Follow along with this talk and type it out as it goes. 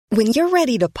When you're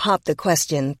ready to pop the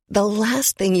question, the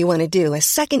last thing you want to do is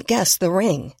second-guess the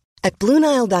ring. At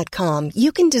BlueNile.com,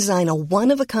 you can design a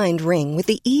one-of-a-kind ring with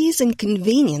the ease and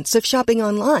convenience of shopping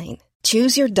online.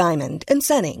 Choose your diamond and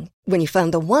setting. When you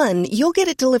find the one, you'll get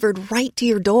it delivered right to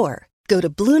your door. Go to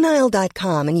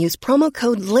BlueNile.com and use promo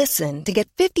code LISTEN to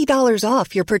get $50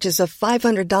 off your purchase of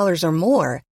 $500 or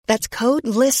more. That's code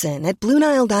LISTEN at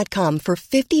BlueNile.com for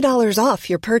 $50 off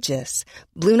your purchase.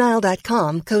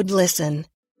 BlueNile.com, code LISTEN.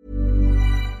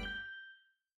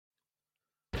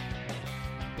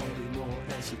 Bobby Moore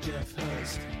and Sir Jeff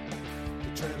Hurst, the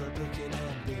Trevor Brooking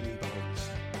and Billy Bonds,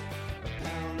 a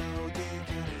Paolo Di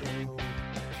Canio,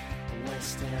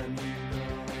 West Ham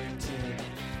United.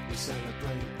 We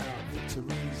celebrate our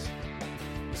victories,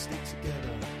 we stick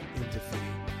together in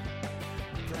defeat.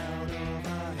 Proud of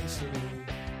our history,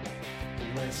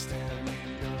 West Ham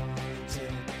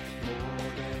United, more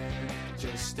than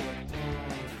just a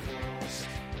podcast.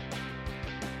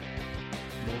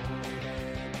 More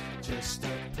than just a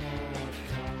podcast.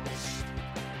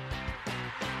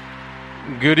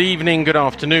 Good evening, good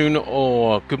afternoon,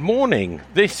 or good morning.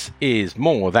 This is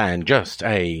More Than Just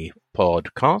a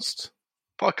Podcast.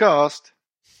 Podcast.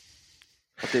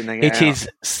 I didn't It is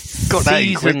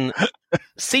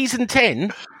season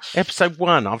 10, episode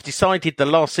 1. I've decided the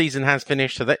last season has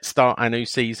finished, so let's start our new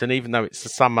season, even though it's the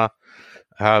summer.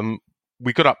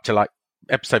 We got up to like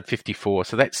episode 54,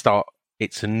 so let's start.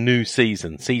 It's a new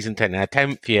season, season 10, our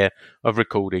 10th year of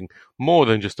recording More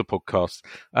Than Just a Podcast.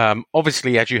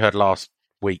 Obviously, as you heard last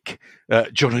week,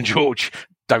 John and George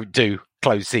don't do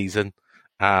closed season.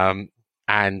 And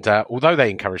although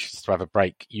they encouraged us to have a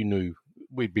break, you knew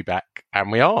we'd be back,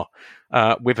 and we are.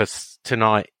 With us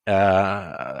tonight,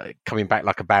 coming back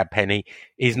like a bad penny,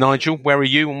 is Nigel. Where are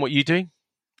you and what are you doing?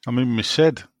 I'm in my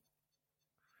shed.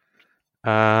 Do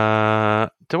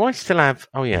I still have...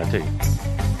 Oh, yeah, I do.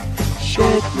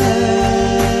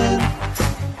 Shedman,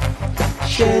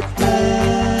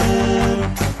 Shedman,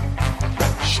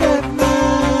 Shedman,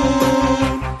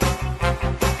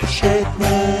 Shedman,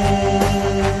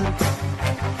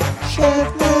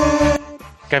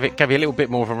 Shedman. Gave you a little bit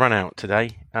more of a run out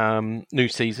today. New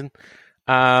season.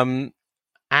 And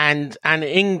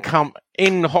in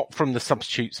hot from the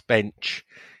substitutes bench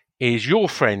is your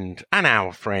friend and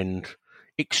our friend,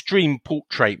 extreme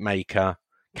portrait maker,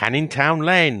 Canning Town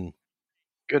Len.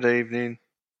 Good evening.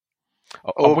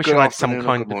 I wish I had some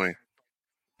kind of...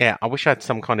 Yeah, I wish I had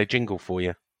some kind of jingle for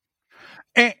you.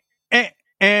 I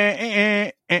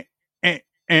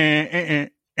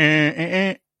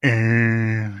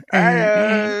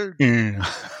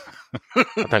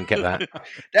don't get that.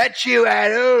 That's you,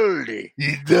 Oldie.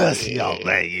 You dirty old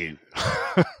man, you.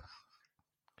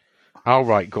 All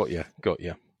right, got you.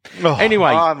 Oh, Anyway,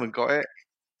 I haven't got it.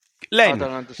 Len, I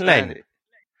don't understand it.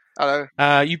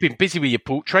 Hello. You've been busy with your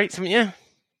portraits, haven't you?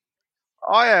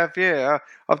 I have, yeah.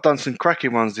 I've done some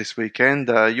cracking ones this weekend.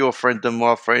 Your friend and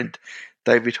my friend,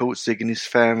 David Hortzig and his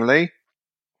family.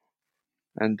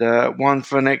 And one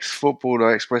for an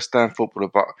ex-footballer, ex-West Ham footballer,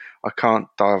 but I can't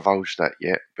divulge that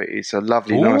yet. But it's a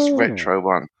lovely, nice retro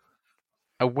one.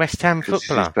 A West Ham It's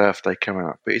footballer? his birthday coming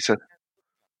up. But it's a...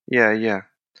 Yeah.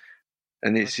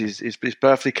 And it's his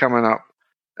birthday coming up.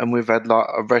 And we've had like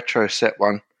a retro set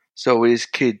one. So his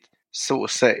kid sort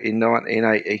of set in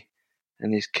 1980.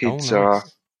 And his kids are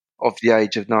of the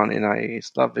age of 1980.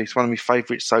 It's lovely. It's one of my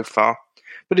favourites so far.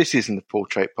 But this isn't a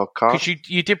portrait podcast. Because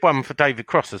you did one for David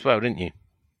Cross as well, didn't you?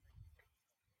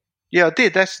 Yeah, I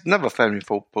did. That's another family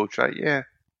portrait, yeah.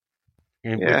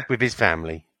 With his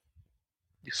family.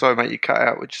 Sorry, mate, you cut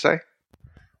out, what'd you say?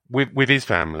 With his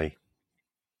family.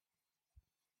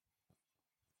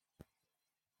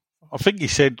 I think he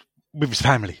said with his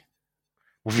family.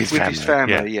 With his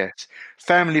family, yes.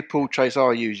 Family portraits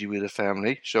are usually with a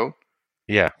family, sure.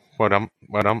 Yeah, well done.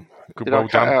 Good, Did well I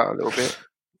cut done. out a little bit?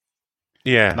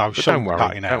 Yeah, No, but Sean don't worry.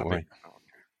 cutting out Don't a worry. bit.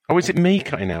 Oh, is it me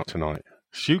cutting out tonight?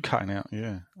 It's you cutting out,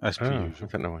 yeah. As per I usual.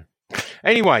 don't know.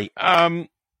 Anyway, how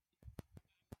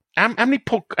many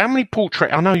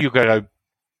portraits? I know you're going to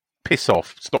piss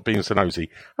off. Stop being so nosy.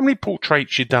 How many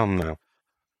portraits you done now?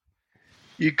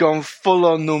 You've gone full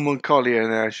on Norman Collier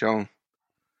now, Sean.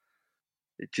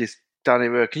 It just done it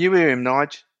well. Can you hear him,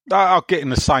 Nige? I'm getting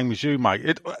the same as you, mate.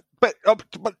 You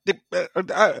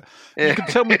can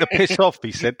tell me to piss off,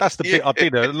 he said. That's the bit I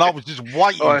did, and I was just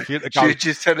waiting for you to go. You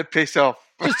just had to piss off.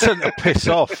 Just tell him to piss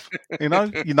off, you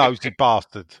nosy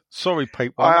bastard. Sorry,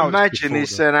 people. I imagine he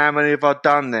said, how many have I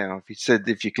done now?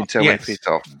 If you can tell me to piss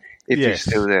off, if you're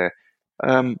still there.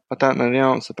 I don't know the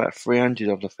answer. About 300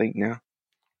 of I think now.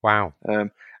 Wow.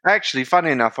 Actually, funny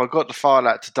enough, I got the file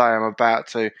out today. I'm about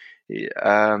to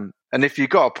And if you've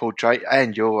got a portrait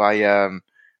and you're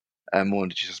a more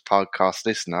than just a podcast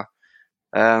listener,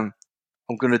 I'm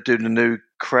going to do the new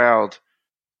crowd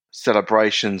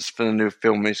celebrations for the new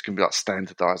film. It's going to be like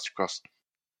standardised across.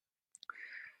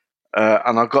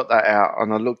 And I got that out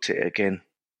and I looked at it again.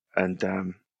 And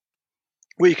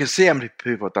well, you can see how many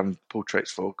people I've done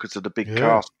portraits for because of the big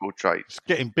cast portraits. It's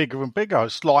getting bigger and bigger.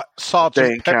 It's like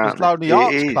Sergeant Pepper's Lonely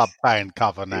Hearts Club band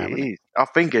cover now. It is. I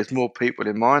think there's more people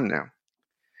in mine now.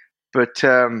 But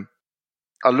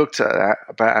I looked at that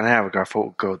about an hour ago. I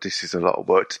thought, God, this is a lot of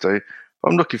work to do. But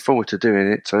I'm looking forward to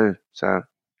doing it too. So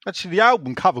actually, the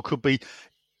album cover could be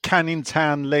Canning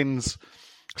Town Len's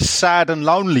Sad and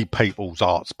Lonely People's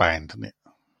Arts Band, isn't it?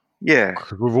 Yeah.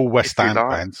 Because we're all West Ham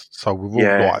fans, so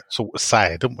we're all like sort of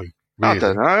sad, aren't we? Really? I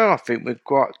don't know. I think we're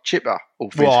quite chipper.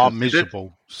 Well, I'm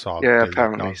miserable. So yeah,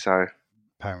 apparently so.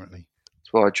 Apparently.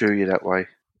 That's why I drew you that way.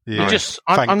 Yeah.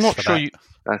 I'm not sure you.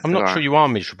 I'm not sure you are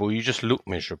miserable. You just look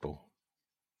miserable.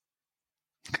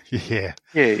 Yeah.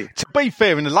 Yeah. To be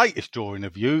fair, in the latest drawing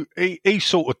of you, he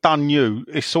sort of done you.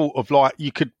 It's sort of like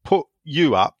you could put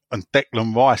you up and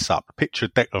Declan Rice up, a picture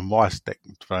of Declan Rice,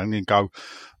 and go,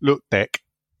 look, Dec,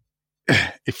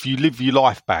 if you live your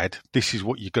life bad, this is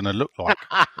what you're going to look like.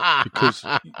 Because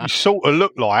you sort of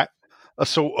look like a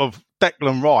sort of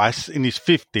Declan Rice in his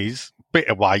 50s, bit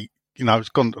of weight, it's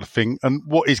gone to the thing, and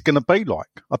what he's going to be like.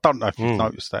 I don't know if you've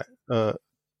noticed that,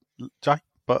 Jay,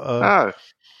 but... no.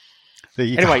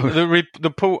 Anyway,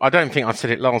 the I don't think I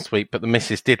said it last week, but the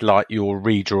missus did like your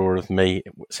redraw of me,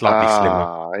 slightly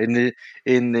slimmer.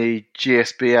 In the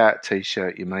GSB Out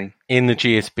t-shirt, you mean? In the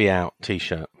GSB Out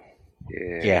t-shirt.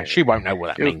 Yeah, she won't know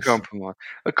what that means. Compromise.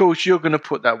 Of course, you're going to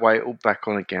put that weight all back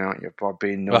on again, aren't you, by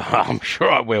being naughty? I'm sure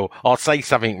I will. I'll say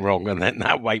something wrong, and then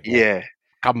that weight will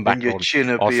come back and your on. chin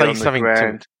will be on the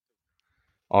ground.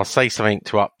 I'll say something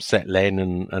to upset Len,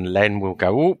 and Len will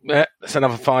go, that's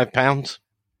another £5.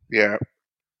 Yeah,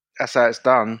 that's how it's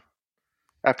done.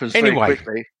 Happens very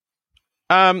quickly.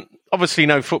 Obviously,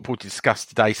 no football to discuss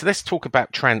today, so let's talk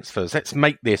about transfers. Let's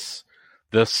make this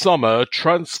the summer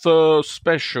transfer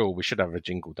special. We should have a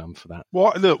jingle done for that.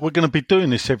 Well, look, we're going to be doing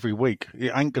this every week.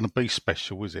 It ain't going to be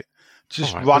special, is it?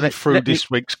 Just run through this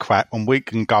week's crap, and we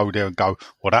can go there and go,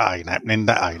 well, that ain't happening,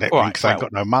 because they ain't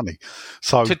got no money.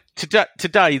 So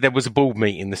today there was a board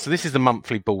meeting. So this is the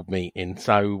monthly board meeting.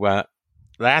 So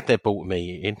they had their board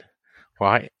meeting,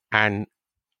 right? And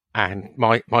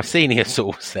my senior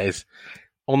source says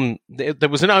there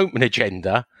was an open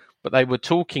agenda, but they were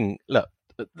talking. Look,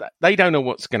 they don't know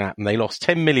what's going to happen. They lost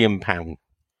 £10 million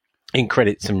in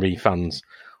credits and refunds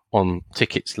on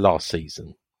tickets last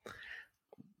season.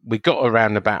 We got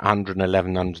around about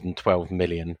 111, 112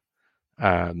 million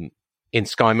in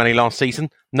Sky Money last season.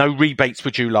 No rebates were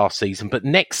due last season, but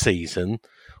next season,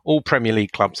 all Premier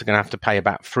League clubs are going to have to pay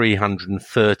about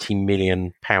 £330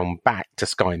 million back to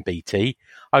Sky and BT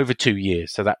over 2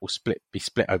 years. So that will be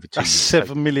split over 2 years. That's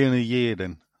 £7 million a year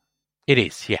then. It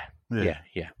is, yeah.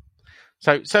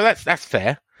 So that's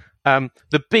fair.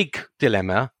 The big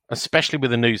dilemma, especially with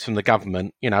the news from the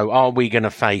government, are we going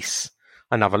to face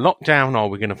another lockdown? Are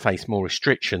we going to face more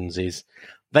restrictions? Is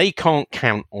they can't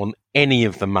count on any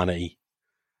of the money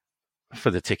for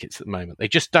the tickets at the moment. They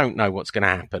just don't know what's going to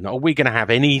happen. Are we going to have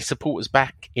any supporters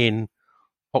back in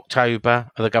October?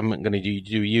 Are the government going to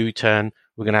do a U-turn?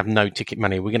 We're going to have no ticket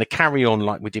money. We're going to carry on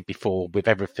like we did before with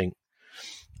everything.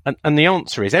 And the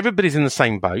answer is everybody's in the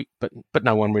same boat, but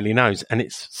no one really knows. And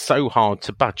it's so hard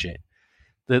to budget.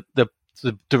 The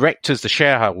directors, the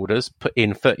shareholders put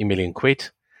in 30 million quid,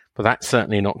 but that's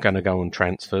certainly not going to go on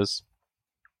transfers.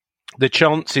 The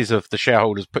chances of the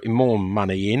shareholders putting more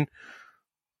money in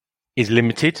is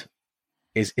limited,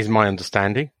 is my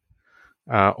understanding.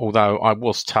 Although I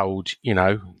was told,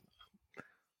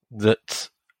 that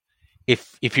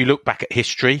if you look back at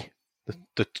history,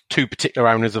 the two particular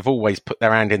owners have always put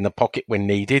their hand in the pocket when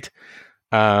needed.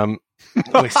 We'll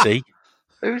see.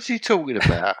 Who's he talking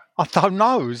about? I don't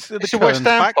know. It's a West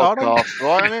Ham podcast,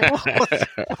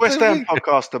 right? West Ham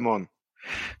podcast I'm on.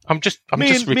 I'm just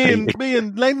repeating. Me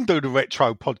and Len do the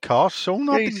retro podcast, Sean.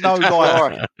 I didn't know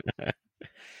that.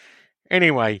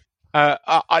 Anyway,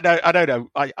 I don't know.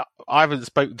 I haven't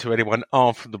spoken to anyone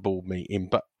after the board meeting,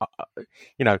 but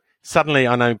suddenly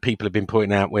I know people have been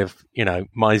pointing out with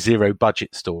my zero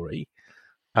budget story,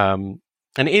 and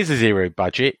it is a zero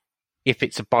budget if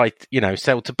it's a buy,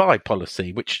 sell to buy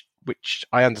policy, which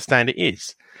I understand it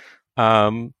is.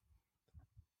 They're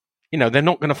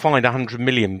not going to find 100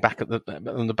 million back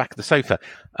on the back of the sofa.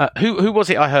 Who was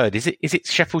it I heard? Is it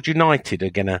Sheffield United are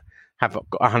going to have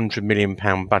got £100 million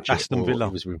budget? Aston Villa.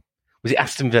 Was it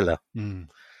Aston Villa? Mm.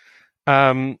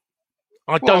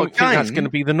 I don't think that's going to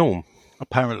be the norm.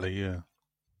 Apparently, yeah.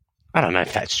 I don't know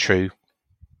if that's true.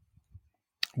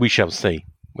 We shall see.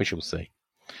 We shall see.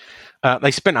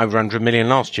 They spent over 100 million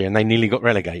last year and they nearly got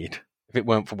relegated if it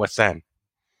weren't for West Ham.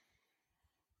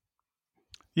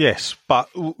 Yes, but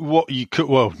what you could...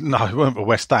 Well, no, it weren't for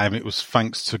West Ham. It was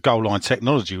thanks to goal line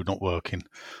technology not working.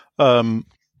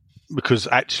 Because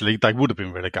actually they would have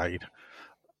been relegated.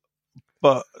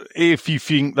 But if you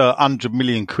think that 100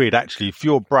 million quid, actually, if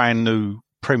you're a brand new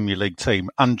Premier League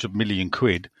team, 100 million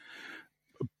quid,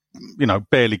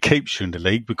 barely keeps you in the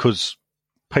league because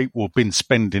people have been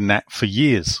spending that for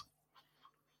years.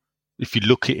 If you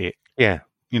look at it. Yeah.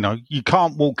 You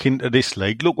can't walk into this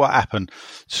league. Look what happened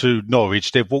to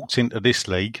Norwich. They've walked into this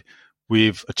league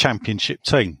with a championship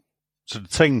team. So the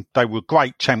team, they were a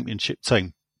great championship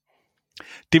team.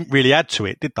 Didn't really add to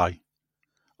it, did they?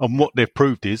 And what they've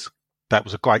proved is that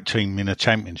was a great team in a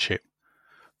championship.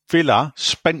 Villa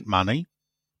spent money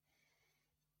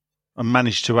and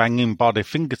managed to hang in by their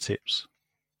fingertips.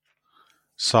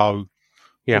 So,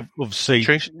 yeah, obviously,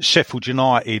 true. Sheffield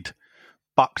United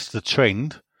bucks the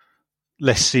trend.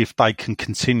 Let's see if they can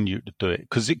continue to do it.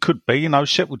 Because it could be,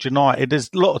 Sheffield United, there's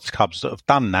a lot of clubs that have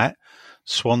done that.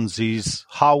 Swansea's,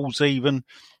 Hulls even,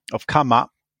 have come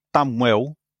up, done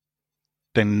well,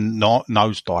 then not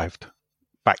nosedived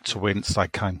back to whence they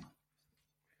came.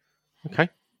 Okay.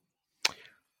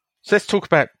 So let's talk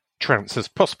about transfers.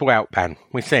 Possible outban.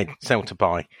 We said sell to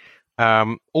buy.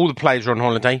 All the players are on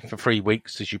holiday for 3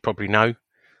 weeks, as you probably know.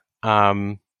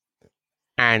 And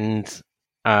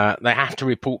they have to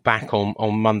report back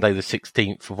on Monday the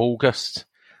 16th of August.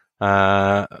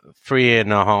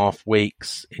 3.5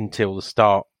 weeks until the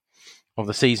start of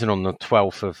the season on the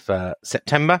 12th of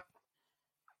September.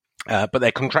 But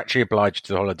they're contractually obliged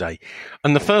to the holiday.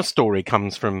 And the first story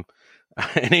comes from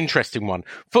an interesting one.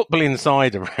 Football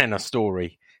Insider ran a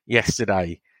story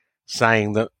yesterday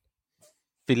saying that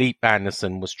Philippe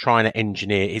Anderson was trying to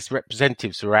engineer, his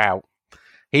representatives were out.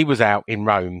 He was out in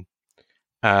Rome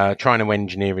trying to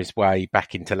engineer his way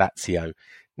back into Lazio.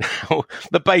 Now,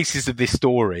 the basis of this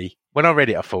story, when I read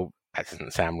it, I thought, that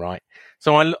doesn't sound right.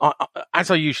 So I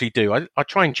as I usually do, I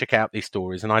try and check out these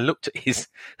stories, and I looked at his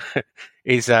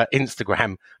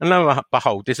Instagram, and lo and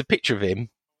behold, there's a picture of him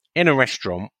in a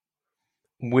restaurant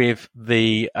with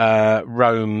the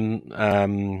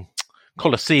Rome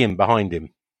Colosseum behind him.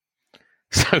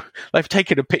 So they've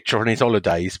taken a picture on his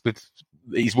holidays with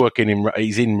he's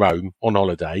in Rome on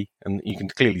holiday, and you can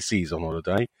clearly see he's on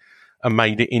holiday, and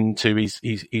made it into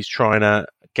he's trying to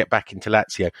get back into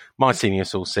Lazio. My senior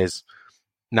source says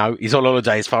no, he's on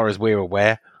holiday as far as we're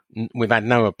aware. We've had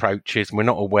no approaches. We're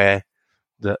not aware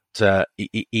that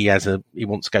he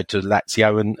wants to go to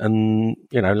Lazio, and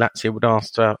Lazio would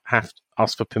ask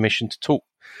for permission to talk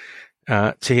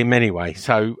to him anyway.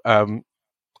 So I'm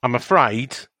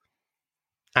afraid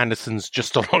Anderson's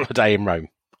just on holiday in Rome.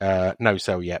 No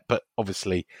sell yet, but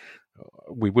obviously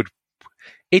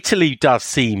Italy does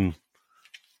seem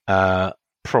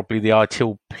probably the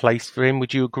ideal place for him.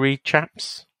 Would you agree,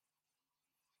 chaps?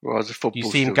 Well, as a football, do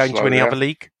you see him going to any other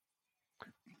league?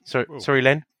 Sorry,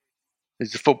 Len?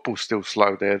 Is the football still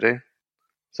slow there, then?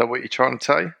 Is that what you're trying to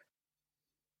say?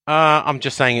 I'm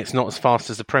just saying it's not as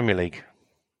fast as the Premier League.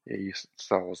 Yeah,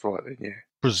 I was right then, yeah.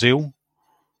 Brazil?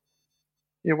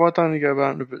 Yeah, why don't you go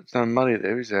about and put some money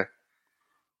there, is there?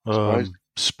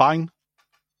 Spain?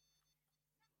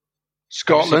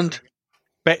 Scotland?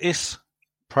 Betis,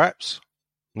 perhaps?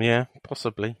 Yeah,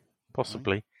 possibly.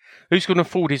 Who's going to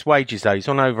afford his wages, though? He's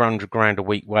on over 100 grand a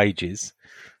week wages.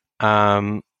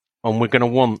 And we're going to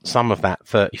want some of that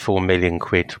 34 million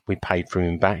quid we paid for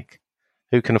him back.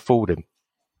 Who can afford him?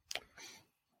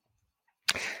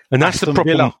 And that's the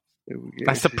problem.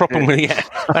 That's the problem with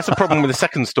that's the problem with the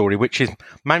second story, which is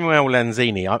Manuel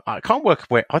Lanzini. I can't work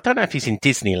where I don't know if he's in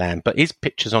Disneyland, but his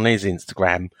pictures on his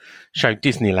Instagram show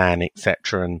Disneyland,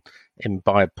 etc., and him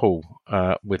by a pool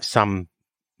with some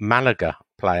Malaga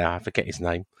player. I forget his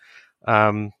name.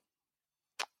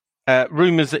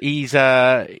 Rumours that he's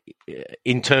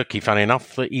in Turkey. Funny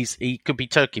enough, that he could be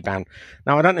Turkey bound.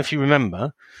 Now I don't know if you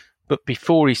remember, but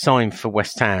before he signed for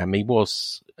West Ham, he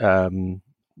was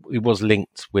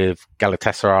linked with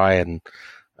Galatasaray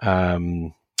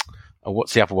and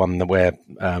what's the other one where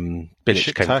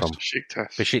Bilic came from?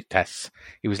 Besiktas.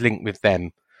 He was linked with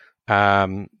them.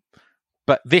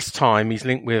 But this time he's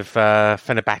linked with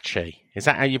Fenerbahce. Is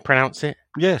that how you pronounce it?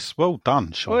 Yes, well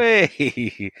done, Sean.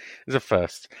 It's a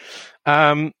first.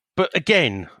 But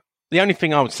again, the only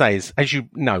thing I would say is, as you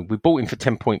know, we bought him for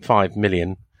 10.5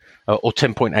 million or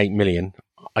 10.8 million.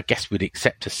 I guess we'd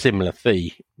accept a similar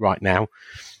fee right now.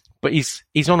 But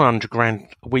he's on 100 grand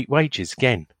a week wages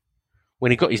again.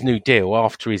 when he got his new deal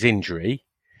after his injury.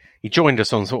 He joined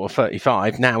us on sort of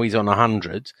 35. Now he's on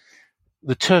 100.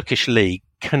 The Turkish league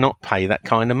cannot pay that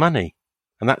kind of money.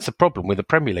 And that's the problem with the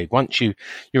Premier League. Once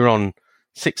you're on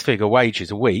six-figure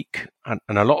wages a week, and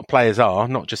a lot of players are,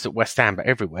 not just at West Ham but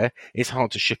everywhere, it's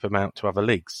hard to ship them out to other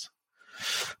leagues.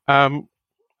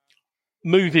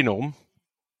 Moving on,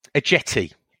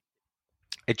 Ajeti.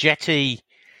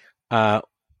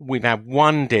 We've had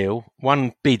one deal,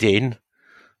 one bid in,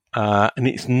 and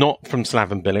it's not from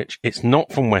Slaven Bilic, it's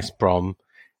not from West Brom,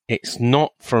 it's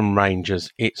not from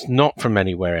Rangers, it's not from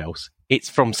anywhere else, it's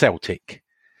from Celtic.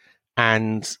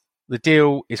 And the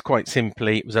deal is quite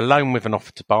simply, it was a loan with an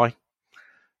offer to buy.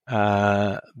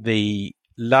 The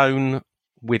loan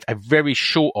with a very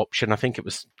short option, I think it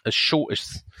was as short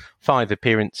as 5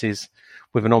 appearances,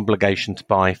 with an obligation to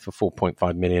buy for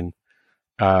 4.5 million.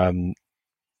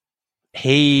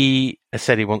 He has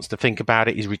said he wants to think about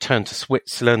it. He's returned to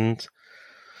Switzerland.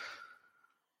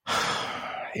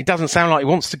 It doesn't sound like he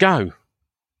wants to go.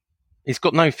 He's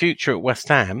got no future at West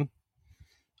Ham.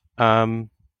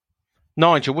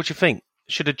 Nigel, what do you think?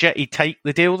 Should Ajeti take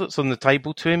the deal that's on the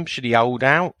table to him? Should he hold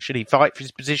out? Should he fight for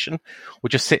his position? Or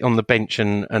just sit on the bench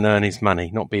and earn his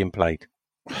money, not being played?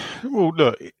 Well,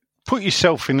 look, put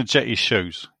yourself in Ajeti's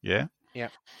shoes, yeah? Yeah.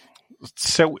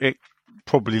 Celtic,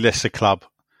 probably lesser club.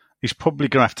 He's probably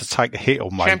going to have to take a hit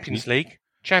on Champions League.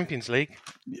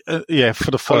 Yeah,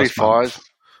 for the first month.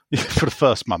 Yeah, for the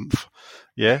first month.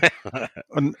 Yeah.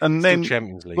 and then,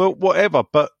 Champions League. Well, whatever,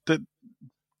 but,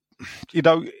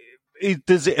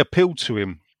 does it appeal to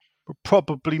him?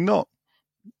 Probably not.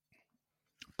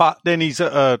 But then he's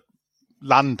at a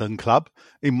London club.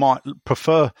 He might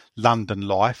prefer London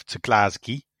life to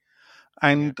Glasgow.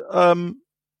 And,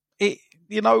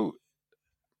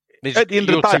 at the end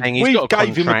of the day, we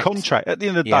gave him a contract. At the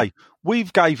end of the day,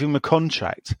 we've gave him a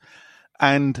contract.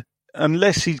 And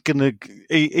unless he's going to,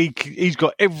 he's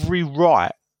got every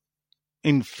right,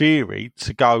 in theory,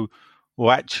 to go, well,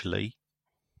 actually,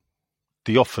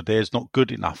 the offer there is not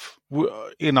good enough.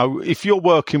 If you're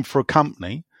working for a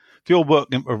company, if you're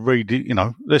working for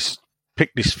let's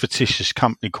pick this fictitious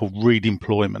company called Reed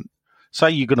Employment. Say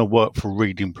you're going to work for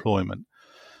Reed Employment,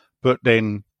 but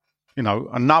then,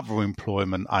 another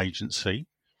employment agency,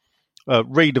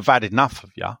 Reed have had enough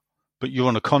of you, but you're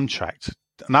on a contract.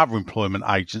 Another employment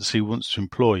agency wants to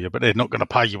employ you, but they're not going to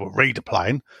pay you what Reed are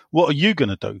paying. What are you going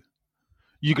to do?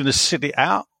 You're going to sit it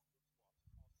out?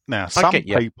 Now, some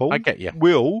people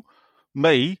will.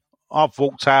 I've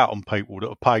walked out on people that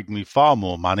have paid me far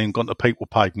more money and gone to people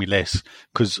who paid me less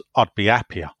because I'd be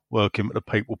happier working with the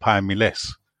people paying me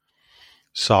less.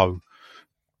 So,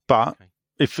 but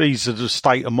if he's at a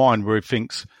state of mind where he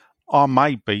thinks, I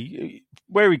may be,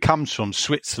 where he comes from,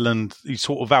 Switzerland, he's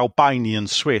sort of Albanian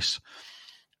Swiss,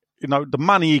 the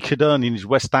money he could earn in his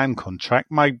West Ham contract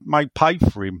may pay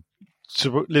for him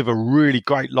to live a really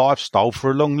great lifestyle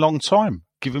for a long, long time.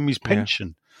 Give him his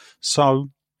pension. So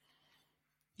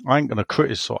I ain't going to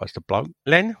criticise the bloke.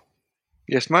 Len?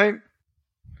 Yes, mate?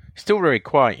 Still very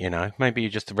quiet, Maybe you're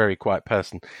just a very quiet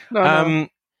person. No.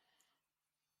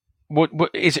 What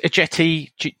is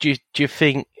Ajeti? Do you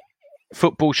think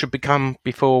football should become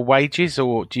before wages,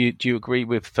 or do you agree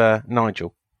with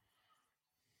Nigel?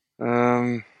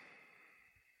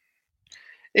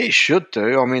 It should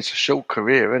do. I mean, it's a short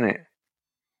career, isn't it?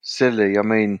 Silly. I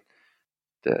mean,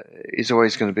 he's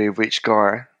always going to be a rich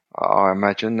guy, I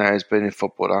imagine. Now he's been a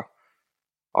footballer.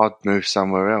 I'd move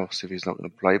somewhere else if he's not going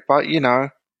to play. But,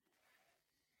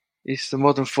 he's the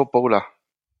modern footballer.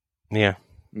 Yeah.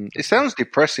 It sounds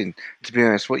depressing, to be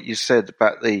honest, what you said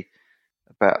about the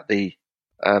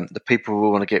people we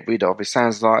want to get rid of. It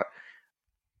sounds like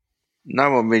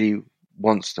no one really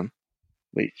wants them,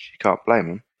 which you can't blame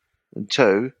them. And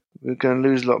 2, we're going to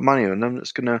lose a lot of money on them.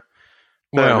 That's going to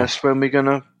burn us when we're going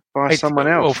to buy someone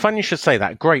else. Well, funny you should say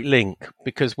that. Great link,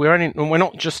 because we're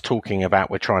not just talking about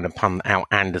we're trying to punt out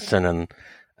Anderson and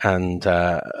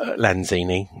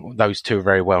Lanzini. Those two are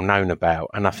very well known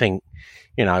about, and I think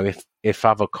if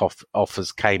other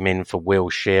offers came in for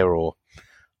Wilshere or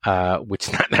would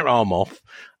snap their arm off,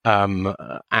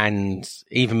 and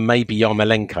even maybe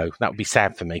Yarmolenko, that would be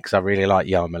sad for me because I really like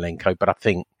Yarmolenko, but I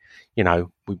think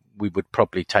we would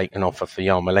probably take an offer for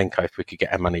Yarmolenko if we could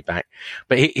get our money back.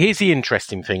 But here's the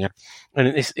interesting thing,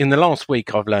 and in the last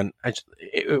week I've learned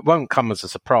it won't come as a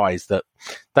surprise that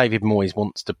David Moyes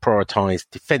wants to prioritise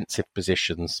defensive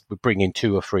positions. We're bringing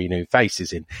 2 or 3 new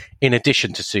faces in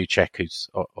addition to Souček,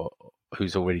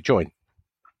 who's already joined.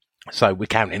 So we're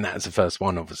counting that as the first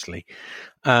one, obviously.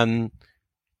 So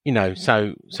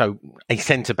a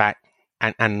centre back.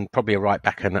 And probably a right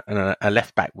back and a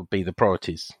left back would be the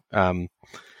priorities.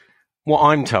 What what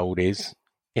I'm told is,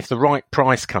 if the right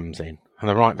price comes in and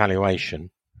the right valuation,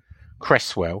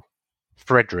 Cresswell,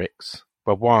 Fredericks,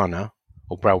 Brawlhana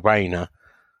or Bralbaina,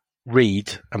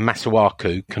 Reed and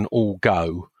Masuaku can all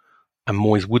go, and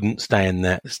Moyes wouldn't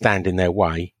stand in their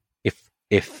way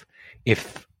if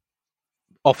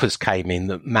offers came in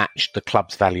that matched the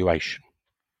club's valuation.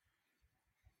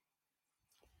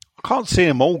 I can't see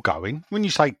them all going. When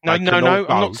you say No, they can all go,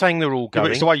 I'm not saying they're all yeah, but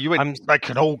going. it's the way you went, they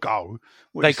can all go.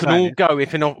 What They you're can saying all is- go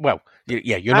if you're not. Well,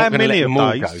 yeah, you're How not going to let many them of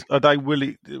all go. those are they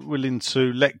willing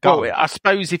to let go? Well, I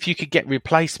suppose if you could get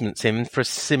replacements in for a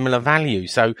similar value.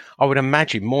 So I would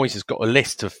imagine Moyes has got a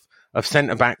list of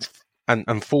centre-backs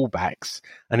and full-backs,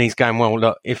 and he's going, well,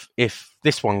 look, if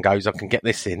this one goes, I can get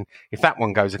this in. If that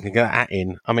one goes, I can get that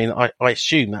in. I mean, I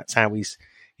assume that's how he's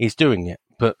doing it.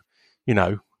 But, you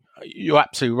know, you're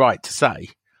absolutely right to say,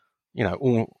 you know,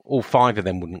 all 5 of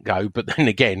them wouldn't go. But then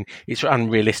again, it's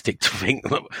unrealistic to think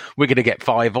that we're going to get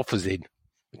 5 offers in.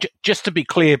 Just to be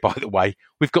clear, by the way,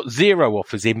 we've got 0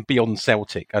 offers in beyond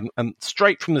Celtic, and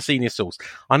straight from the senior source.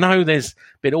 I know there's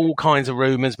been all kinds of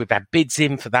rumours. We've had bids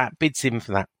in for that, bids in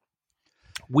for that.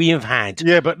 We have had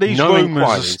But these no rumours are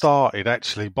inquiries. started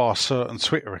actually by a certain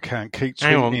Twitter account. Keep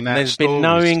Hang on, tweeting out there's been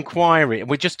no stories. inquiry.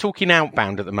 We're just talking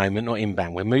outbound at the moment, not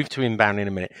inbound. We'll move to inbound in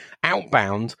a minute.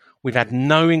 Outbound, we've had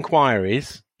no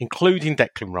inquiries, including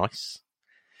Declan Rice,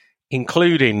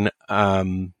 including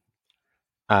who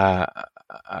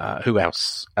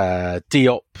else?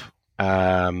 Diop,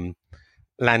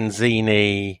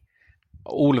 Lanzini,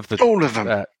 all of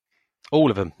them. All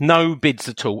of them. No bids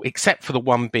at all, except for the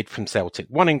one bid from Celtic.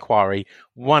 One inquiry,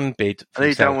 one bid from And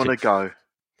he don't Celtic. want to go.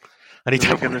 And he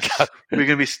We're don't gonna want to go. We're going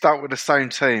to be stuck with the same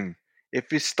team. If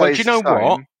this stays Well, do you know the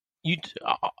what? same,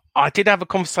 I did have a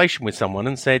conversation with someone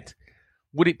and said,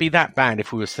 would it be that bad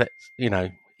if we were set, you know,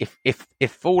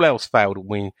 if all else failed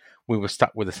and we were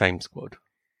stuck with the same squad?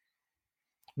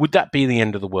 Would that be the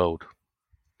end of the world?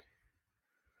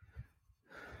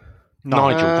 No.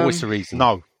 Nigel, voice of reason.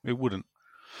 No, it wouldn't.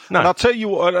 No. And I'll tell you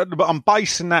what, but I'm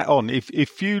basing that on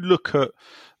if you look at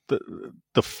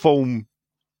the form,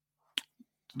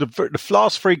 the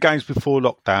last 3 games before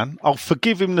lockdown, I'll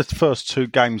forgive him the first 2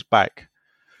 games back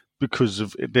because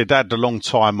of they'd had the long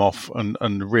time off and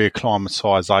the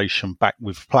reacclimatisation back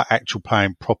with actual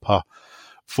playing proper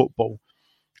football.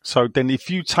 So then, if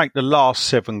you take the last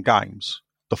 7 games,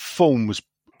 the form was.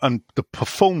 And the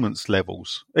performance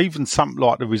levels, even something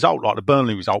like the result, like the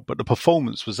Burnley result, but the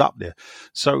performance was up there.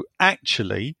 So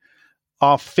actually,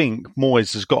 I think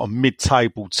Moyes has got a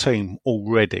mid-table team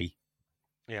already.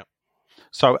 Yeah.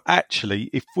 So actually,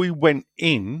 if we went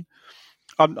in,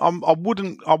 I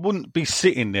wouldn't be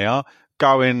sitting there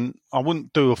going. I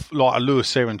wouldn't do like a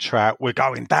Lewis Ehrentraut. We're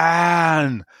going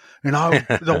down. You know,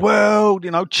 the world,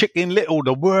 you know, Chicken Little,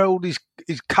 the world is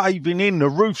caving in. The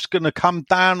roof's going to come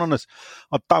down on us.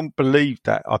 I don't believe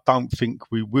that. I don't think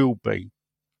we will be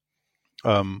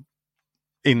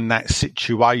in that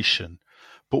situation.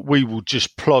 But we will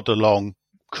just plod along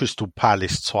Crystal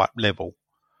Palace type level.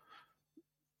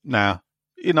 Now,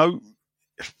 you know,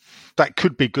 that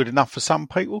could be good enough for some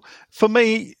people. For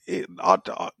me, you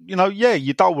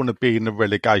don't want to be in the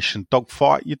relegation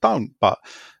dogfight. You don't, but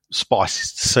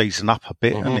spices the season up a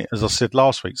bit, and as I said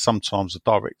last week, sometimes the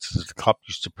directors of the club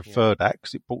used to prefer that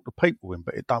because it brought the people in,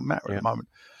 but it don't matter at the moment.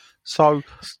 So,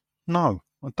 no,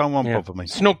 I don't want to bother me.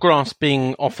 Snodgrass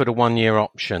being offered a 1-year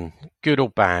option, good or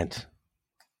bad?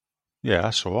 Yeah,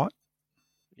 that's all right.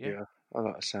 yeah, I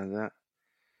like the sound of that.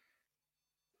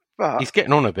 But He's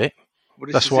getting on a bit.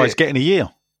 That's why he's getting a year.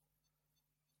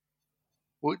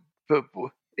 But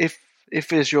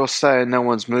if as you're saying, no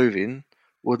one's moving,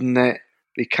 wouldn't that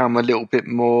become a little bit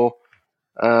more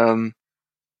an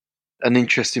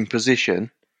interesting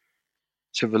position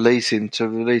to release him, to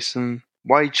release some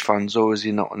wage funds, or is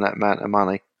he not on that amount of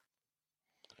money?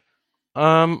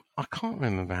 I can't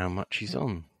remember how much he's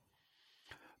on.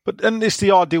 But then it's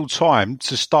the ideal time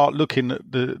to start looking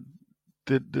at the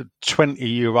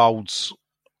 20-year-olds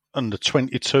and the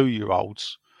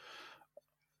 22-year-olds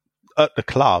at the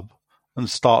club and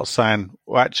start saying,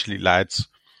 well, actually, lads,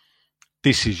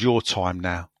 this is your time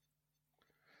now.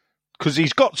 Because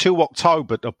he's got till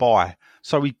October to buy.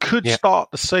 So he could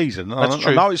start the season. That's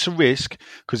true. I know it's a risk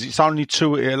because it's only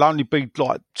 2, it'll only be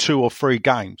like 2 or 3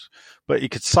 games. But he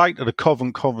could say to the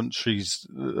Coventries,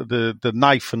 the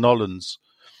Nathan Hollands,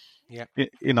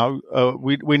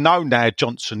 we know now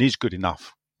Johnson is good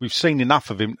enough. We've seen enough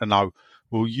of him to know,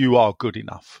 well, you are good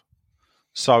enough.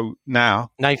 So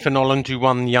now Nathan Holland, who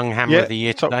won Young Hammer of the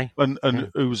Year today, and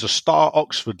who was a star.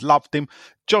 Oxford loved him.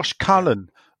 Josh Cullen,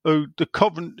 who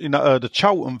the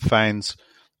Cheltenham fans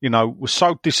we're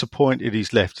so disappointed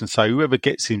he's left, and so whoever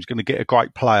gets him is going to get a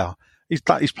great player. He's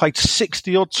played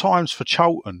 60 odd times for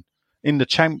Charlton in the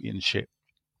Championship,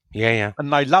 Yeah.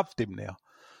 and they loved him now.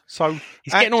 So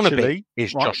He's getting on a bit.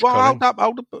 Is right, Josh well,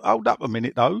 Cullen. hold up a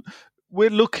minute though. We're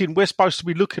supposed to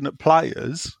be looking at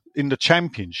players in the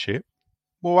Championship.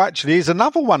 Well, actually, here's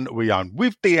another one that we own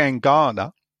with Dean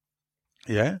Garner.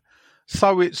 Yeah.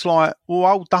 So it's like, well,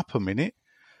 hold up a minute.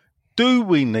 Do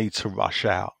we need to rush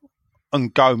out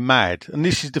and go mad? And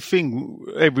this is the thing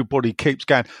everybody keeps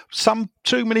going.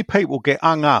 Too many people get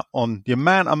hung up on the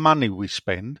amount of money we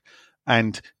spend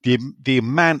and the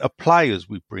amount of players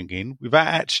we bring in without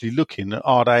actually looking at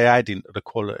are they adding to the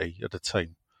quality of the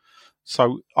team.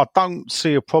 So I don't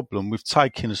see a problem with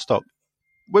taking a stock.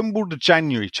 When will the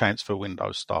January transfer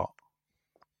window start?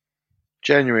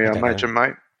 January, I I don't imagine,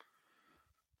 mate.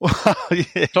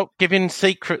 Yeah. Stop giving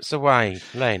secrets away,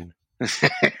 Len.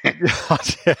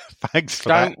 Thanks for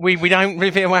that. We don't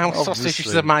reveal how sausages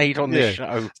Obviously. are made on this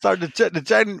Yeah. show. So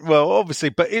well, obviously,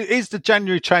 but is the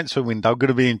January transfer window going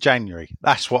to be in January?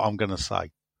 That's what I'm going to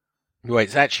say. Well,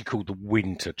 it's actually called the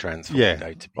winter transfer Yeah.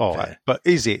 window, to be All fair. right. But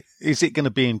is it going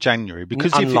to be in January?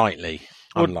 Because Unlikely.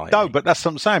 Well, Unlikely. no, but that's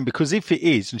what I'm saying. Because if it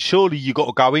is, and surely you got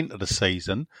to go into the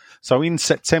season. So in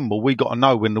September, we got to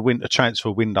know when the winter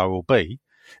transfer window will be.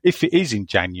 If it is in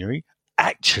January,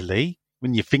 actually,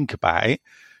 when you think about it,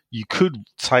 you could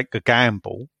take a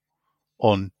gamble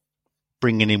on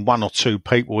bringing in one or two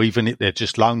people, even if they're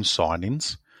just loan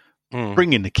signings,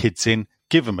 bringing the kids in,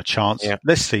 give them a chance. Yeah.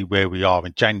 Let's see where we are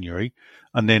in January,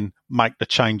 and then make the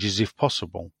changes if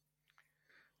possible.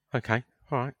 Okay,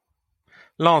 all right.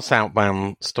 Last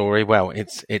outbound story. Well,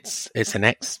 it's an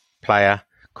ex-player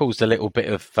caused a little bit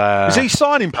of. Is he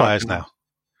signing players now?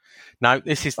 No,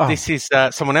 this is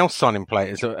someone else signing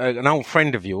players. An old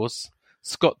friend of yours,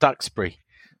 Scott Duxbury.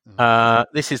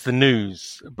 This is the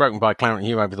news broken by Clarence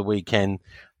Hugh over the weekend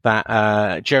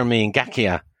that Jeremy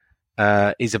Ngakia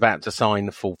is about to sign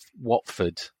for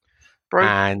Watford.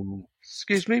 And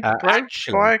Excuse me,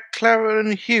 actually- by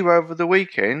Clarence Hugh over the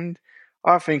weekend.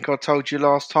 I think I told you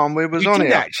last time we was you on did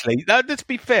it. actually. No, let's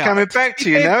be fair. Coming back to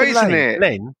you fair now, to isn't Len, it?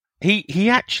 Len,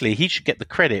 he should get the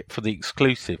credit for the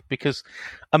exclusive because,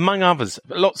 among others,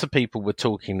 lots of people were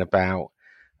talking about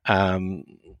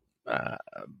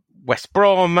West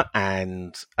Brom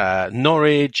and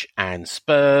Norwich and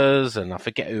Spurs, and I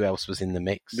forget who else was in the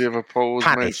mix. Liverpool,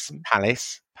 Palace.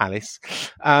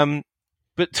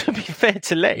 But to be fair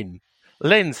to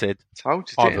Len said, Told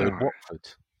you, I've didn't heard I? Watford.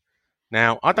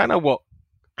 Now, I don't know what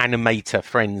animator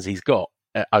friends he's got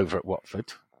over at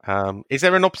Watford. Is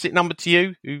there an opposite number to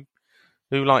you who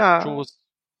No. draws?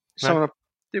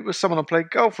 It was someone I played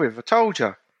golf with. I told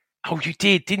you. Oh, you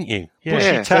did, didn't you? Yeah.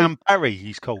 Bushy Town Barry,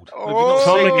 he's called.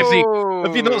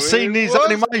 Have you not seen his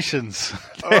animations?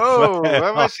 Have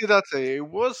I seen that? It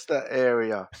was that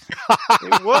area.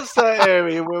 It was that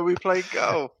area where we played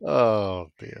golf.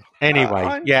 Oh dear. Anyway,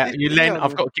 Len, yeah.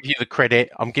 I've got to give you the credit.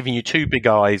 I'm giving you two big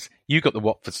eyes. You got the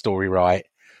Watford story right.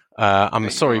 I'm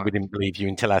sorry we didn't believe you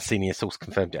until our senior source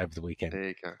confirmed it over the weekend. There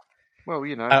you go. Well,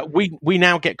 you know. We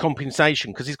now get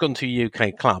compensation because he's gone to a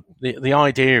UK club. The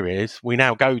idea is we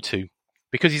now go to,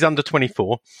 because he's under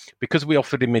 24, because we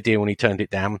offered him a deal and he turned it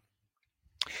down.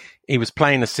 He was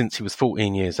playing us since he was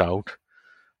 14 years old.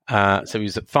 So he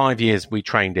was at 5 years we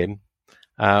trained him.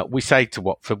 We say to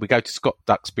Watford, we go to Scott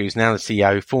Duxbury, who's now the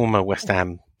CEO, former West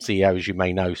Ham CEO, as you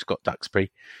may know, Scott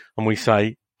Duxbury. And we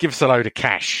say, give us a load of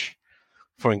cash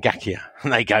for Ngakia.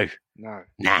 And they go, No.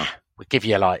 nah, we'll give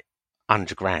you like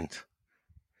 100 grand.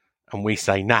 And we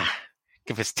say, nah,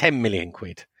 give us 10 million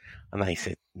quid. And they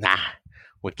said, nah,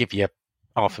 we'll give you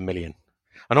 500,000.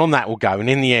 And on that will go. And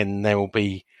in the end, there will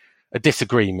be a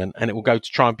disagreement and it will go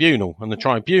to tribunal. And the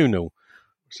tribunal,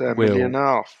 So $1.5 million.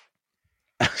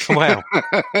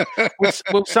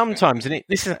 well, sometimes, and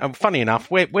this is funny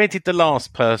enough, where did the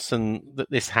last person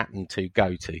that this happened to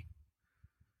go to?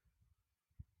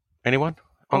 Anyone?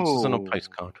 Answers on a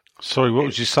postcard. Sorry, what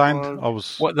was you saying?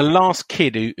 What, the last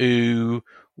kid who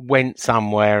went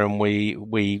somewhere and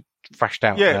we thrashed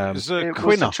out. Yeah, it was It was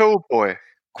Quinner. the tall boy.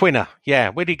 Quinner, yeah.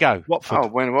 Where'd he go? Watford. Oh,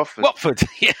 when Watford. Watford,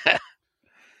 yeah.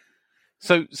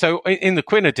 So in the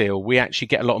Quinner deal, we actually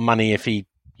get a lot of money if he,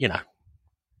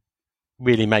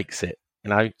 really makes it.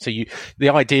 So the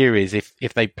idea is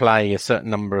if they play a certain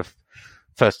number of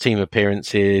first team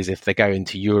appearances, if they go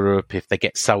into Europe, if they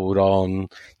get sold on,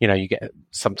 you get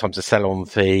sometimes a sell on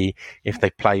fee, if they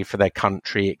play for their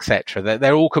country, etc.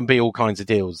 There all can be all kinds of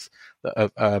deals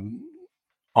that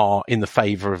are in the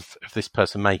favour of this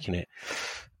person making it.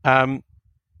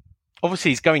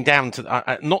 Obviously, he's going down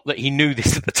to not that he knew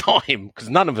this at the time, because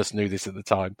none of us knew this at the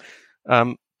time.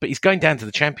 but he's going down to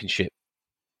the Championship.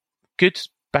 Good,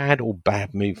 bad, or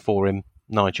bad move for him,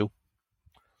 Nigel?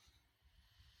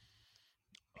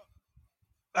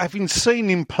 Having seen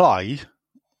him play,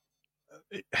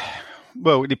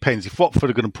 well, it depends. If Watford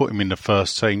are going to put him in the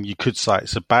first team, you could say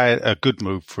it's a good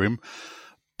move for him.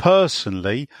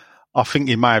 Personally, I think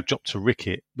he may have dropped to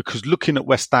Rickett, because looking at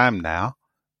West Ham now,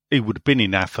 he would have been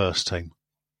in our first team,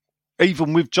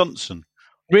 even with Johnson.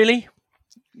 Really?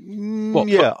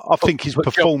 I think his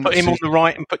performance. Put him on the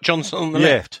right and put Johnson on the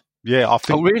left. Yeah, I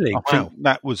think. Oh, really? I think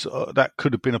that was that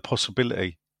could have been a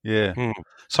possibility. Yeah.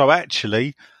 So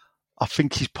actually, I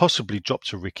think he's possibly dropped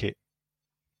to Rickett.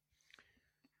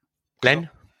 Len?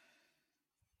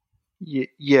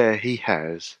 Yeah, he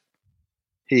has.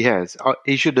 He has.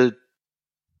 He should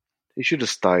have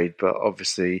stayed, but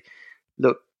obviously,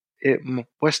 look,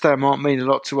 West Ham might mean a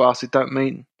lot to us. It don't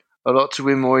mean a lot to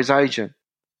him or his agent.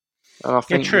 And I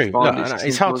think true. Look,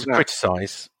 it's hard to that.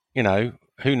 criticise. You know,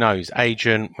 who knows?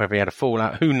 Agent, whether he had a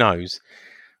fallout, who knows?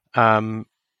 And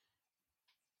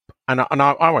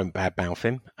I won't badmouth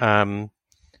him.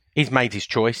 He's made his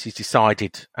choice. He's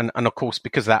decided, and of course,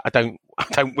 because of that, I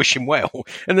don't wish him well.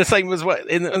 In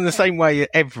the same way,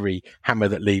 every Hammer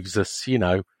that leaves us, you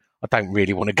know, I don't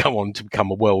really want to go on to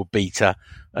become a world beater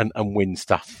and win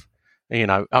stuff. You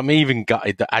know, I'm even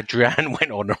gutted that Adrian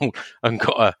went on and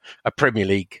got a Premier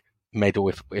League medal,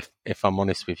 if I'm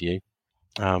honest with you.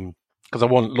 Because I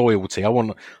want loyalty. I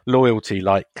want loyalty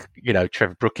like, you know,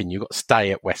 Trevor Brooking. You've got to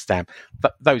stay at West Ham.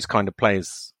 But those kind of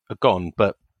players are gone.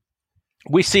 But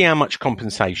we see how much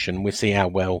compensation. We see how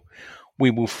well.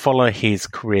 We will follow his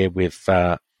career with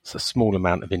a small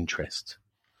amount of interest.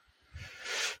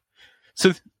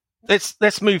 So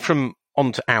let's move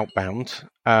on to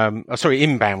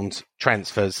inbound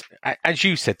transfers. As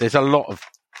you said, there's a lot of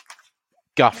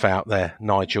guff out there,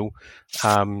 Nigel.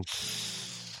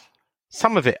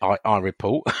 Some of it I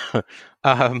report.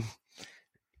 Probably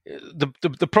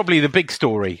the big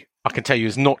story I can tell you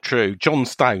is not true. John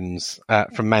Stones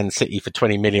from Man City for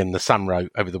 20 million, the Sun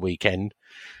wrote over the weekend.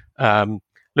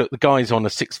 Look, the guy's on a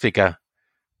 6-figure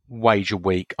wage a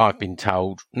week, I've been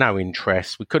told. No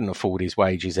interest. We couldn't afford his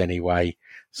wages anyway.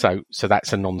 So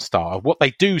that's a non-starter. What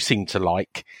they do seem to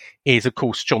like is, of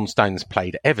course, John Stones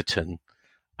played at Everton,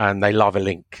 and they love a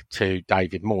link to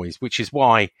David Moyes, which is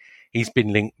why he's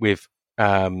been linked with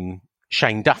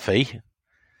Shane Duffy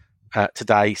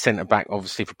today, centre-back,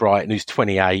 obviously, for Brighton, who's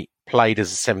 28, played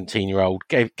as a 17-year-old.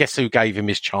 Guess who gave him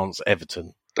his chance at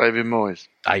Everton? David Moyes.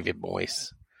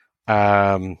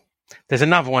 There's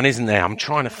another one, isn't there? I'm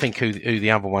trying to think who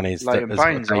the other one is. Leighton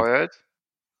Baines, I heard.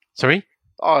 Sorry?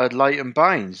 I heard Leighton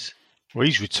Baines. Well,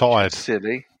 he's retired.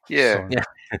 Silly. Yeah. Sorry. Yeah.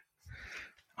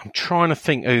 I'm trying to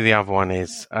think who the other one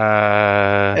is.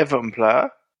 Everton player?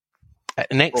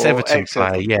 An ex-Everton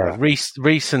player, yeah.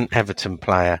 Recent Everton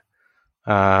player.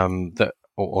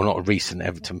 Or not a recent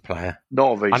Everton player.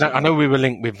 Not a recent. I know we were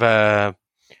linked with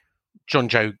John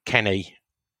Joe Kenny,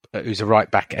 who's a right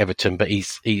back at Everton, but he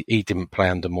didn't play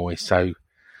under Moyes, so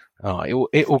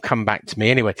it will come back to me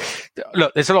anyway.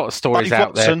 Look, there's a lot of stories Dave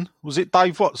out Watson. there. Was it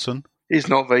Dave Watson? He's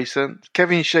not recent.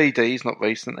 Kevin Sheedy, he's not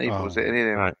recent either, was it?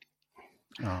 Anything? Right.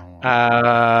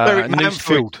 Eric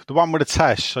Manfield, the one with the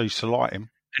tash. I used to like him.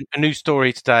 A new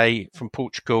story today from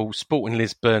Portugal, Sporting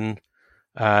Lisbon.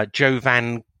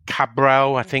 Jovan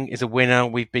Cabral, I think, is a winner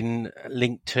we've been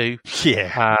linked to.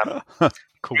 Yeah.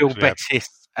 Real Betis,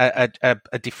 a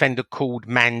defender called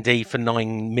Mandy for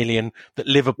 9 million that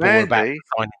Liverpool are about to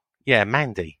sign. Yeah,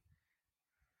 Mandy.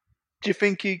 Do you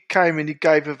think he came and he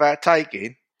gave without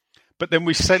taking? But then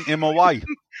we sent him away.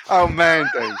 Oh,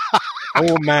 Mandy.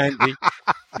 Oh, Mandy.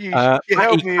 You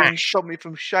held me Cash. and stopped me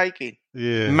from shaking.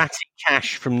 Yeah. Matty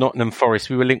Cash from Nottingham Forest.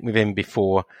 We were linked with him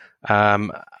before.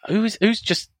 Who's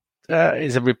just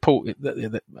is a report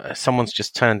that someone's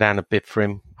just turned down a bid for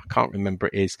him. I can't remember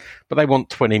it is, but they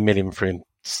want 20 million for him.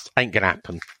 Ain't gonna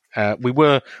happen.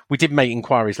 We did make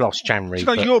inquiries last January.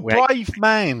 You're a brave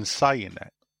man saying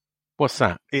that. What's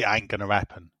that? It ain't going to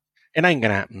happen. It ain't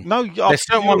going to happen. No, there's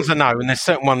certain ones I know, and there's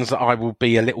certain ones that I will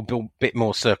be a little bit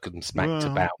more circumspect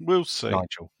about. We'll see.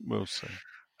 Nigel. We'll see.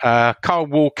 Carl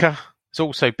Walker has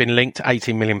also been linked.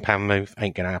 £80 million move.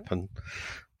 Ain't going to happen.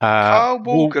 Carl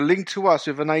Walker linked to us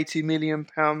with an £80 million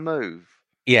move.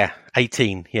 Yeah,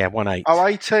 18. Yeah, 1-8. Oh,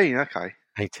 18. Okay.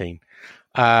 18.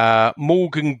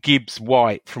 Morgan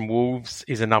Gibbs-White from Wolves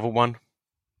is another one.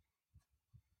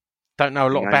 Don't know a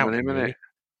lot about him, really.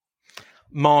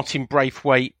 Martin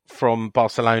Braithwaite from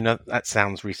Barcelona. That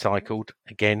sounds recycled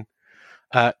again.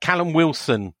 Callum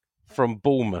Wilson from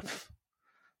Bournemouth.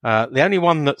 The only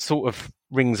one that sort of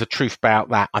rings a truth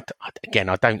about that, I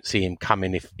don't see him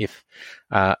coming if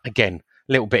again,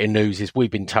 little bit of news is we've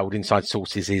been told, inside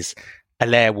sources, is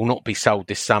Allaire will not be sold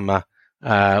this summer.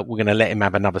 We're going to let him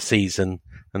have another season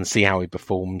and see how he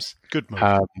performs. Good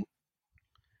move.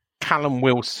 Callum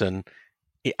Wilson,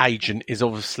 agent, is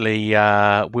obviously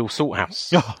Will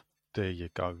Salthouse. Oh, there you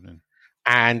go then.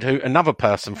 And another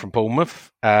person from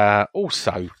Bournemouth,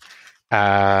 also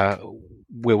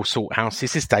Will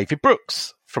Salthouse, is David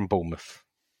Brooks from Bournemouth.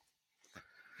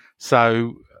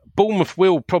 So Bournemouth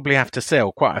will probably have to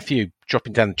sell quite a few,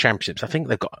 dropping down the championships. I think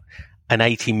they've got an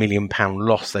 £80 million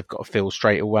loss they've got to fill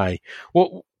straight away.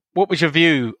 What was your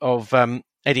view of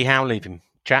Eddie Howe leaving,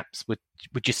 chaps?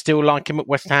 Would you still like him at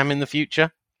West Ham in the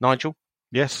future, Nigel?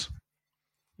 Yes.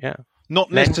 Yeah.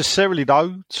 Not necessarily,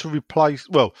 though, to replace...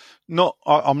 Well,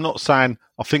 I'm not saying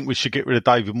I think we should get rid of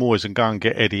David Moyes and go and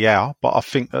get Eddie Howe, but I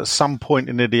think at some point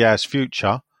in Eddie Howe's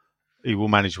future, he will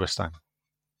manage West Ham.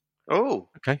 Oh.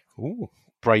 Okay. Ooh,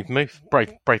 brave move.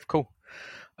 Brave call.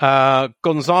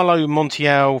 Gonzalo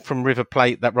Montiel from River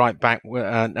Plate, that right back,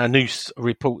 a news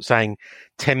report saying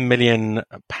 £10 million,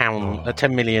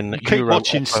 €10 million. Keep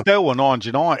watching Stell on Iron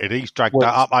United. He's dragged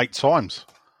that up 8 times.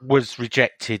 Was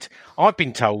rejected. I've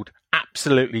been told,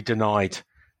 absolutely denied.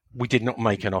 We did not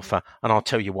make an offer, and I'll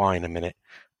tell you why in a minute.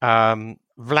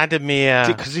 Vladimir...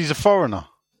 Because he's a foreigner.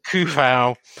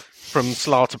 Kuval from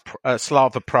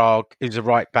Slava Prague, who's a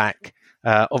right back,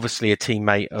 obviously a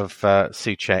teammate of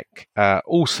Souček,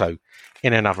 also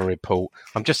in another report.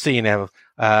 I'm just seeing now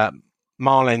Marlen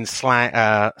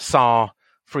Sarr,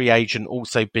 free agent,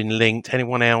 also been linked.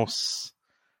 Anyone else?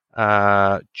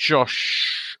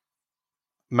 Josh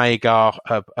Magar,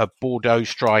 a Bordeaux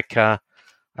striker.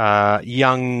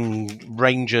 Young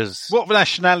Rangers. What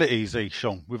nationality is he,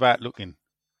 Sean, without looking?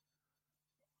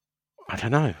 I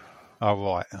don't know.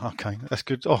 Oh, right. Okay, that's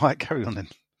good. All right, carry on then.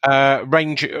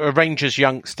 Rangers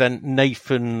youngster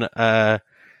Nathan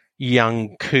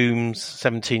Young Coombs,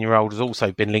 17-year-old, has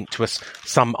also been linked to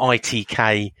some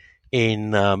ITK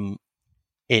in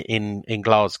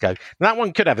Glasgow. And that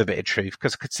one could have a bit of truth,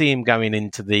 because I could see him going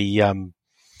into the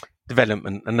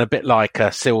development, and a bit like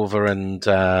Silva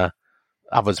and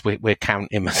others, we're counting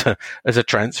him as a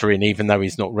transfer in, even though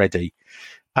he's not ready.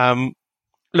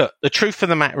 Look, the truth of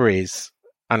the matter is,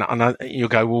 and you'll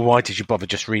go, well, why did you bother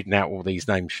just reading out all these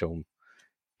names, Sean?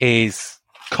 Is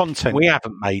content. We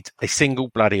haven't made a single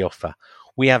bloody offer.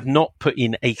 We have not put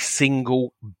in a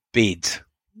single bid.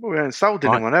 Well, we haven't sold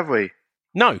anyone, have we?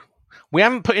 No, we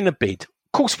haven't put in a bid.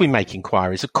 Of course we make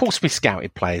inquiries. Of course we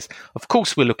scouted players. Of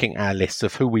course we're looking at our list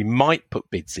of who we might put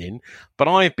bids in. But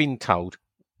I've been told,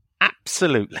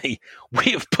 absolutely,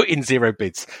 we have put in 0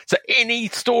 bids. So any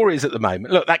stories at the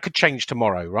moment, look, that could change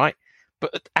tomorrow, right?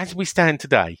 But as we stand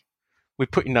today, we've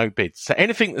put in no bids. So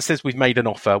anything that says we've made an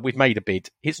offer, we've made a bid,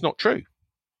 it's not true.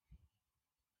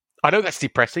 I know that's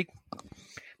depressing.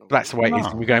 But that's the way it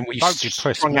is. We're going, well, you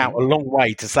sprung out a long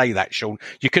way to say that, Sean.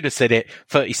 You could have said it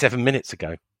 37 minutes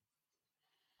ago.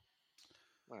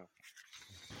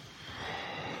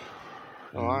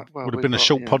 All right, well, would have been a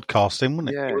short podcast then,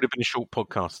 wouldn't it? Yeah. It would have been a short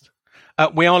podcast.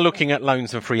 We are looking at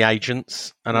loans and free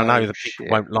agents, and I know that people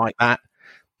won't like that,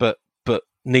 but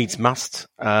needs must.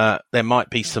 There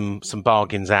might be some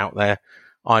bargains out there,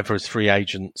 either as free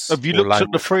agents. Have you looked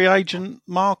at the free agent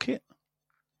market?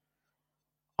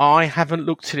 I haven't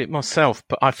looked at it myself,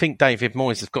 but I think David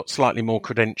Moyes has got slightly more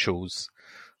credentials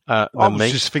than me. I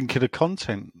was just thinking of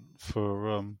content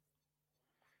for...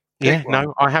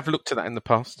 no, I have looked at that in the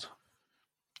past.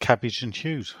 Cabbage and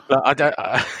Hughes. Look, I don't...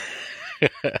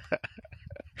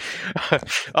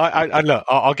 Look,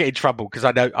 I'll get in trouble because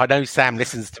I know Sam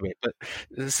listens to it, but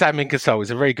Sam Ingersoll is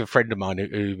a very good friend of mine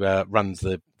who runs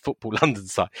the Football London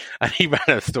site, and he ran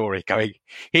a story going,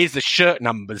 here's the shirt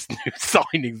numbers new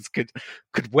signings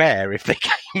could wear if they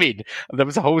came in, and there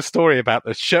was a whole story about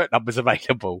the shirt numbers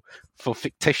available for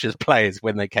fictitious players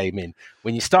when they came in.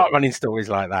 When you start running stories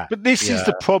like that, but this is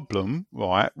the problem,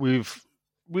 right? With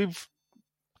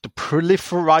the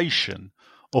proliferation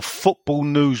of football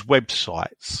news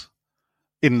websites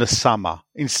in the summer,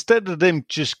 instead of them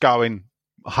just going,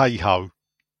 hey ho,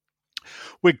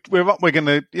 we're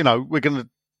going to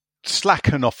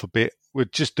slacken off a bit. We'll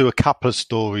just do a couple of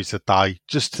stories a day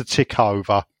just to tick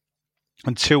over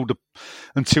until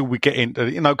we get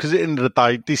into, because at the end of the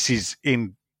day, this is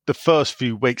in the first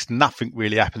few weeks, nothing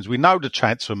really happens. We know the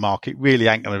transfer market really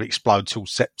ain't going to explode till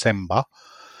September,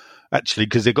 actually,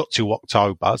 because they got to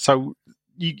October. So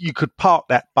you could park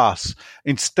that bus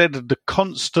instead of the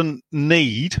constant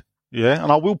need,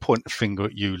 and I will point the finger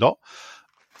at you lot,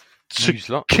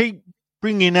 to keep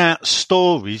bringing out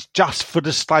stories just for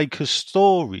the sake of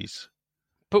stories.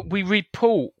 but we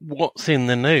report what's in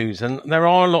the news, and there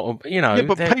are a lot of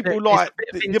but people like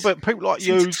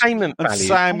you entertainment and value.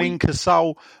 Sam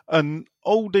Ingersoll and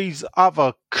all these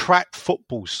other crap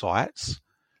football sites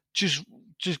just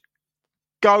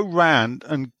go round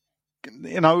and.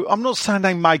 I'm not saying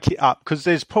they make it up because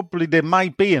there may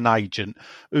be an agent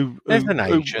who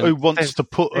wants to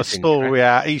put a story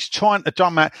out. He's trying to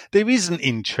drum out. There isn't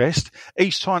interest.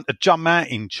 He's trying to drum out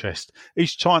interest.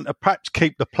 He's trying to perhaps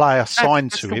keep the player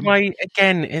signed to him.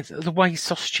 It's the way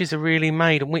sausages are really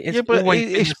made, and it's always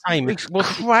been the same. It's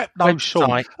crap, though,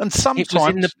 Sean. And sometimes it was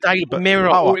in the Daily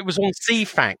Mirror or it was on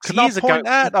CFAX years ago.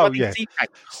 CFAX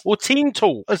or Team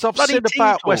Talk. As I've said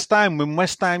about West Ham, when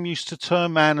West Ham used to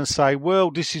turn around and say,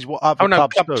 well, this is what other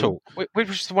clubs Club do. Talk, which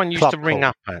was the one you used to ring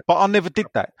up at. But I never did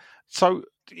that. So,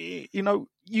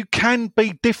 you can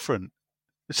be different.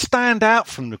 Stand out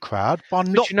from the crowd by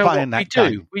not playing that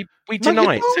game. We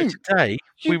deny it. So today,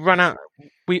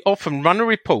 we often run a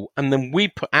report and then we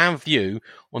put our view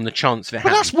on the chance of it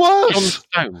happening. That's worse.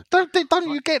 Don't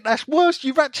you get that's worse?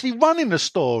 You're actually running a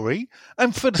story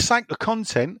and for the sake of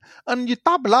content and you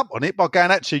double up on it by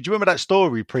going, actually, do you remember that story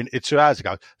we printed 2 hours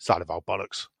ago? Son of old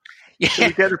bollocks. Yeah, so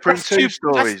we get to print two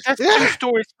stories. That's 2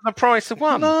 stories for the price of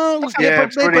one. No,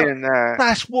 it's brilliant.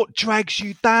 That's what drags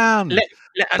you down. Let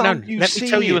me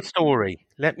tell you a story.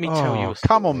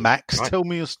 Come on, Max, right? Tell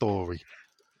me a story.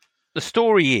 The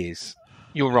story is,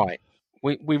 you're right.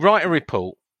 We write a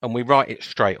report and we write it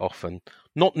straight often,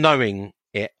 not knowing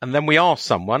it, and then we ask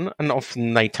someone, and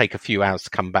often they take a few hours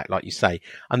to come back, like you say,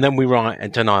 and then we write a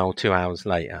denial 2 hours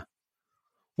later.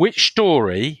 Which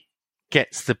story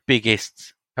gets the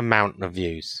biggest amount of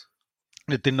views?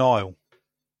 The denial.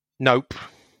 Nope.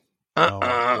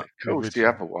 Of course, the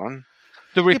other one.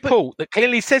 The report that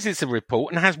clearly says it's a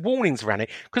report and has warnings around it,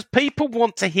 because people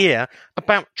want to hear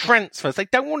about transfers. They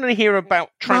don't want to hear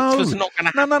about transfers not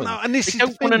going to happen. No. And they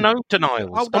don't want to know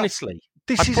denials, honestly.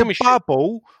 This is a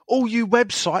bubble all you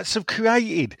websites have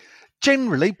created.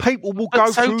 Generally, people will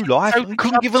go through life and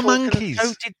couldn't give a monkeys.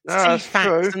 So did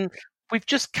CFAX, and we've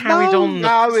just carried on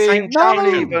the same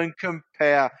don't even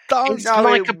compare. It's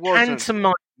like a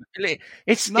pantomime.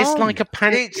 It's like a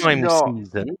pantomime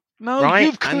season. No, right?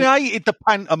 You've created the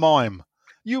pantomime.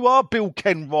 You are Bill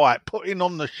Kenwright putting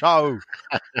on the show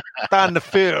down the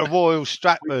Theatre Royal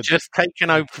Stratford. Just taken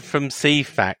over from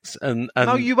CFAX and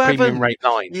you Premium haven't. Rate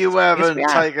Lines. You haven't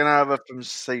taken over from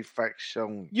CFAX,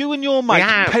 Sean. You and your mate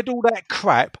peddle that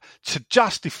crap to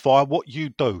justify what you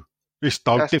do. It's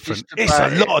different. It's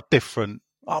a lot different.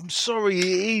 I'm sorry, it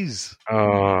is.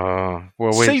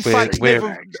 CFAX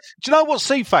never. Do you know what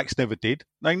CFAX never did?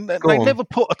 They never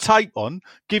put a tape on,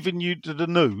 giving you the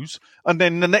news, and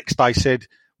then the next day said,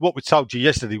 "What we told you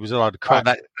yesterday was a load of crap."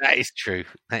 That is true.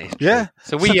 That is true. Yeah.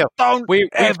 So we've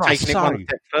taken it one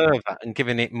step further and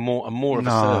given it more and more of a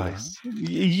service.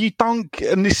 You don't,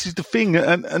 and this is the thing.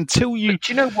 And until you,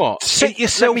 do you know what? Set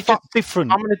yourself up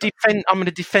different. I'm going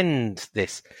to defend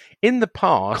this. In the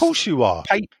past, of course you are.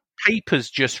 Papers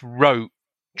just wrote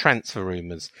transfer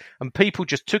rumours, and people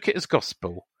just took it as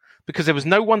gospel because there was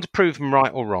no one to prove them right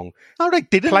or wrong. No, they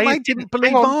didn't. They didn't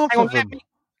believe half of them.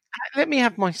 Let me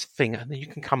have my thing, and then you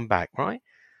can come back, right?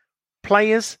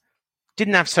 Players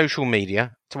didn't have social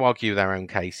media to argue their own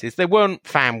cases. There weren't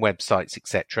fan websites,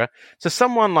 etc. So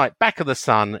someone like Back of the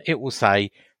Sun, it will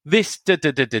say this,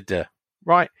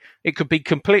 right? It could be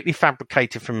completely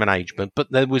fabricated from an agent,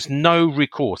 but there was no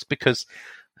recourse because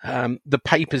the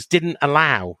papers didn't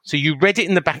allow. So you read it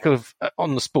in the back of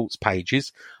on the sports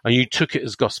pages and you took it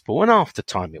as gospel. And after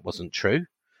time, it wasn't true,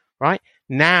 right?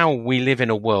 Now we live in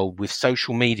a world with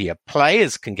social media.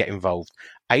 Players can get involved.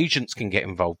 Agents can get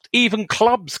involved. Even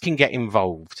clubs can get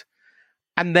involved.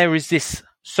 And there is this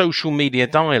social media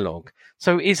dialogue.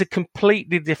 So it is a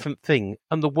completely different thing.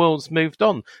 And the world's moved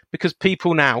on because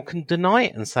people now can deny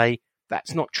it and say,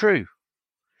 that's not true.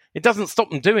 It doesn't stop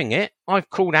them doing it. I've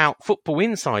called out Football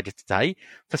Insider today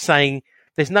for saying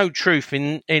there's no truth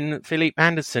in Philippe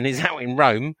Anderson is out in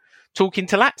Rome talking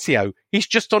to Lazio. He's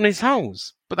just on his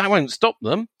holes. But that won't stop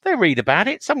them. They'll read about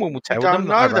it. Someone will tell them. I don't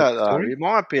know that, though. He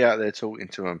might be out there talking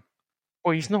to him.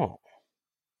 Well, he's not.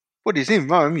 Well, he's in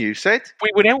Rome, you said.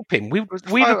 We would help him. We'd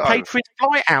have paid for his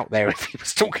flight out there if he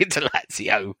was talking to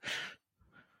Lazio.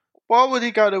 Why would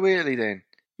he go to Italy then?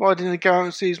 Why didn't he go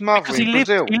and see his mother in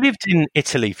Brazil? He lived in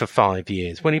Italy for 5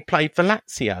 years when he played for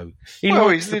Lazio.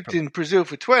 He's lived in Brazil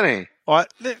for 20.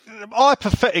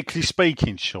 Hypothetically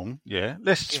speaking, Sean,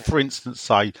 let's for instance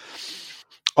say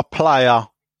a player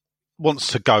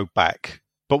wants to go back,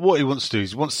 but what he wants to do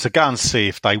is he wants to go and see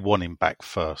if they want him back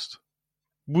first.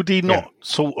 Would he not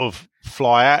sort of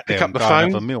fly out there pick up and the go phone?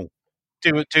 and have a meal?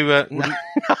 do a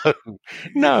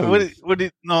no. Would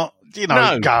it not? You know,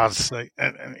 No. it does.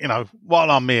 You know,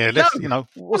 while I'm here, let's. No. You know,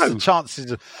 what's No. the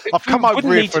chances? I've We come over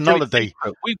wouldn't here need for to an do it holiday.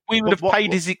 secret. We would have What-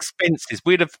 paid his expenses.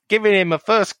 We'd have given him a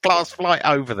first-class flight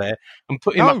over there and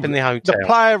put him up in the hotel. The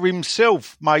player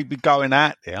himself may be going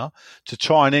out there to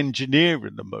try and engineer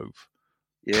the move.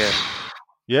 Yeah.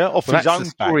 Yeah, off Well, his that's own the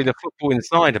story of back. the Football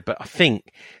Insider. But I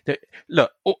think that,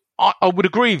 look, I would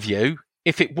agree with you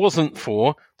if it wasn't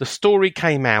for the story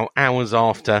came out hours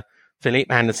after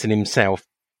Philippe Anderson himself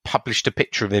published a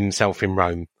picture of himself in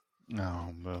Rome.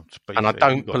 No, well, to be And I fair,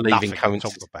 don't you've got believe in nothing to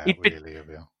coincidence. talk about, He'd been- really, have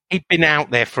you? He'd been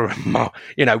out there for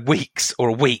weeks or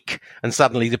a week, and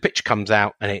suddenly the picture comes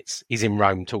out and he's in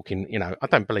Rome talking. I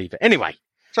don't believe it. Anyway,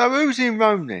 So who's in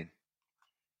Rome then?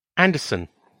 Anderson.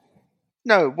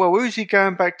 No, well, who's he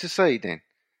going back to see then?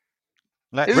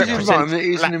 Let's Who's in represent Rome that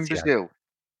isn't in Lazio. Brazil?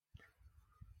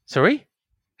 Sorry?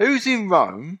 Who's in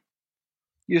Rome?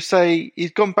 You say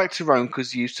he's gone back to Rome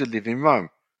because he used to live in Rome.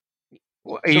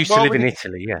 He So used to why live would in he-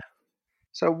 Italy, yeah.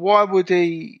 So why would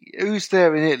he? Who's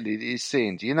there in Italy that he's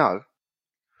seeing? Do you know?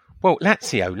 Well,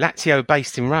 Lazio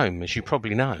based in Rome, as you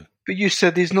probably know. But you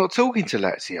said he's not talking to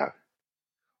Lazio.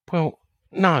 Well,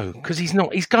 no, because he's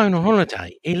not. He's going on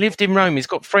holiday. He lived in Rome. He's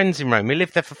got friends in Rome. He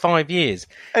lived there for 5 years.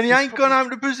 And he He's ain't gone home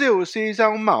to Brazil to see his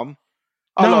own mum.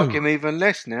 I No. like him even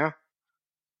less now.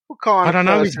 What kind I of don't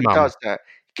know his person mum. does that?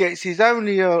 Gets his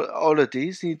only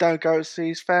holidays and he don't go to see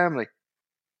his family.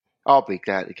 I'll be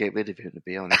glad to get rid of him, to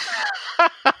be honest.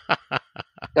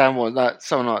 Don't want that,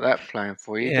 someone like that playing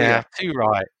for you, Yeah, too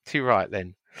right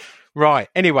then. Right.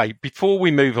 Anyway, before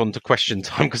we move on to question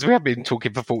time, because we have been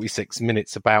talking for 46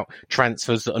 minutes about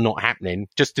transfers that are not happening.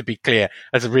 Just to be clear,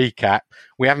 as a recap,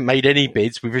 we haven't made any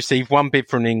bids. We've received one bid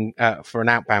for an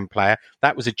outbound player.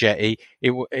 That was a Jetty.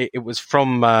 It was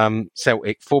from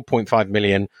Celtic, 4.5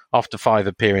 million after 5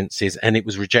 appearances, and it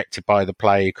was rejected by the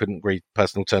player. He couldn't agree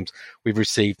personal terms. We've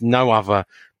received no other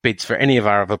bids for any of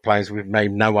our other players. We've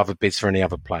made no other bids for any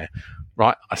other player.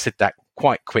 Right? I said that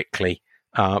quite quickly.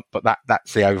 But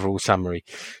that's the overall summary.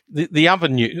 The other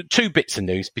two bits of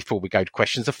news before we go to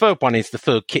questions. The third one is the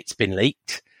third kit's been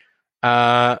leaked.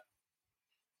 I'd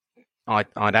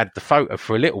had the photo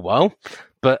for a little while,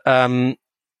 but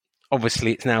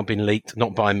obviously it's now been leaked,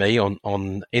 not by me,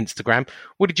 on Instagram.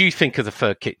 What did you think of the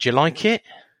third kit? Do you like it?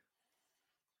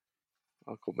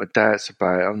 I've got my doubts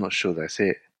about it. I'm not sure that's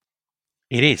it.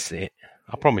 It is it.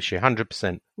 I promise you,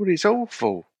 100%. Well, it's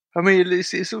awful. I mean, it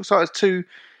looks like it's two.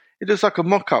 It looks like a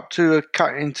mock-up to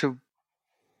cut and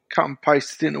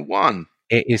pasted into one.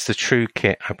 It is the true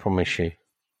kit, I promise you.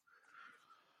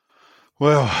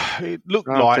 Well, it looked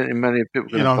I don't like, think many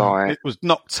people are you going to know, buy it. it was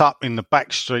knocked up in the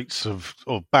back streets of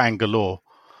Bangalore.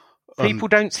 People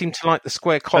don't seem to like the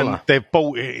square collar. And they've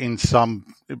bought it in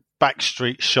some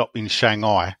backstreet shop in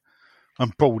Shanghai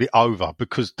and brought it over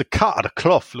because the cut of the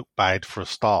cloth looked bad for a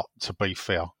start, to be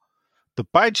fair. The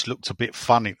badge looked a bit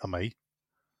funny to me.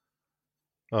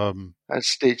 That's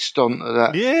stitched onto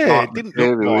that. Yeah, like, it didn't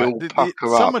material, look it'll like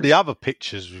pucker some up. of the other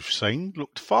pictures we've seen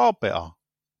looked far better.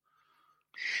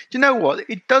 Do you know what?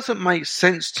 It doesn't make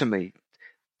sense to me.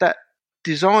 That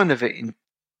design of it,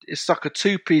 it's like a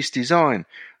two-piece design.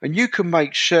 And you can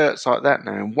make shirts like that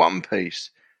now in one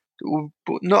piece that will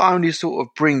not only sort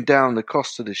of bring down the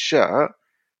cost of the shirt,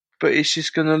 but it's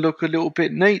just going to look a little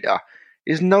bit neater.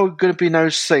 There's going to be no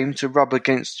seam to rub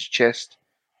against the chest.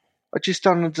 I just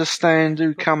don't understand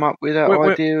who come up with that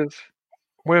idea of...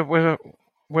 We're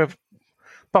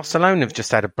Barcelona have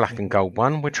just had a black and gold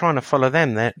one. We're trying to follow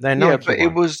them. They're Yeah, Nike but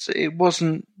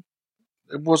one.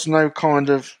 it was no kind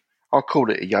of... I'll call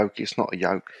it a yoke. It's not a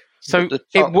yoke. So But it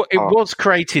the top part- was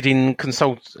created in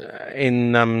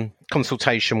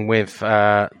consultation with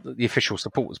the official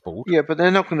supporters board. Yeah, but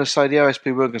they're not going to say, the OSB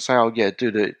weren't going to say, oh yeah, do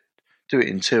it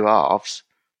in two halves.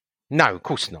 No, of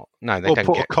course not. No, they Or don't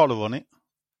put get. a collar on it.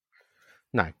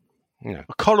 No. A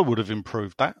collar would have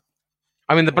improved that.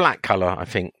 I mean, the black colour. I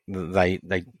think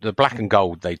the black and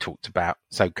gold they talked about.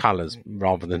 So colours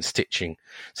rather than stitching.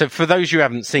 So for those who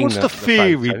haven't seen, What's the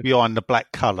theory photo, behind the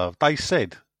black colour? They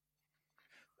said.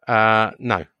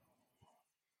 no,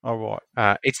 All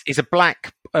right. it's a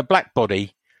black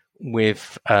body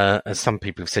with, as some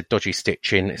people have said, dodgy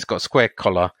stitching. It's got a square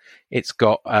collar. It's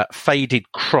got faded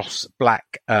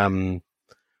black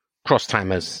crossed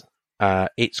hammers.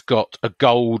 It's got a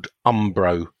gold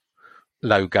Umbro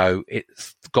logo.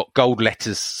 It's got gold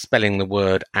letters spelling the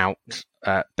word out.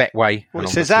 Betway. Well, and it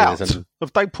says obviously out. there's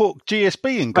Have they put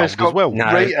GSB in It's gold as well?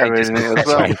 No, Rita they just in it put as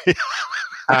well. Betway.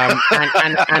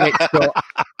 And it's got,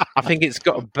 I think it's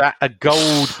got a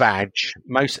gold badge,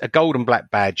 a gold and black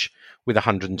badge with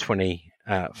 120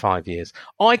 5 years.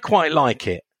 I quite like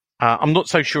it. I'm not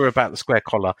so sure about the square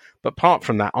collar, but apart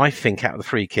from that, I think out of the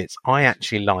 3 kits, I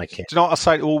actually like it. Do you know what I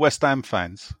say to all West Ham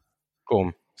fans? Go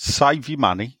on. Save your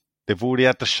money. They've already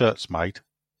had the shirts made.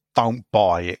 Don't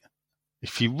buy it.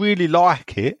 If you really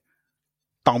like it,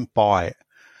 don't buy it.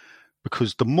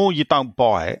 Because the more you don't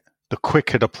buy it, the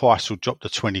quicker the price will drop to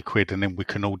 20 quid and then we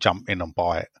can all jump in and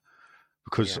buy it.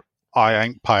 Because I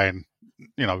ain't paying,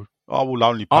 I will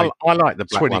only pay I like the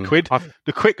black 20 one. quid.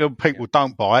 The quicker people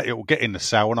don't buy it, it will get in the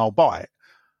sale and I'll buy it.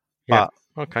 Yeah.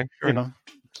 But, Okay. Sure.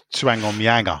 to hang on my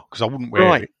hanger because I wouldn't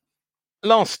wear it.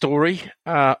 Last story.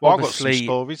 Well, I've got some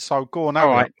stories, so go on. All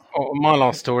right. My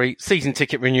last story, season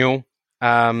ticket renewal.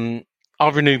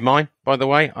 I've renewed mine, by the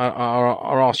way.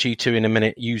 I'll ask you two in a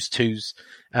minute, used twos,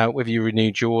 whether you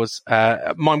renewed yours.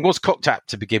 Mine was cocked up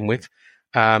to begin with.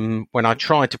 When I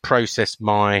tried to process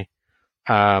my,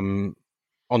 on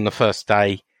the first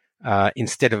day,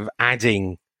 instead of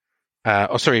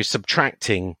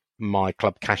subtracting my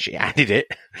club cash, it added it.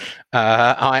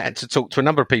 I had to talk to a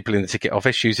number of people in the ticket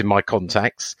office using my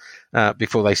contacts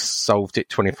before they solved it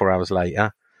 24 hours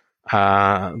later.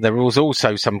 There was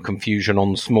also some confusion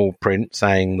on small print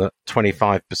saying that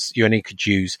 25%, you only could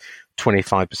use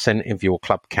 25% of your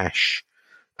club cash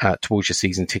towards your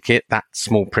season ticket. That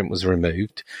small print was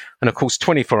removed. And of course,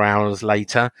 24 hours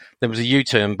later, there was a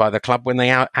U-turn by the club when they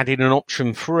added an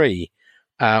option 3,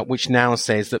 which now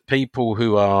says that people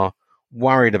who are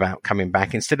worried about coming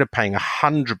back, instead of paying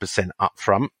 100%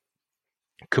 upfront,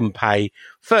 can pay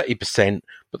 30%,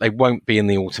 but they won't be in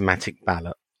the automatic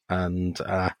ballot. And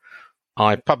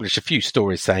I published a few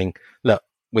stories saying, look,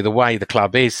 with the way the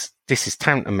club is, this is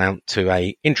tantamount to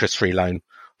a interest-free loan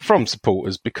from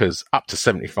supporters because up to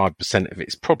 75% of it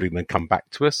is probably going to come back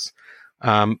to us.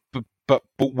 But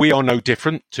we are no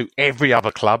different to every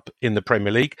other club in the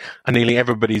Premier League, and nearly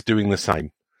everybody's doing the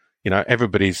same.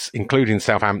 Everybody's, including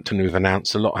Southampton, who've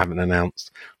announced, a lot haven't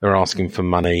announced. They're asking for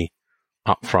money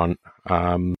up front.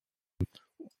 Have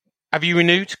you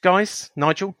renewed, guys?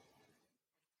 Nigel?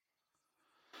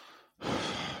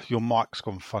 Your mic's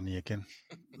gone funny again.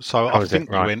 So I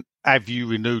think you went, have you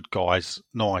renewed, guys,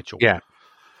 Nigel? Yeah.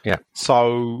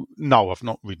 So, no, I've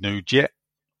not renewed yet.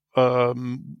 I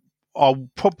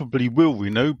probably will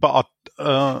renew, but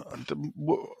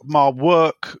my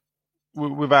work,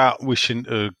 without wishing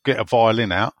to get a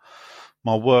violin out,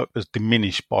 my work has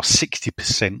diminished by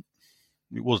 60%.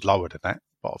 It was lower than that,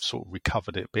 but I've sort of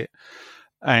recovered it a bit.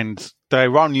 And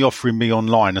they're only offering me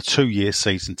online a 2-year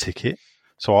season ticket.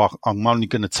 So I'm only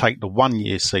going to take the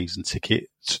 1-year season ticket.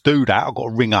 To do that, I've got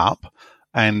to ring up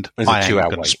and I ain't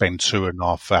going to spend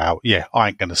 2.5 hours. Yeah, I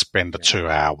ain't going to spend a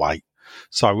 2-hour wait.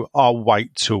 So I'll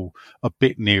wait till a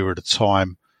bit nearer the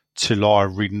time till I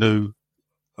renew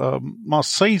my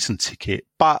season ticket.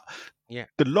 But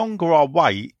the longer I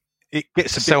wait, it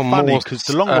gets a bit funny because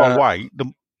the longer I wait,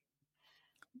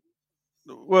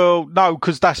 well, no,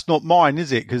 because that's not mine,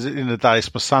 is it? Because at the end of the day,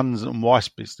 it's my son's and wife's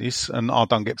business, and I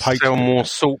don't get paid. Sell more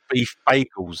salt beef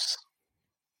bagels.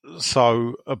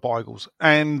 So, bagels.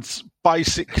 And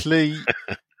basically,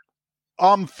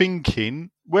 I'm thinking,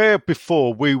 where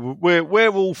before we're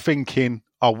all thinking,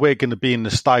 we're going to be in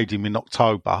the stadium in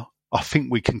October. I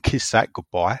think we can kiss that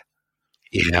goodbye.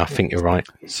 Yeah, I think you're right.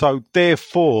 So,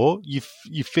 therefore, you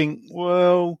think,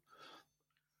 well,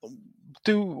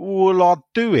 will I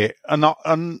do it? And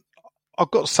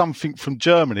I've got something from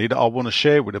Germany that I want to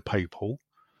share with the people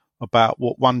about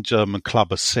what one German club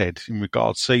has said in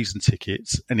regards to season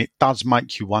tickets, and it does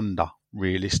make you wonder,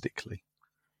 realistically.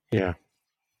 Yeah.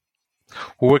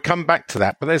 Well, we'll come back to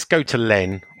that, but let's go to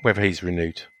Len, whether he's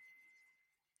renewed.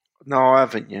 No, I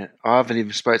haven't yet. I haven't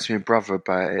even spoken to my brother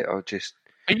about it. Are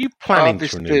you planning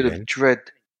to renew? Bit of dread.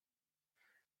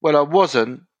 Well, I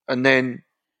wasn't, and then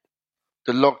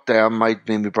the lockdown made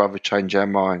me and my brother change our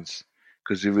minds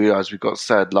because we realised we've got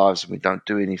sad lives and we don't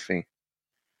do anything.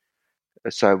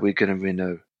 So we're going to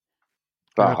renew.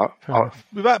 But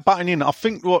without butting in, I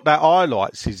think what that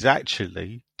highlights is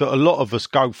actually that a lot of us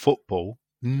go football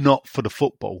not for the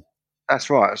football.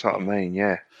 That's right. That's what I mean.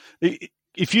 Yeah.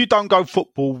 If you don't go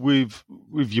football with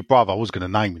your brother, I was going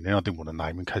to name him. I didn't want to name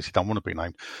him in case he don't want to be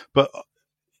named. But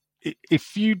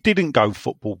if you didn't go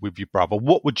football with your brother,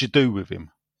 what would you do with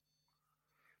him?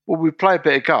 Well, we play a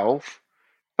bit of golf,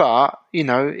 but,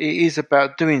 it is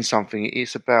about doing something.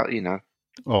 It's about,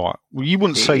 All right. Well, you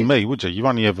wouldn't see me, would you? You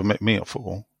only ever met me at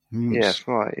football. Yeah, that's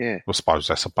right, yeah. I suppose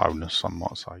that's a bonus, some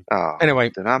might say. Oh, anyway. I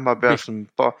don't know, maybe have some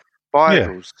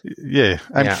bagels. Yeah,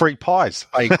 and free pies.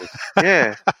 Bagels.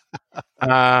 Yeah.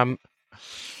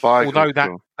 Although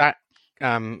that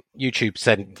YouTube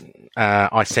said,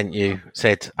 I sent you,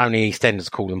 said only EastEnders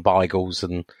call them bagels,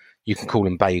 and you can call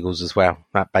them bagels as well.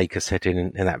 That Baker said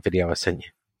in that video I sent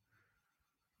you.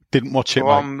 Didn't watch it,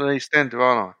 Well, mate. I'm the East End,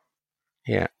 aren't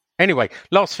Yeah. Anyway,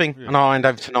 last thing, Yeah. and I'll hand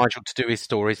over to Nigel to do his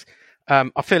stories.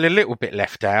 I feel a little bit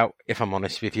left out, if I'm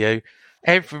honest with you.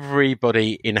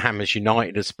 Everybody in Hammers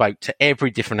United has spoke to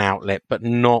every different outlet, but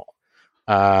not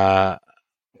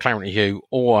Clarence Hugh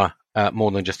or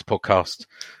More Than Just a Podcast.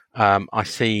 I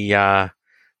see,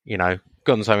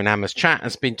 Gonzo and Hammers Chat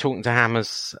has been talking to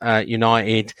Hammers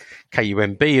United.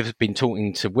 KUMB has been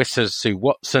talking to Wissa, Sue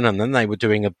Watson, and then they were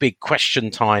doing a big question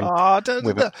time.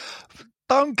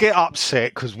 Don't get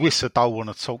upset because Wissa don't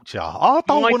want to talk to you. I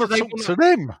don't Why want do to they talk wanna- to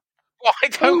them. Why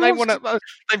don't they want to?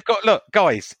 They've got, look,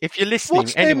 guys, if you're listening,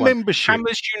 What's their anyone, membership?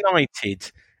 Hammers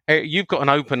United, you've got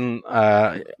an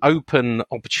open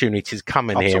opportunity to come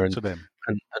in I'll here talk to them.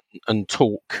 and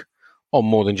talk on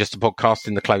More Than Just a Podcast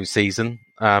in the closed season.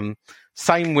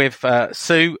 Same with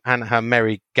Sue and her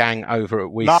merry gang over at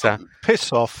No, Wisa.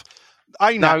 piss off.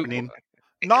 Ain't No. happening.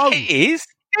 No. It is.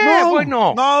 Yeah, no, why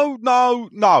not?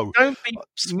 No. Don't be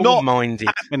small-minded.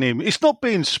 Happening. It's not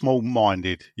being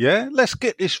small-minded. Yeah, let's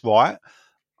get this right.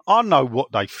 I know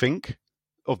what they think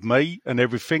of me and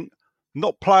everything.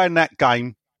 Not playing that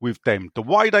game with them. The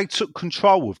way they took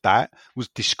control of that was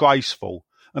disgraceful,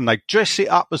 and they dress it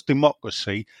up as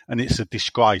democracy, and it's a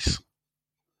disgrace.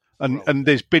 And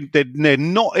they're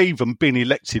not even been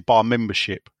elected by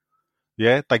membership.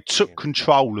 Yeah, they took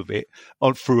control of it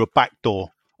through a back door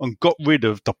and got rid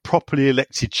of the properly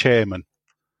elected chairman.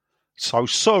 So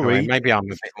sorry. Anyway, maybe I'm a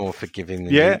bit more forgiving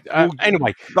than Yeah. you. Well,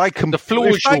 Anyway, they can. the floor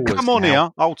if is they yours come on now. here,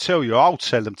 I'll tell you. I'll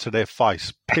tell them to their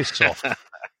face. Piss off.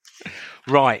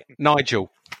 Right,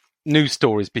 Nigel. News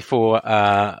stories before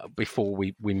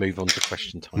we move on to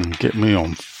question time. Get me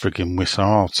on frigging Whistle.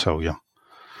 I'll tell you.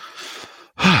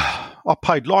 I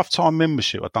paid lifetime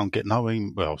membership. I don't get no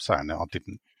email. Well, saying that I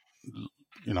didn't.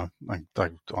 You know, I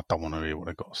don't want to hear what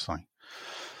they got to say.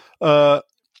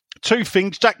 Two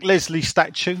things. Jack Leslie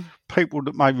statue. People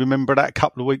that may remember that a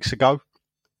couple of weeks ago.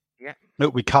 Yeah.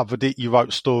 Look, we covered it. You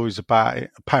wrote stories about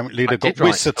it. Apparently, they got did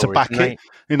write Wissa to stories, back didn't it.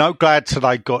 they? You know, glad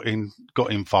today got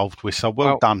involved with. So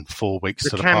well done. 4 weeks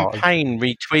The to the party. campaign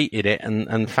retweeted it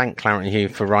and thanked Clarence Hugh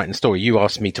for writing the story. You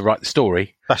asked me to write the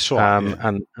story. That's right.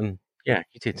 Yeah. And yeah,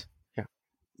 you did. Yeah.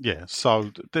 Yeah,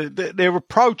 so they're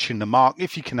approaching the mark.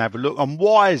 If you can have a look, and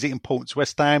why is it important to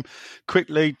West Ham?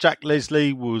 Quickly, Jack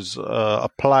Leslie was a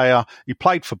player. He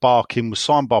played for Barking, was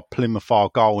signed by Plymouth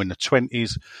Argyle in the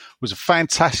 20s, was a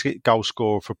fantastic goal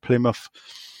scorer for Plymouth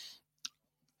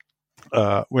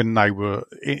when they were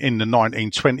in the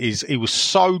 1920s. He was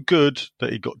so good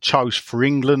that he got chose for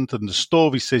England, and the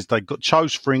story says they got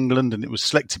chose for England and it was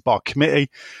selected by a committee.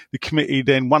 The committee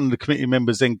then, one of the committee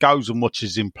members then goes and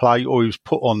watches him play, or he was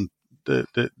put on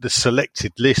the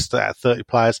selected list out of 30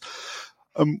 players.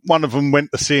 And one of them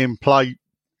went to see him play,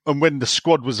 and when the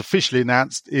squad was officially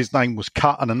announced, his name was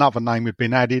cut and another name had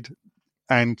been added.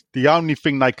 And the only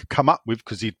thing they could come up with,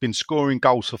 because he'd been scoring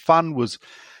goals for fun, was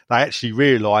they actually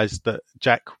realised that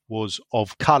Jack was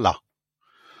of colour.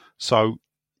 So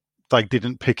they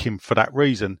didn't pick him for that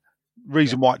reason.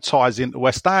 Reason why it ties into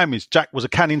West Ham is Jack was a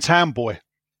Canning Town boy.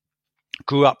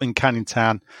 Grew up in Canning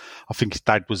Town. I think his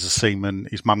dad was a seaman.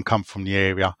 His mum come from the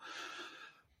area.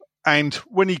 And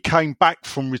when he came back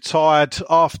from retired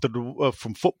after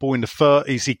from football in the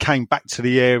 30s, he came back to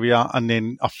the area. And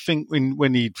then I think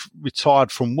when he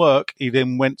retired from work, he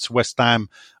then went to West Ham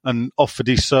and offered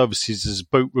his services as a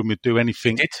boot room, would do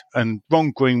anything. And Ron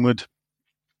Greenwood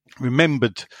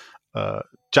remembered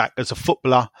Jack as a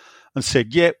footballer and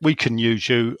said, yeah, we can use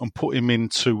you, and put him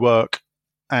into work.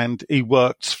 And he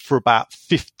worked for about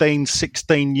 15,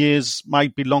 16 years,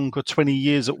 maybe longer, 20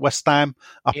 years at West Ham,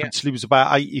 up until he was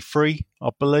about 83, I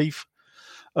believe,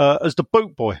 as the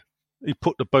boot boy. He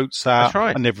put the boots out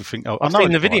and everything else. I've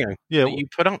seen the video that you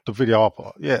put up. The video I put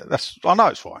up. Yeah, I know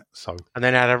it's right. So, and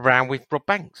then had a round with Rob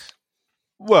Banks.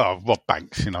 Well, Rob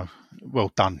Banks,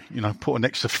 well done. Put an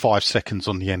extra 5 seconds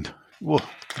on the end. Well,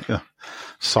 yeah.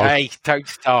 So, hey, don't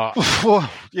start. Well,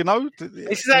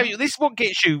 this is what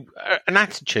gets you an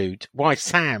attitude. Why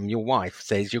Sam, your wife,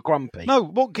 says you're grumpy. No,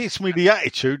 what gets me the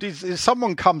attitude is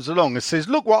someone comes along and says,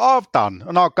 "Look what I've done,"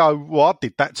 and I go, "Well, I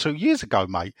did that 2 years ago,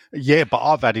 mate." Yeah, but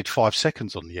I've added 5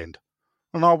 seconds on the end.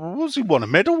 And I, well, does he want a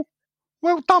medal?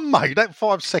 Well done, mate. That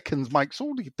 5 seconds makes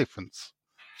all the difference.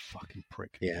 Fucking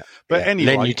prick. Yeah. But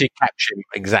anyway. Then you did capture him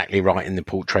exactly right in the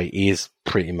portrait. He is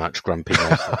pretty much grumpy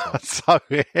most of the time. So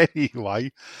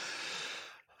anyway,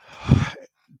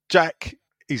 Jack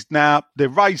is now, they're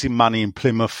raising money in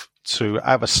Plymouth to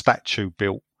have a statue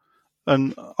built.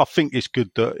 And I think it's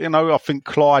good that, I think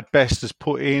Clyde Best has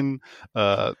put in,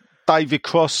 David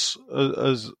Cross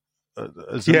has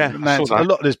as Yeah, an I saw announcer.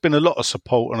 that. There's been a lot of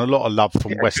support and a lot of love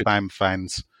from Yeah, West good. Ham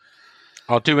fans.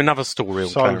 I'll do another story.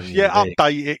 So on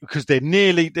update it because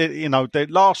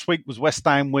last week was West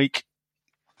Ham week,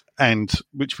 and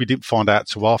which we didn't find out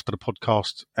till after the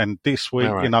podcast. And this week,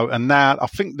 All right. and now I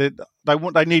think that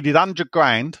they needed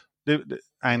 $100,000,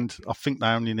 and I think they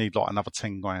only need like another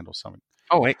 $10,000 or something.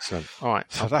 Oh, excellent! All right,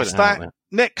 So I'll put that's it out that. there.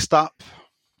 Next up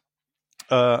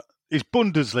is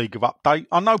Bundesliga update.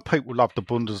 I know people love the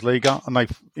Bundesliga,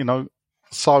 and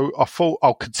so I thought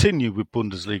I'll continue with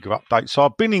Bundesliga update. So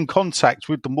I've been in contact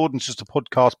with the More Than Just a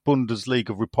Podcast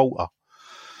Bundesliga reporter,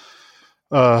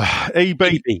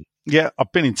 EB. Yeah,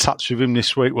 I've been in touch with him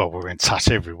this week. Well, we're in touch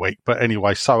every week, but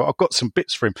anyway, so I've got some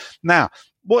bits for him. Now,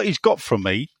 what he's got from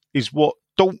me is what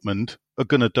Dortmund are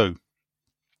going to do.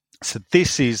 So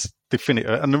this is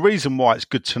definitive. And the reason why it's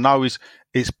good to know is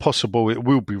it's possible it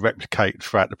will be replicated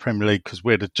throughout the Premier League because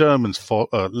where the Germans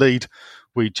lead,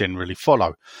 we generally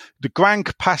follow. The grand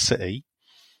capacity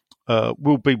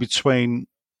will be between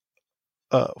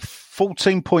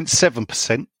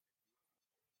 14.7%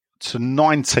 to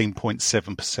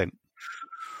 19.7%.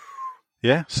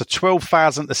 Yeah, so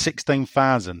 12,000 to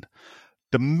 16,000.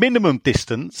 The minimum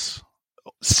distance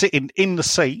sitting in the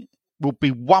seat will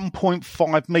be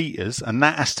 1.5 metres, and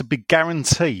that has to be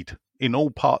guaranteed in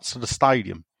all parts of the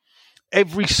stadium.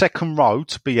 Every second row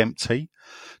to be empty,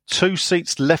 2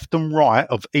 seats left and right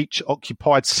of each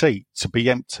occupied seat to be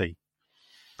empty.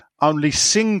 Only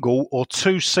single or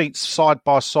 2 seats side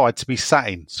by side to be sat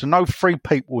in. So no 3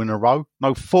 people in a row,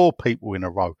 no 4 people in a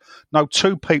row, no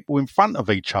 2 people in front of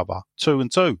each other, 2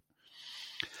 and 2.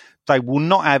 They will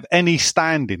not have any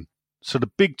standing. So the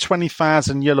big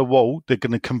 20,000 yellow wall, they're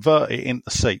going to convert it into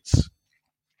seats,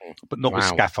 but not with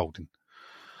scaffolding.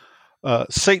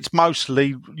 Seats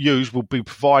mostly used will be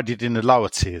provided in the lower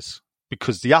tiers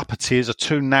because the upper tiers are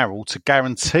too narrow to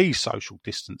guarantee social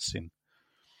distancing.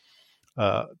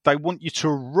 They want you to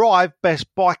arrive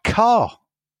best by car.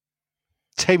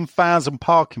 10,000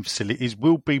 parking facilities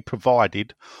will be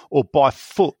provided or by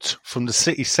foot from the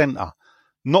city centre,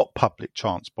 not public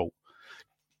transport.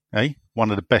 Hey,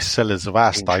 one of the best sellers of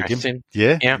our stadium.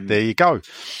 Yeah, there you go.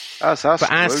 That's But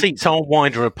our seats are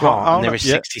wider apart, and there is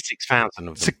 66,000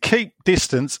 of them. To keep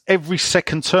distance, every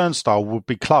second turnstile will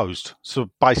be closed.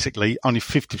 So basically, only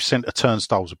 50% of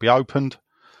turnstiles will be opened.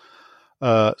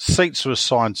 Seats are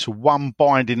assigned to one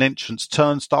binding entrance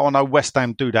turnstile. I know West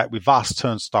Ham do that with us,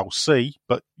 turnstile C,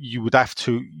 but you would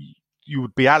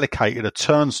be allocated a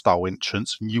turnstile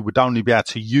entrance, and you would only be able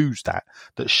to use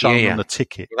that's shown on the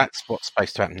ticket. Well, that's what's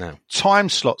supposed to happen now. Time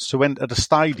slots to enter the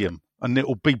stadium, and it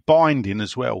will be binding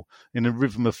as well in a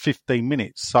rhythm of 15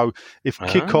 minutes. So if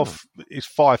kickoff is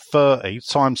 5:30,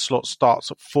 time slot starts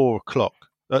at 4:00,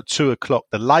 at 2:00,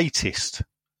 the latest.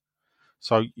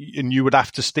 So, and you would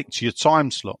have to stick to your time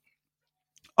slot.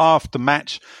 After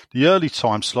match, the early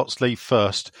time slots leave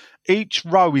first. Each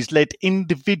row is led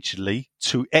individually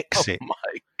to exit. Oh my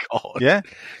God. Yeah.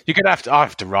 You're going to have to, I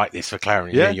have to write this for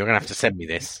clarity. Yeah. You're going to have to send me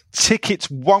this. Tickets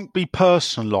won't be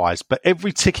personalised, but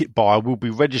every ticket buyer will be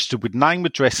registered with name,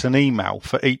 address and email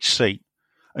for each seat.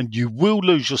 And you will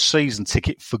lose your season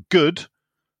ticket for good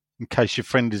in case your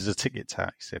friend is a ticket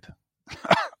tout, he said.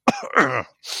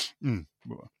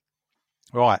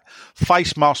 Right.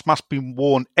 Face masks must be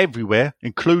worn everywhere,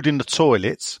 including the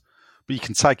toilets, but you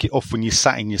can take it off when you're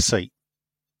sat in your seat.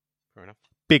 Fair enough.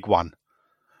 Big one.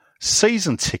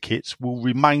 Season tickets will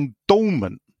remain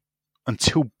dormant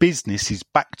until business is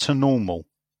back to normal.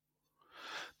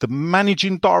 The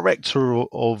managing director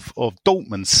of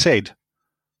Dortmund said,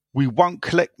 "We won't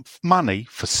collect money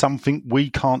for something we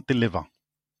can't deliver."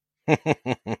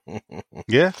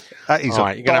 Yeah, that is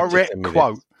a direct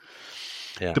quote.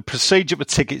 Yeah. The procedure for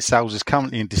ticket sales is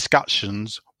currently in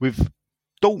discussions with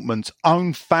Dortmund's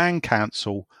own fan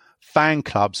council, fan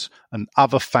clubs and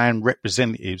other fan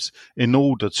representatives in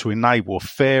order to enable a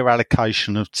fair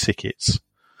allocation of tickets.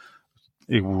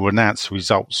 It will announce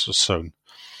results soon.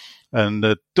 And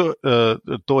the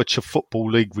Deutsche Football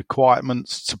League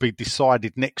requirements to be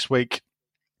decided next week.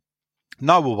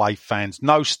 No away fans,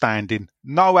 no standing,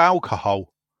 no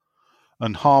alcohol,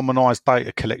 and harmonised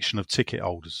data collection of ticket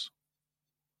holders.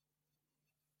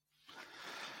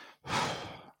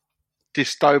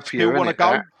 Dystopia. You want to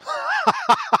go?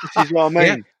 This is what I mean.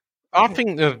 Yeah. I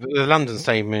think the London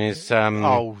Stadium is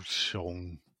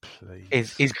Sean,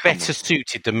 please. is better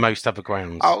suited than most other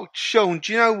grounds. Oh, Sean,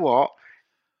 do you know what?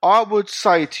 I would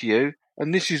say to you,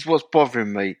 and this is what's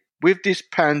bothering me, with this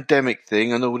pandemic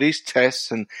thing and all these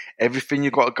tests and everything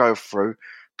you've got to go through,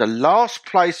 the last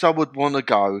place I would want to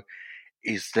go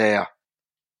is there.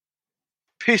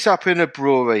 Piss up in a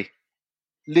brewery.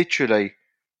 Literally.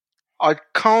 I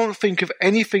can't think of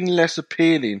anything less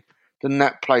appealing than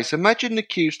that place. Imagine the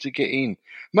queues to get in.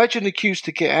 Imagine the queues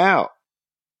to get out.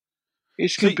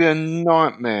 It's going to be a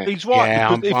nightmare. He's right,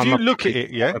 Yeah, because if I'm you a look at pretty-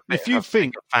 it, yeah, a bit if you of a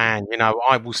think bigger fan,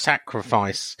 I will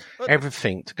sacrifice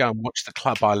everything to go and watch the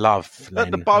club I love.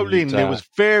 at the Len, bowling, and, there was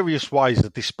various ways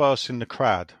of dispersing the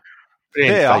crowd.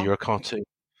 brilliant there- that you're a cartoon.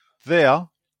 There,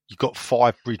 you got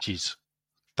 5 bridges.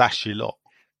 That's your lot.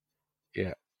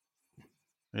 Yeah.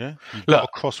 Yeah? You've Look, got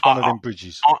to cross one of them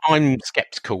bridges. I'm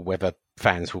sceptical whether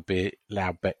fans will be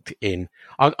allowed back in.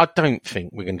 I don't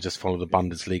think we're going to just follow the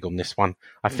Bundesliga on this one.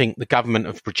 I think the government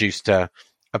have produced a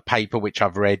paper which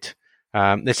I've read.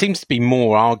 There seems to be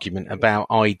more argument about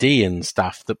ID and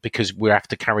stuff, that because we have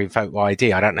to carry photo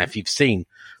ID. I don't know if you've seen.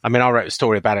 I mean, I wrote a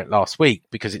story about it last week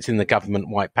because it's in the government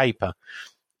white paper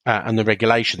and the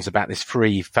regulations about this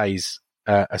 3-phase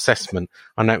assessment.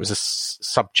 I know it was a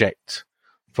subject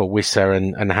for Wissa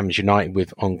and Hammers United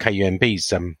with on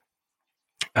KUMB's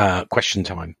question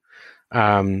time.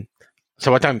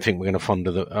 So I don't think we're going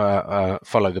to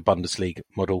follow the Bundesliga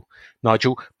model,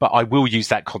 Nigel, but I will use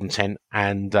that content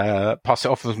and pass it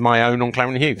off as my own on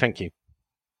Clarence Hugh. Thank you.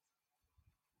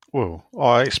 Well,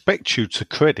 I expect you to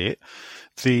credit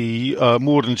the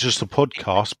More Than Just a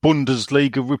Podcast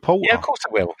Bundesliga reporter. Yeah, of course I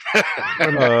will.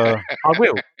 Uh, I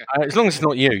will. As long as it's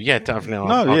not you. Yeah, definitely.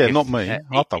 no, I'll yeah, give, not me. I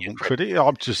don't want credit.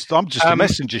 I'm just a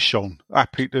messenger, Sean.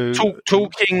 Happy to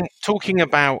talking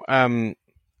about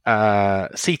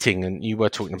seating, and you were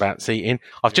talking about seating.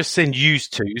 I've just sent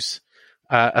used to's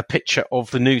a picture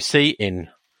of the new seating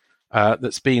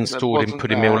that's being stored in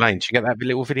Pudding Mill Lane. Did you get that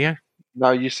little video?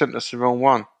 No, you sent us the wrong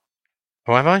one.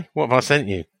 Oh, have I? What have I sent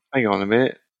you? Hang on a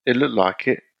minute. It looked like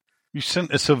it. You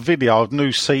sent us a video of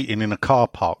new seating in a car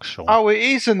park, Sean. Oh, it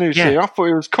is a new seating. I thought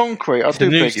it was concrete. It's I a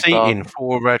do new beg your pardon. seating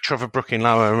for Trevor Brooking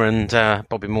lower and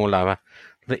Bobby Moore lower.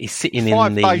 That he's sitting 5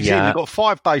 in the. days in, you've got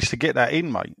 5 days to get that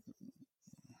in, mate.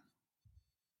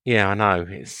 Yeah, I know.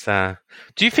 It's.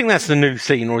 Do you think that's the new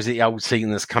seating or is it the old seating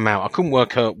that's come out? I couldn't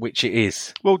work out which it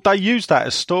is. Well, they use that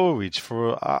as storage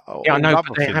for. Yeah, I know, other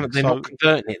but they things, haven't. They're so- not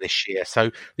converting it this year.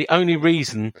 So the only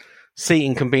reason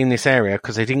seating can be in this area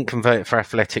because they didn't convert it for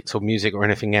athletics or music or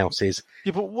anything else is.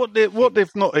 Yeah, but what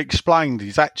they've not explained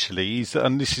is actually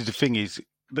and this is the thing, is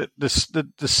that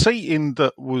the seating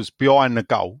that was behind the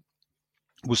goal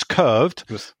was curved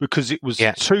because it was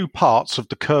 2 parts of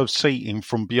the curved seating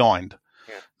from behind.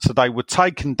 Yeah. So they were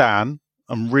taken down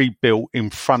and rebuilt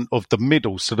in front of the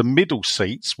middle. So the middle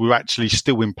seats were actually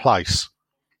still in place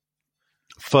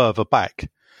further back.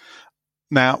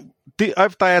 Now,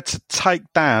 have they had to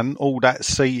take down all that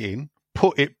seating,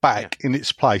 put it back in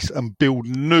its place, and build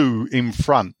new in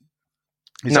front?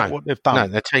 Is that what they've done? No,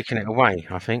 they're taking it away,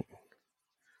 I think.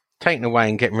 Taking away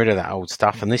and getting rid of that old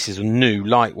stuff, and this is a new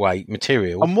lightweight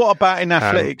material. And what about in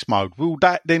athletics mode? Will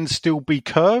that then still be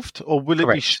curved, or will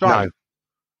it be straight? No,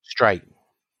 straight.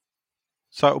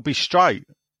 So it'll be straight.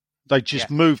 They just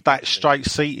move that straight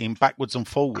seating backwards and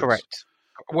forwards. Correct.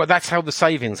 Well, that's how the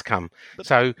savings come.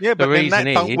 So yeah, but the then reason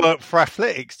that don't work for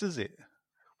athletics, does it?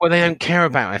 Well, they don't care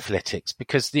about athletics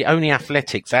because the only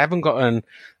athletics, they haven't got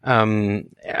an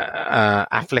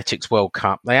athletics World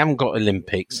Cup. They haven't got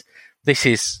Olympics. This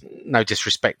is no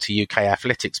disrespect to UK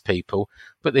athletics people,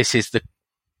 but this is the,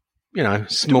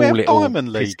 small little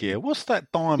Diamond League here. What's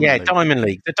that Diamond League? Yeah, Diamond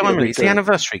League. The Diamond League. It's the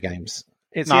anniversary games.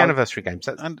 It's the anniversary games.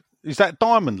 And is that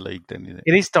Diamond League then? Is it?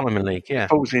 It is Diamond League. Yeah. It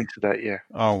falls into that. Yeah.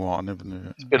 Oh, right, I never knew it.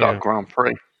 It's a bit like Grand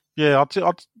Prix. Yeah,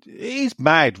 it is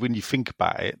mad when you think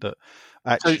about it that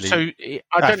actually. So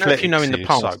I don't know if you know in the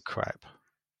past. So crap.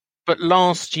 But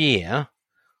last year,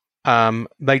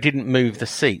 they didn't move the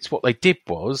seats. What they did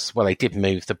was, they did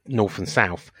move the north and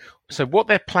south. So what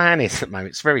their plan is at the moment,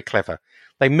 it's very clever.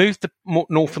 They moved the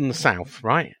north and the south,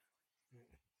 right?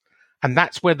 And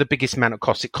that's where the biggest amount of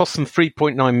costs. It cost them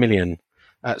 3.9 million.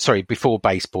 Before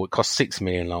baseball, it cost 6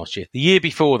 million last year. The year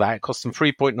before that, it cost them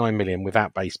 3.9 million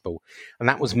without baseball. And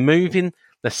that was moving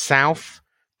the south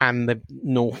and the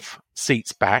north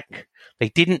seats back. They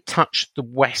didn't touch the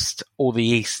west or the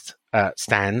east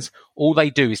stands. All they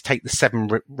do is take the 7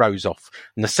 rows off.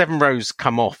 And the 7 rows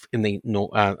come off in the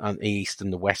east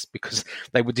and the west because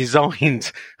they were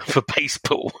designed for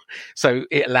baseball. So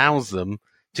it allows them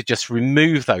to just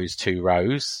remove those 2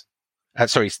 rows.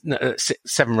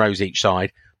 7 rows each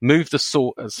side, move the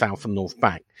south and north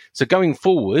back. So going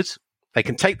forward, they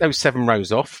can take those 7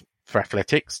 rows off for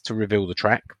athletics to reveal the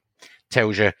track.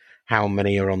 Tells you how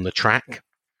many are on the track,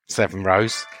 7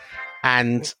 rows,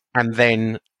 and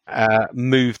then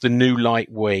move the new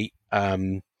lightweight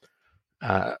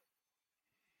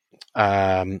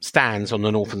stands on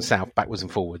the north and south, backwards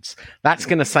and forwards. That's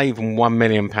going to save them £1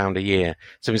 million a year.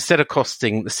 So instead of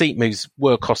the seat moves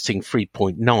were costing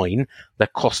 3.9, they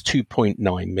cost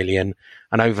 2.9 million,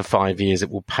 and over 5 years it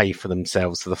will pay for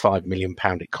themselves for the £5 million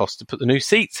it costs to put the new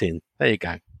seats in. There you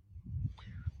go.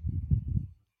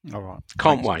 All right.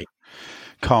 Can't wait.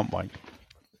 Can't wait.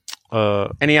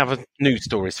 Any other news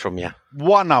stories from you?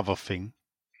 One other thing.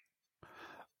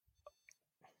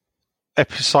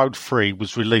 Episode 3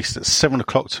 was released at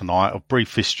 7:00 tonight of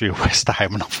Brief History of West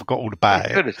Ham, and I forgot all about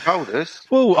You it. could have told us.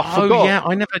 Well, I forgot. Oh, yeah,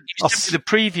 I never. You sent me the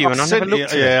preview, and I never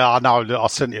looked at it. Yeah, I know. I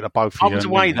sent it to both of you. I was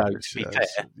away, though, to be fair.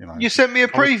 You know. You sent me a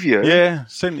preview. Yeah,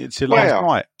 sent it to you last Where?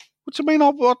 night. What do you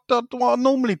mean? What I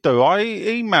normally do? I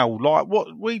email like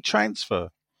what we transfer.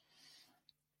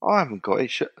 I haven't got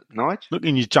it, Nigel. Look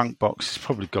in your junk box. It's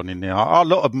probably gone in there.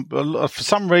 For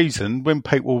some reason, when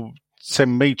people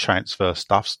send me transfer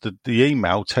stuffs, the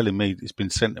email telling me it's been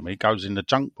sent to me goes in the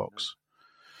junk box.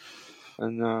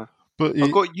 And But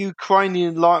I've got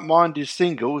Ukrainian like-minded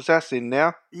singles. That's in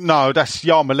there. no, that's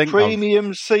Yarmolenko.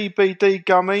 Premium CBD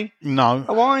gummy. No.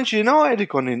 Hawaiians United have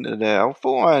gone into there. I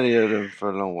thought I had heard them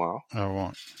for a long while. All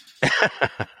right.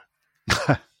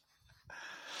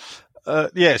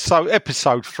 Yeah, so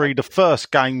episode 3, the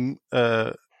first game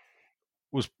went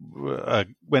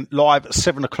live at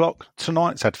 7:00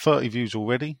 tonight. It's had 30 views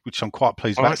already, which I'm quite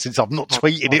pleased about since I've not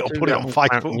tweeted it or put it on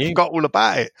Facebook. I forgot all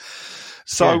about it.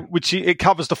 So, which it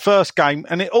covers the first game,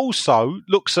 and it also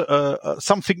looks at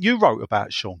something you wrote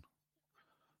about, Sean,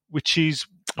 which is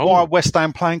why West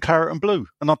Ham playing claret and blue.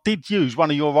 And I did use one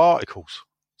of your articles,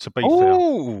 to be fair.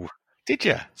 Oh, did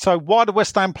you? So why the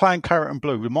West Ham playing claret and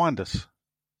blue? Remind us.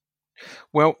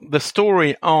 Well, the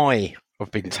story I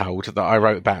have been told that I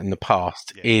wrote about in the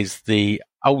past is the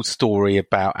old story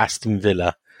about Aston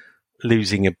Villa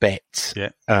losing a bet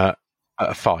at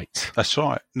a fight. That's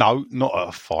right. No, not at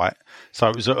a fight. So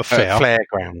it was at a fair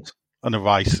ground and a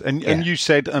race. And you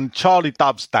said, and Charlie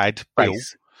Dove's dad, Bill,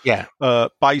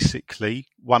 basically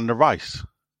won the race.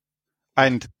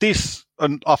 And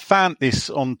I found this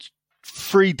on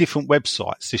 3 different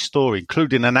websites, this story,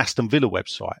 including an Aston Villa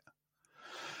website.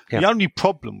 Yeah. The only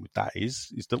problem with that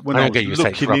is that when I was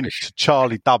looking into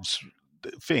Charlie Dove's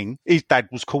thing, his dad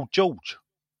was called George.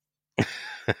 I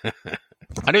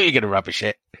knew you were going to rubbish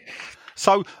it.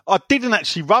 So I didn't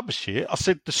actually rubbish it. I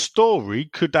said the story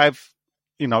could have,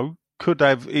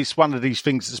 it's one of these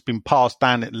things that's been passed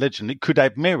down at legend. It could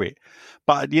have merit.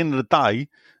 But at the end of the day,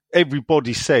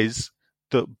 everybody says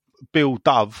that Bill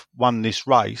Dove won this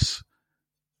race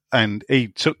and he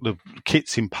took the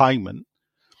kits in payment.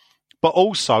 But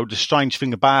also, the strange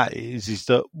thing about it is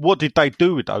that what did they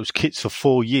do with those kits for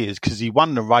 4 years? Because he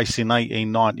won the race in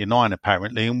 1899,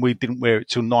 apparently, and we didn't wear it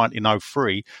till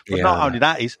 1903. But not only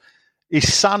that,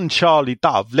 his son, Charlie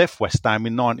Dove, left West Ham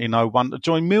in 1901 to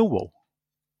join Millwall.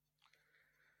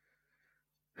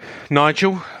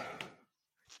 Nigel,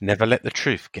 never let the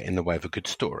truth get in the way of a good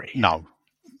story. No.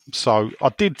 So I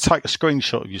did take a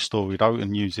screenshot of your story, though,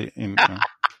 and use it in...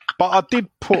 But I did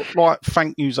put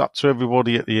thank yous up to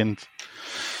everybody at the end.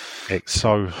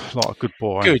 So, like a good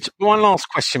boy. Good. One last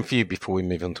question for you before we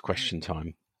move on to question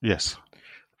time. Yes.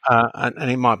 And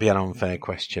it might be an unfair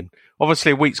question.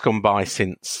 Obviously, a week's gone by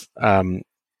since, a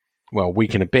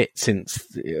week and a bit since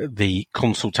the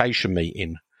consultation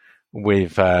meeting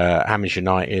with Hammers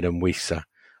United and Wisa.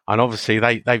 And obviously,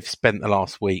 they've spent the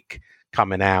last week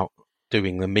coming out,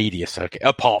 doing the media circuit,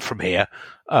 apart from here,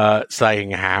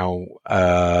 saying how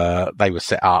they were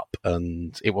set up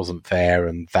and it wasn't fair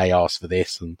and they asked for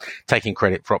this and taking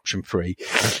credit for option 3.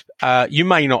 You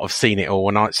may not have seen it all,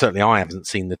 and I haven't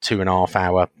seen the 2.5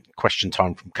 hour question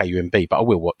time from KUMB, but I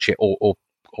will watch it, or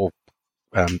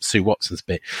Sue Watson's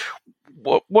bit.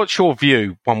 What's your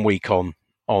view 1 week on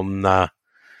the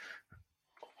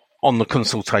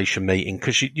consultation meeting?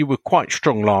 Because you were quite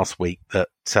strong last week that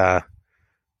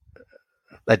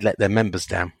they'd let their members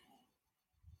down.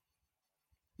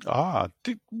 I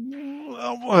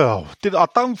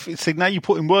don't see. Now you're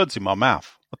putting words in my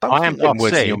mouth. I am putting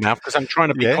words in your mouth because I'm trying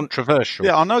to be controversial.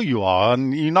 Yeah, I know you are,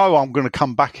 and I'm going to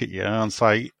come back at you and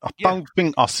say I don't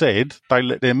think I said they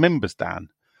let their members down.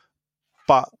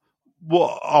 But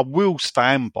what I will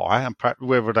stand by, and perhaps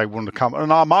whether they want to come,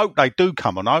 and I hope they do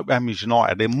come, and I hope Hammers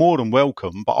United, they're more than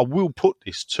welcome. But I will put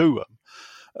this to them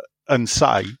and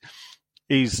say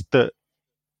is that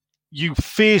you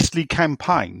fiercely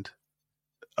campaigned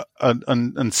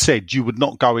and said you would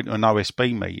not go into an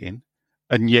OSB meeting,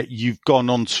 and yet you've gone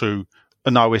on to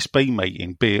an OSB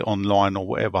meeting, be it online or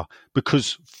whatever,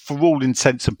 because for all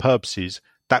intents and purposes,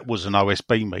 that was an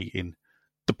OSB meeting.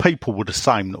 The people were the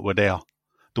same that were there.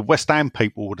 The West Ham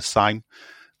people were the same.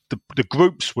 the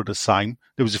groups were the same.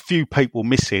 There was a few people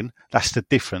missing. That's the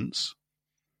difference.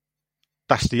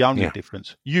 That's the only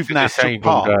difference. You've now took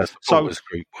part. So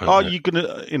group, are you going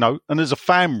to, and as a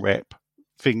fan rep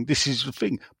thing, this is the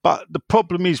thing. But the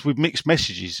problem is with mixed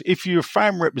messages, if you're a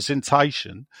fan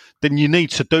representation, then you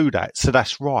need to do that. So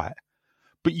that's right.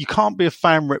 But you can't be a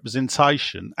fan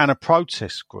representation and a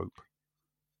protest group.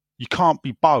 You can't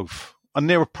be both.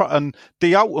 And and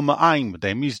the ultimate aim of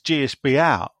them is GSB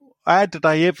out. How do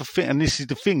they ever fit? And this is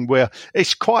the thing where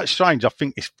it's quite strange. I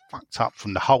think it's fucked up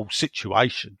from the whole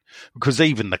situation because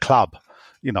even the club,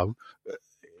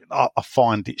 I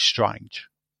find it strange.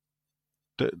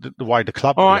 The way the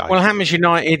club. All right. behaves. Well, Hammers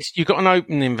United, you got an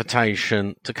open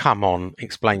invitation to come on,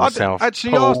 explain yourself.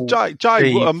 Actually, Paul, ask Jay.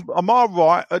 Steve. Am I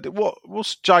right?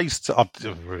 What's Jay's?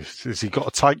 Has he got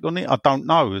a take on it? I don't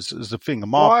know. Is the thing?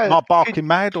 Am I barking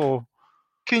mad or?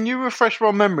 Can you refresh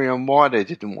my memory on why they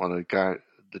didn't want to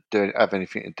have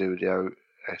anything to do with the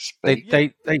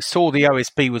OSB? They saw the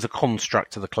OSB was a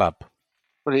construct of the club.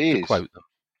 Well, it is. Quote them.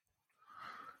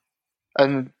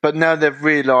 But now they've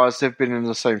realised they've been in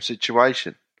the same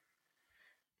situation,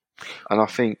 and I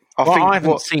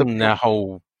haven't seen their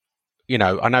whole.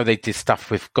 I know they did stuff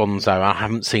with Gonzo. I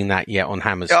haven't seen that yet on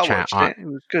Hammer's chat. I watched it. It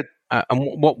was good.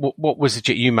 And what was it?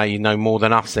 You may know more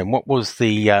than us. Then what was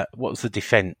the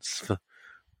defence for?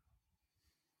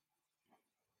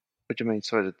 What do you mean?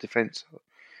 Sorry, the defence.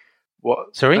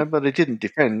 What? Sorry? Remember, they didn't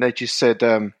defend. They just said.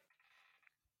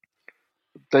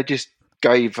 They just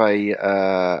gave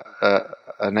an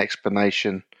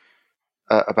explanation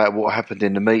about what happened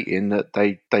in the meeting, that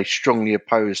they strongly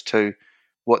opposed to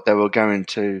what they were going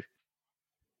to.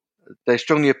 They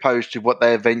strongly opposed to what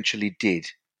they eventually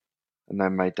did, and they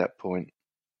made that point.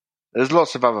 There's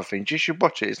lots of other things. You should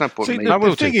watch it. It's no point. See,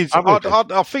 the thing is,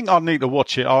 I think I need to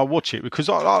watch it. I'll watch it because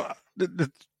what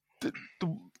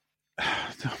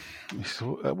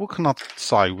can I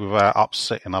say without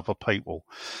upsetting other people?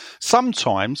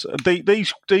 Sometimes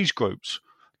these groups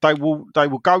they will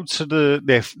go to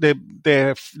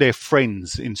their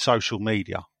friends in social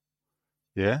media,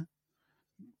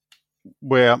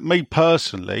 where me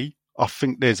personally, I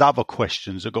think there's other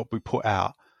questions that got to be put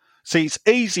out. See, it's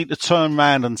easy to turn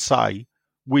around and say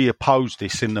we oppose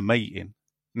this in the meeting.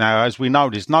 Now, as we know,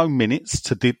 there's no minutes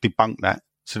to debunk that,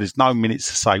 so there's no minutes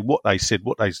to say what they said,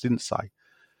 what they didn't say.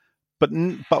 But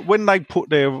when they put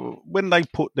their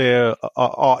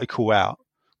article out,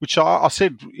 which I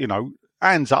said,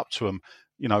 hands up to them,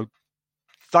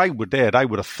 they were there. They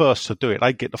were the first to do it.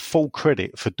 They get the full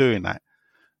credit for doing that.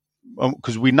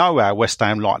 Because we know how West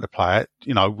Ham like to play it.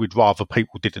 We'd rather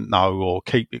people didn't know or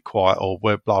keep it quiet or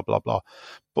blah, blah, blah.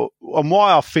 And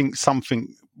why I think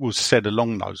something was said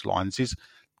along those lines is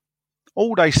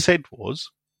all they said was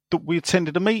that we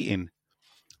attended a meeting.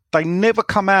 They never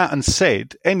come out and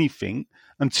said anything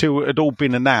until it had all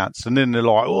been announced. And then they're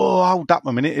like, oh, hold up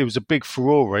a minute. It was a big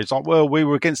furore. It's like, well, we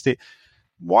were against it.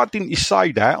 Why didn't you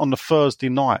say that on the Thursday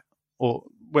night or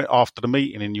after the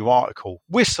meeting in your article?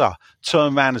 Wissa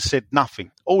turned around and said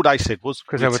nothing. All they said was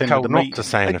because they were told not to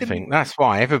say anything. That's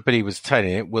why everybody was telling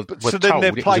it. So then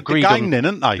they've played the game then,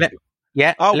 haven't they?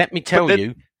 Let me tell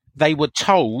you, they were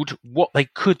told what they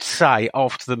could say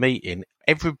after the meeting.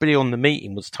 Everybody on the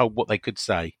meeting was told what they could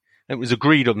say. It was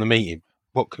agreed on the meeting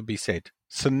what could be said.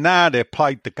 So now they've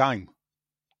played the game.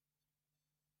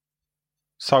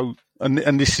 So,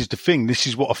 and this is the thing. This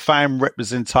is what a fan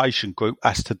representation group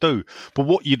has to do. But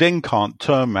what you then can't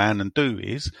turn around and do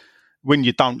is, when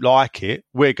you don't like it,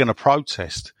 we're going to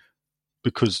protest,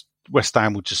 because West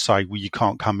Ham will just say, well, you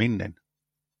can't come in then.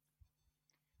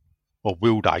 Or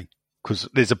will they? Because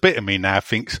there's a bit of me now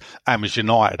thinks Hammers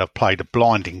United have played a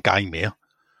blinding game here.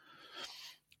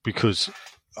 Because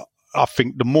I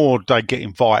think the more they get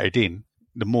invited in,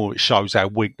 the more it shows how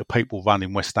weak the people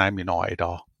running West Ham United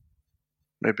are.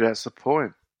 Maybe that's the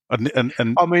point. And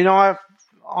I mean, I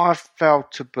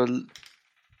felt to believe.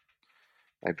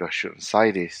 Maybe I shouldn't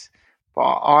say this, but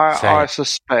I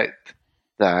suspect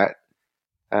that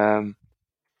the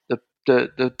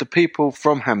people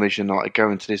from Hammers United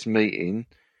going to this meeting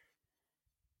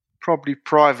probably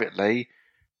privately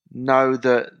know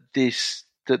that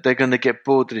they're going to get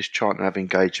bored of this trying to have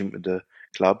engagement with the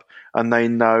club, and they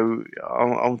know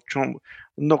I'm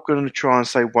not going to try and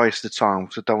say waste of time,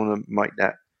 because I don't want to make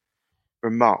that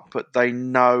remark, but they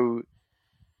know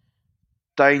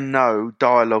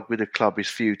dialogue with the club is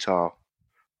futile.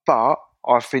 But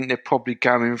I think they're probably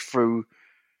going through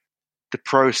the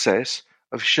process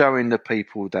of showing the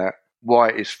people that why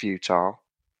it is futile,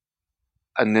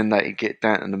 and then they can get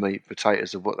down to the meat and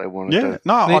potatoes of what they want to do.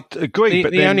 No, I agree.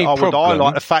 But then I would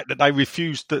highlight the fact that they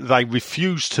refused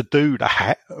to do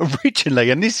that originally.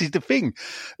 And this is the thing,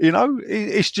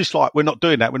 it's just like, we're not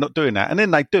doing that. And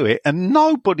then they do it, and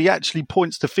nobody actually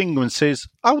points the finger and says,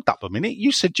 hold up a minute,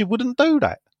 you said you wouldn't do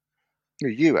that.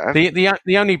 You have.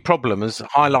 The only problem, as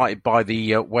highlighted by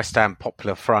the West Ham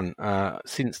Popular Front,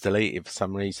 since deleted for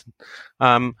some reason,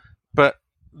 but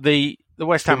the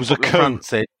West Ham Popular Front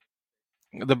said,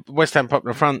 the West Ham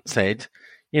Popular Front said,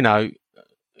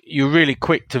 you're really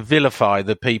quick to vilify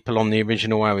the people on the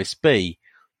original OSB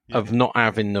of not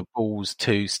having the balls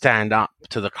to stand up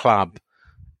to the club,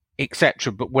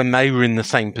 etc. But when they were in the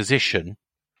same position,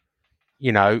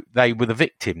 they were the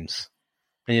victims.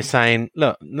 And you're saying,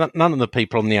 look, none of the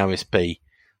people on the OSB,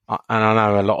 and I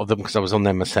know a lot of them because I was on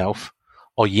there myself,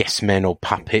 or yes men or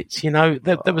puppets. There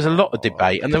was a lot of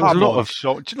debate, and there was a lot of.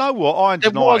 Do you know what? Irons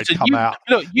United come out.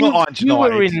 Look, you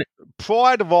were in.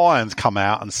 Pride of Irons come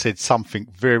out and said something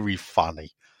very funny.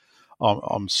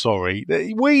 I'm sorry.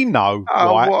 We know,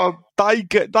 right? They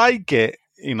get.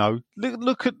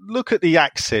 Look at the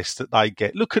access that they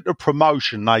get. Look at the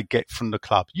promotion they get from the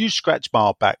club. You scratch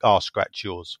my back, I'll scratch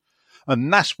yours.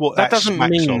 And that's what that doesn't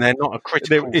mean they're not a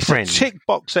critical friend. It's a tick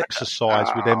box exercise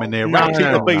with them, and they're ranking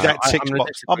to be that tick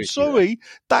box. I'm sorry,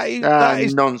 that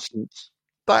is nonsense.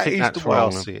 That is the way I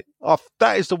see it.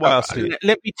 That is the way I see it.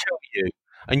 Let me tell you,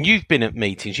 and you've been at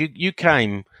meetings. You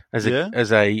came as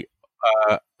an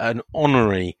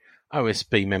honorary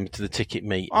OSB member to the ticket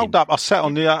meeting. Hold up, I sat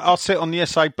on the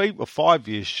SAB for 5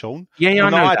 years, Sean. Yeah, I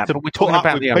know that. But we're talking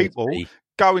about the people. OSB.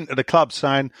 Going to the club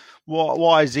saying,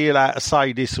 why is he allowed to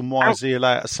say this and why is he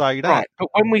allowed to say that? Right, but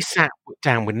when we sat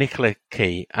down with Nicola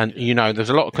Key and, there's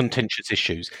a lot of contentious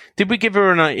issues, did we give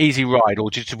her an easy ride, or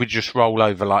did we just roll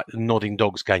over like nodding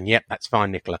dogs going, yep, that's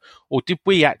fine, Nicola? Or did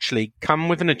we actually come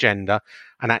with an agenda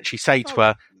and actually say to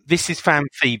her, this is fan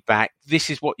feedback,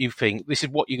 this is what you think, this is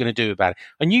what you're going to do about it?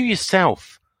 And you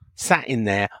yourself sat in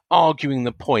there arguing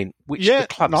the point, which the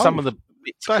club, some of the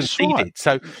it's conceded. Right.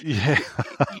 So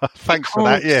thanks for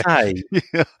that.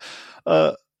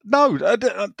 No,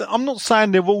 I'm not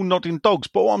saying they're all nodding dogs,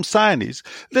 but what I'm saying is,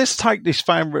 let's take this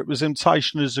fan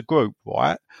representation as a group,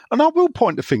 right? And I will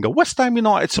point the finger. West Ham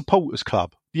United Supporters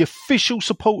Club, the official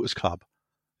supporters club.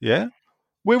 Yeah,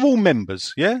 we're all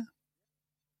members. Yeah.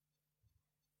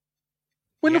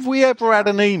 When have we ever had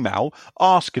an email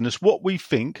asking us what we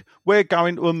think? We're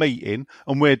going to a meeting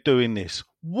and we're doing this.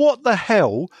 What the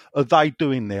hell are they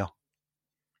doing there?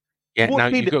 Yeah,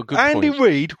 you've got a good Andy point.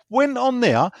 Reid went on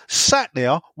there, sat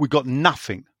there, we got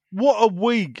nothing. What are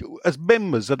we, as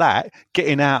members of that,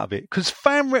 getting out of it? Because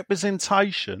fan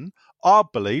representation, I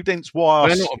believe, that's why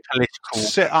they're not a political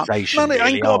set up. No, it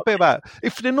ain't got a bit about it.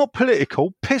 If they're not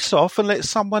political, piss off and let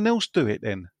someone else do it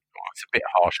then. It's a bit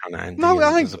harsh on Andy. No,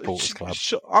 it ain't. The supporters club.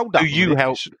 Hold up. Do you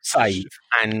help save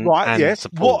and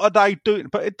support? What are they doing?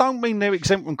 But it don't mean they're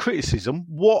exempt from criticism.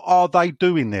 What are they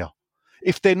doing there?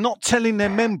 If they're not telling their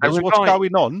members what's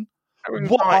going on,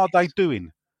 what are they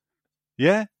doing?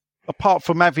 Yeah? Apart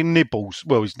from having nibbles.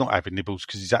 Well, he's not having nibbles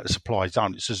because he's at the supply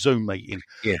zone. It's a Zoom meeting.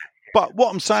 Yeah. But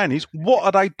what I'm saying is, what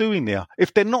are they doing there?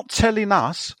 If they're not telling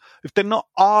us, if they're not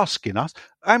asking us,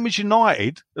 Hammers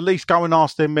United, at least go and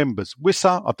ask their members.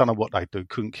 Wissa, I don't know what they do,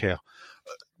 couldn't care.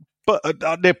 But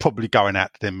they're probably going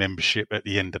out to their membership at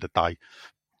the end of the day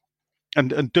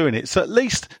and doing it. So at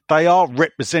least they are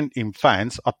representing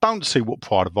fans. I don't see what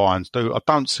Pride of Irons do. I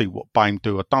don't see what BAME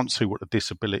do. I don't see what the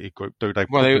disability group do. They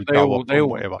all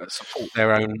whatever. Support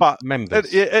their own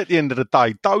members. At the end of the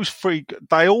day, those three,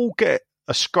 they all get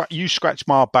you scratch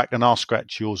my back and I'll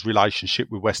scratch yours relationship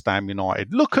with West Ham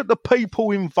United. Look at the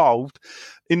people involved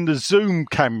in the Zoom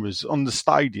cameras on the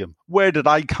stadium. Where did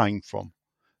they came from?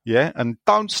 Yeah, and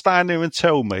don't stand there and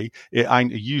tell me it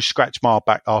ain't a you scratch my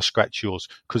back, I'll scratch yours,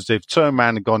 because they've turned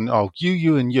around and gone, oh,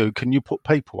 you and you, can you put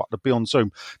people up to be on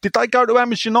Zoom? Did they go to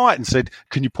Hammers United and said,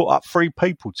 can you put up 3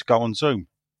 people to go on Zoom?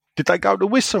 Did they go to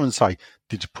Wissa and say,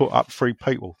 did you put up 3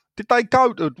 people? Did they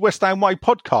go to West Ham Way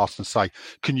podcast and say,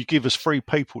 can you give us 3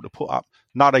 people to put up?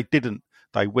 No, they didn't.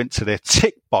 They went to their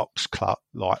tick box club,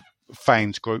 like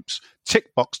fans groups.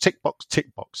 Tick box, tick box,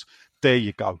 tick box. There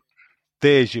you go.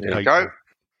 There's your people. Go.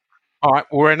 All right,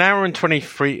 we're an hour and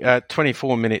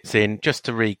 24 minutes in. Just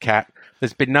to recap,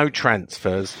 there's been no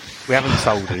transfers. We haven't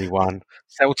sold anyone.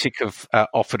 Celtic have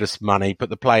offered us money, but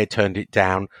the player turned it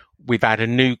down. We've had a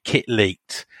new kit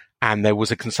leaked, and there was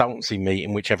a consultancy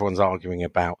meeting which everyone's arguing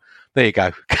about. There you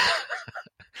go.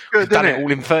 We've done it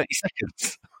all in 30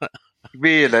 seconds.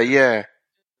 Really, yeah.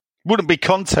 Wouldn't be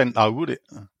content, though, would it?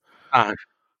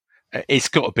 It's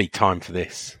got to be time for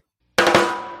this.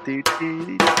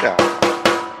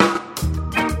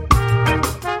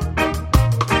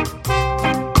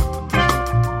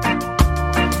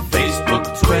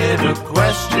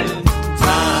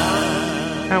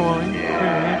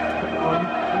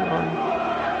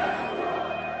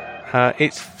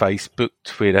 It's Facebook,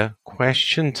 Twitter,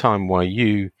 question time where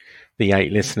you, the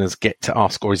 8 listeners, get to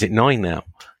ask, or is it 9 now?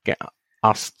 Get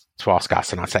us to ask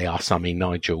us, and I say us, I mean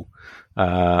Nigel,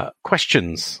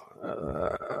 questions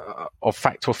of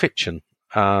fact or fiction.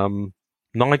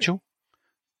 Nigel?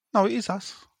 No, it is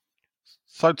us.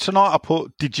 So tonight I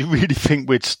put, did you really think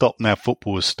we'd stop now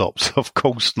football has stopped? Of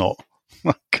course not.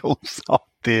 Of course not,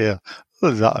 dear.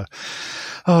 What is that?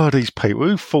 Oh, these people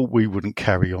who thought we wouldn't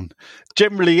carry on.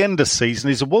 Generally, end of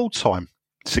season is award time.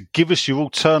 So give us your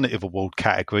alternative award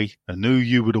category and who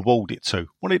you would award it to.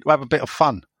 Wanted to have a bit of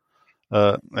fun.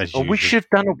 We should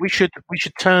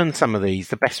turn some of these,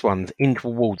 the best ones, into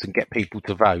awards and get people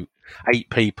to vote. 8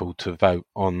 people to vote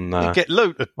on. We'll get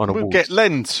Luke. On we'll awards. get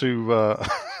Len to.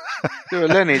 Do a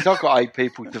Lenny's. I've got 8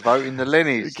 people to vote in the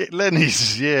Lenny's. Get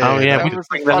Lenny's, yeah. Oh yeah, That was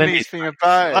the funniest thing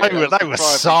about it. They were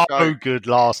so good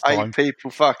last 8 time. people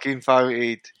fucking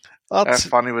voted. How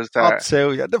funny was I'll that?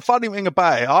 tell you. The funny thing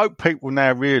about it, I hope people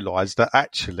now realise that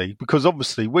actually, because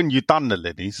obviously when you done the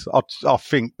Lenny's, I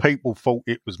think people thought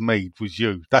it was me, was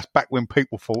you. That's back when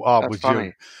people thought, That's was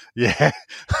funny. you. Yeah.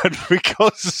 And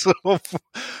because of,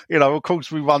 of course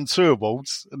we won 2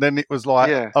 awards, and then it was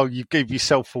like, you give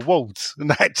yourself awards. And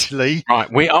actually... Right,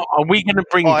 are we going to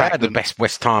bring back the hadn't. best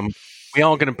West Ham? We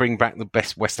are going to bring back the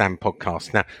best West Ham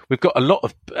podcast. Now, we've got a lot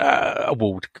of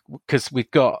award, because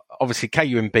we've got, obviously,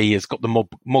 KUMB has got the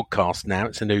Modcast now.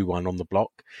 It's a new one on the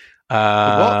block.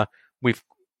 what? We've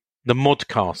the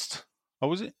Modcast. Oh,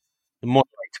 was it? The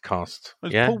Moderator Cast.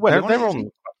 Was Yeah, Paul Weller they're on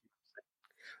it?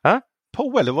 on.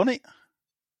 Paul Weller on it?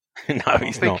 No, I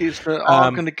he's think not. it's the.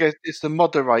 I'm going to guess it's the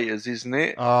moderators, isn't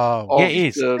it? Oh, Yeah, it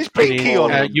is. It's Pinky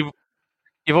on it.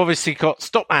 You've obviously got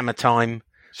Stop Hammer Time.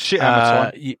 Shit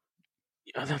hammer time.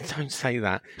 Don't say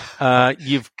that.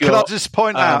 You've got. Can I just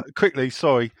point out quickly?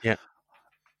 Sorry. Yeah.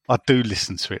 I do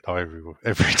listen to it though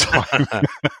every time.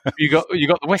 you got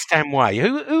the West Ham Way.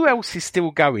 Who else is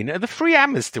still going? Are the 3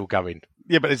 Hammers still going?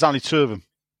 Yeah, but there's only 2 of them.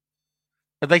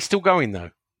 Are they still going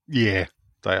though? Yeah,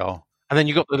 they are. And then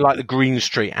you've got the Green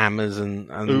Street Hammers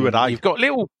and Who are they? You've got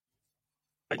little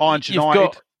Iron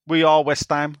United. We are West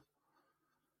Ham.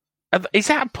 Is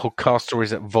that a podcast or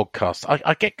is it a vodcast?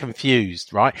 I get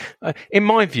confused, right? In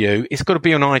my view, it's got to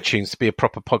be on iTunes to be a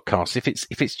proper podcast. If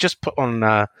it's just put on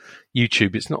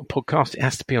YouTube, it's not a podcast. It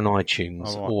has to be on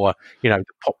iTunes or the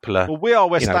popular. Well, We Are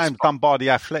West Ham, done by The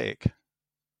Athletic.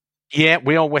 Yeah,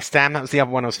 We Are West Ham. That was the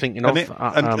other one I was thinking of.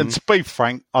 And to be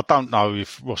frank, I don't know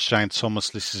if Ross Shane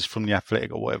Thomas listens from The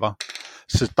Athletic or whatever.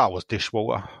 Says that was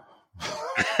dishwater.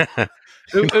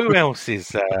 Who else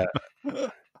is?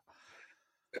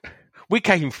 We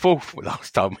came 4th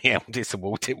last time we held this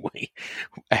award, didn't we?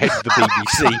 Ahead of the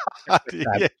BBC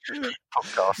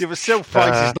podcast. Yeah, but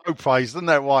self-praise is no praise, isn't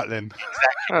that right then?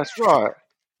 That's right.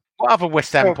 What other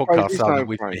West Ham Self-praise podcasts is are no that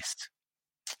we've praise. missed?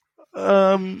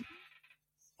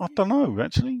 I don't know,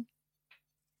 actually.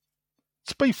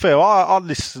 To be fair, I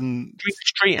listen... Green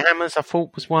Street Hammers, I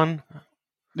thought, was one.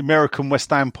 The American West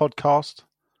Ham podcast.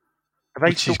 Are they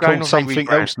Which still is going called on? something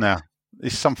else now.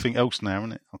 It's something else now,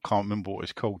 isn't it? I can't remember what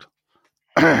it's called.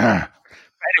 Anyway,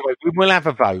 we will have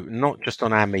a vote, not just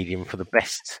on our medium, for the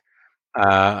best.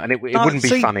 And it wouldn't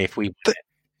be funny if we...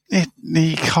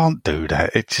 You can't do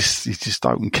that. It just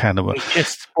open can of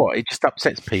It just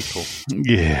upsets people.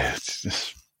 Yeah. It's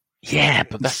just, Yeah,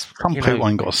 but that's... some people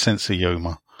ain't got a sense of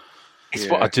humour. It's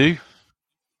what I do.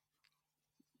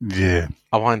 Yeah.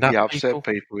 I wind up upset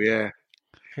people, yeah.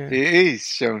 It is,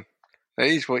 Sean. It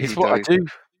is what It's you what do. I do.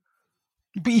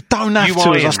 But you don't have to,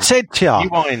 as I said to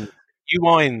you. Hugh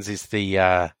Irons is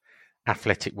the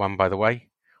Athletic one, by the way.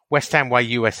 West Ham Way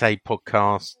USA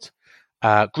podcast.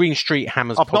 Green Street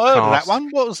Hammers I've podcast. not heard of that one.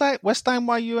 What was that? West Ham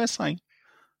Way USA?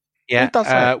 Yeah. Who does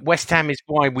that? West Ham is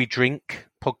Why We Drink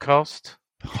podcast.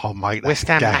 Oh, mate, that's West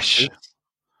Ham gash. Hackers.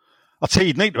 I'll tell you,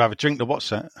 you'd need to have a drink to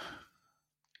watch that.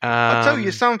 I'll tell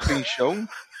you something, Sean,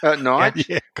 at night.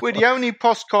 Yeah, We're the only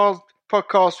podcast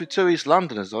with 2 East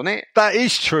Londoners on it. that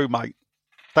is true, mate.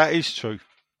 That is true.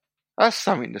 That's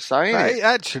something to say, isn't it?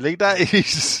 Actually, that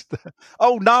is...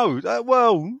 Oh, no.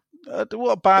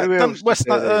 What about... Who else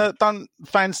Don't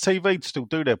Fans TV still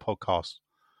do their podcast?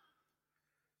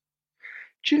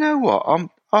 Do you know what?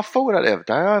 I thought that the other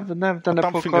day. I've never done a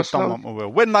I don't think they've podcast. done one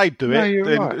well. When they do No, it, you're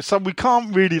then, right. so we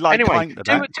can't really Anyway, paint to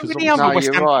that. do because the other No, West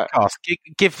you're Ham right. podcast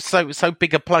give so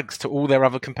bigger plugs to all their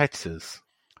other competitors?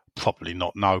 Probably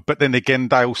not, no. But then again,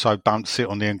 they also don't sit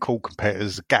on there and call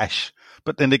competitors gash.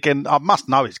 But then again, I must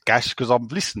know it's gash because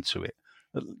I've listened to it.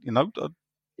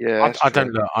 Yeah, I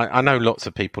don't know. I know lots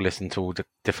of people listen to all the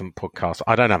different podcasts.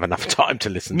 I don't have enough time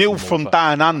to listen Neil to them all, from but-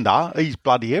 Down Under, he's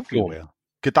bloody everywhere.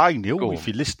 Good day, Neil, Go on. if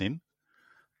you're listening.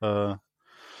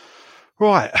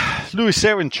 Right, Lewis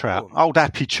Ehrentraut, old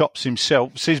Happy Chops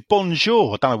himself, says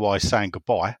bonjour. I don't know why he's saying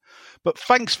goodbye, but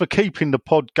thanks for keeping the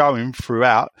pod going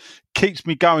throughout. Keeps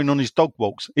me going on his dog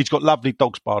walks. He's got lovely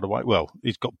dogs, by the way. Well,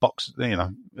 he's got boxes,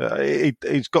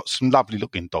 he's got some lovely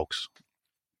looking dogs.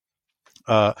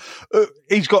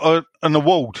 He's got an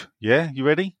award. Yeah, you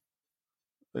ready?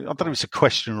 I don't know if it's a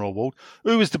question or award.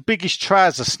 Who is the biggest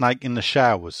trouser snake in the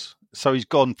showers? So he's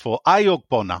gone for A.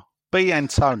 Ogbonna, B.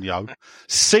 Antonio,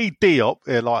 C. Diop,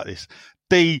 like this,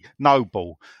 D.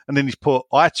 Noble, and then he's put,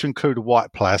 I had to include a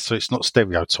white player so it's not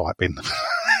stereotyping.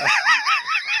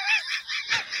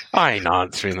 I ain't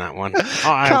answering that one.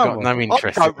 I have got no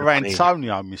interest. I'd go for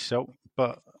Antonio myself,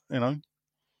 but, What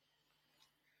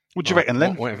do you reckon,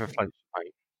 Len? Whatever floats,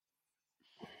 mate.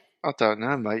 I don't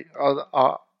know, mate.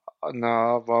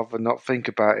 No, I'd rather not think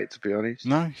about it, to be honest.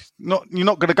 No, you're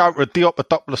not going to go for a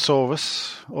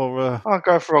Diopodoplosaurus or I'll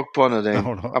go for Ogbonna then.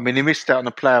 No. I mean, he missed out on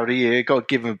the Player of the Year. You got to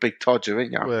give him a big todger,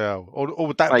 ain't you? Well, or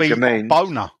would that Make be amends.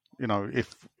 Boner?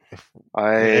 If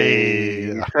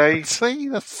see,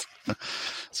 that's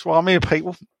why I'm here,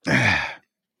 people.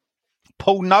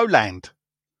 Paul Noland.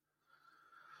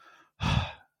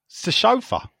 It's the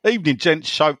chauffeur. Evening gents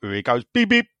chauffeur. He goes, beep,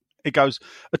 beep. He goes,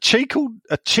 a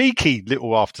cheeky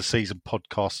little after-season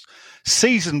podcast,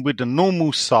 seasoned with the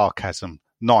normal sarcasm.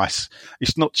 Nice.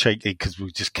 It's not cheeky because we're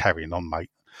just carrying on,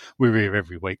 mate. We're here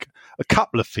every week. A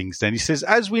couple of things then. He says,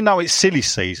 as we know it's silly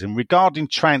season, regarding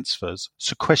transfers,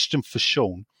 it's a question for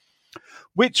Sean.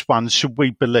 Which ones should we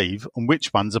believe and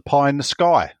which ones are pie in the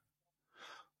sky?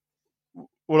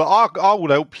 Well, I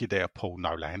will help you there, Paul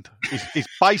Noland. It's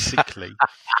basically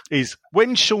is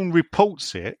when Sean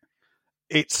reports it,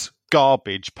 it's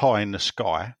garbage, pie in the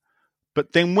sky.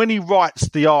 But then when he writes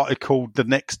the article the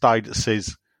next day that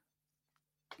says,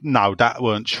 no, that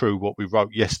weren't true, what we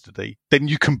wrote yesterday, then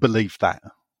you can believe that.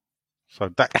 So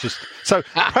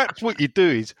perhaps what you do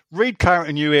is read Current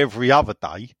and You every other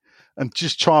day and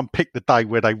just try and pick the day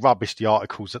where they rubbish the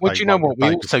articles. Well, do you know what?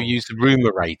 We also use the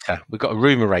Rumorator. We've got a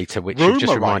Rumorator, which you've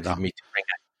just reminded me to bring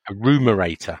out. A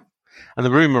Rumorator. And the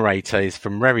Rumorator is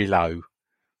from very low,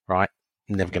 right?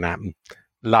 Never going to happen.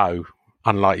 Low,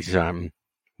 unlikely to happen.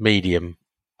 Medium,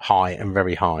 high, and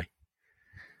very high.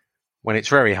 When it's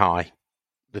very high,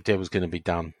 the deal's going to be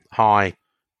done. High,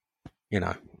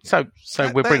 So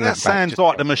we'll bring that back. That sounds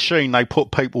like the machine they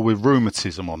put people with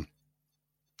rheumatism on.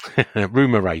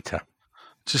 Rumorator.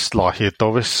 Just like here,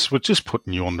 Doris. We're just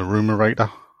putting you on the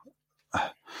Rumorator.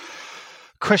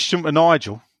 Question for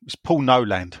Nigel. It's Paul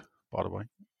Noland, by the way.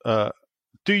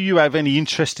 Do you have any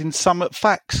interest in Summit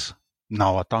Facts?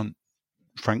 No, I don't,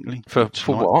 frankly. For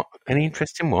what? Any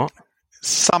interest in what?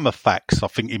 Summer Facts, I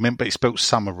think he meant, but he spelled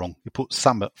summer wrong. He put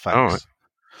Summit Facts.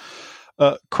 All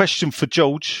right. Question for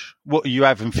George. What are you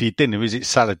having for your dinner? Is it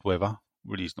salad weather?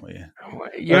 Well, he's not here.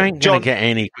 You ain't going to get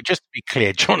any. Just to be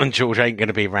clear, John and George ain't going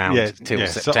to be around till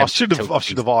September. So I should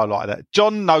have highlighted that.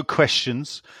 John, no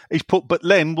questions. He's put, but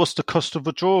Len, what's the cost of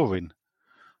a drawing?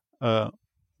 You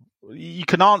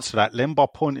can answer that, Len, by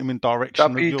pointing him in direction.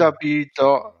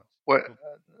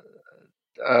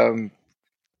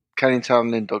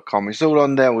 www.canningtownlin.com. It's all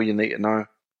on there. What you need to know.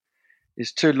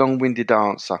 It's too long-winded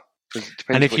answer.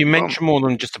 And if you mention more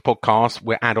than just a podcast,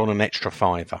 we'll add on an extra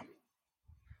 $5.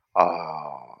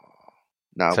 Oh,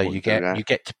 no! So you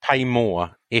get to pay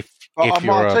more if I'll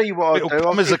you're. tell you what I'll do.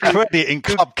 Come as a credit in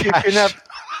club cash.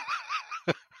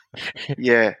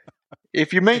 Yeah,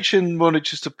 if you mention more than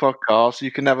just a podcast,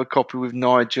 you can have a copy with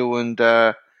Nigel and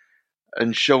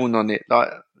Sean on it, like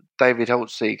David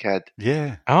Holtseek had.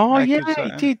 Yeah. Oh, yeah,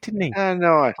 he did, didn't he? No, I'm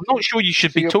not sure you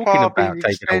should be talking about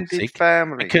David Holtseek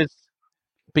family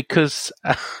because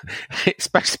it's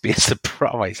supposed to be a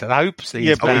surprise. And I hope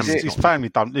his family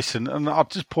don't listen. And I'll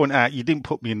just point out, you didn't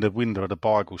put me in the window of the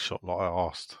Bible shop like I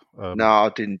asked. No, I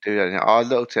didn't do that. I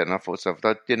looked at it and I thought,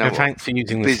 thanks for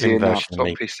using the slim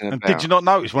version. And did you not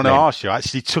notice when I asked you, I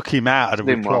actually took him out of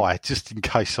the reply just in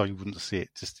case I wouldn't see it,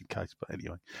 just in case. But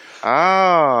anyway.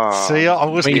 Ah. See, I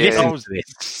was sneaking. He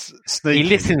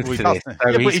listens to this. So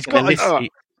but he's got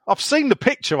I've seen the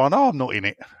picture. I know I'm not in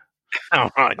it. Oh,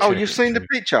 right, you've seen the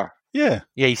picture? Yeah.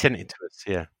 Yeah, he sent it to us,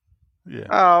 yeah.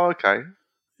 Oh, okay.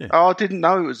 Yeah. Oh, I didn't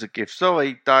know it was a gift.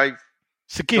 Sorry, Dave.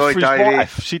 It's a gift for his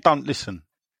wife. She don't listen.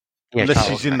 Yeah, unless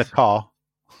she's in the car.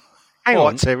 Hang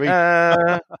on, Terry.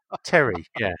 Terry,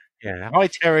 yeah. Hi,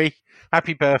 Terry.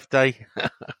 Happy birthday.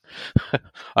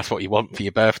 That's what you want for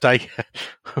your birthday.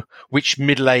 Which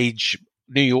middle-aged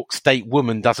New York State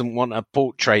woman doesn't want a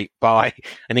portrait by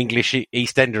an English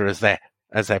East Ender as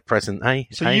their present, eh?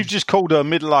 So you've just called her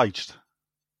middle-aged?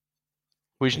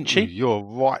 Well, isn't she? You're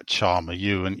right, charmer,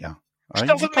 you, aren't you? She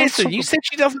doesn't listen. You said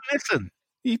she doesn't listen.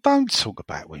 You don't talk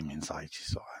about women's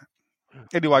ages like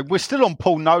that. Anyway, we're still on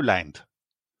Paul Noland.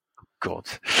 God.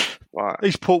 Right.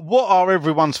 He's put, what are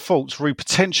everyone's thoughts re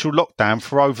potential lockdown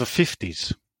for over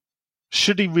 50s?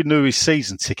 Should he renew his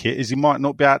season ticket as he might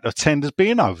not be able to attend as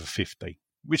being over 50?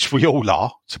 Which we all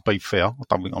are, to be fair. I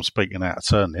don't think I'm speaking out of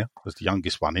turn here as the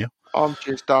youngest one here. I'm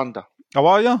just under. Oh,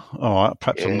 are you? All right,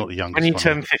 perhaps Yeah. I'm not the youngest When you one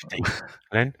turn here. 50,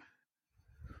 then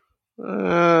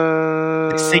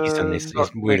This season is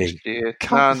really-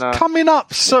 Coming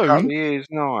up soon. Couple of years,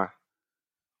 no.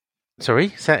 Sorry,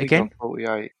 say it again. I'm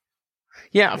 48.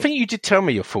 Yeah, I think you did tell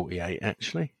me you're 48,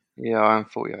 actually. Yeah, I am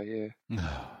 48,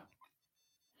 yeah.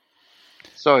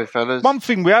 Sorry, fellas. One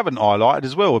thing we haven't highlighted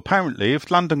as well, apparently, if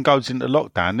London goes into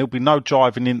lockdown, there'll be no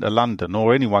driving into London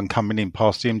or anyone coming in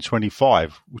past the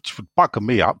M25, which would bugger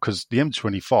me up because the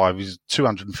M25 is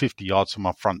 250 yards from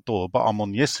my front door, but I'm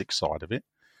on the Essex side of it.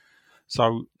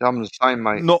 So I'm the same,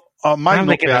 mate. I may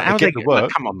not be able to get to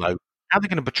work. Come on, though. How are they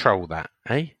going to patrol that,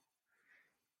 eh?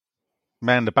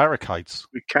 Man the barricades.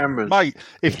 With cameras. Mate,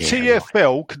 if Yeah,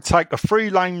 TfL can take a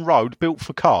 3-lane road built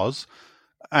for cars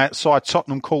outside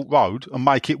Tottenham Court Road and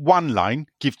make it 1 lane,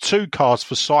 give 2 lanes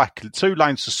for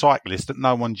cyclists that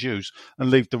no one's used,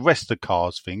 and leave the rest of the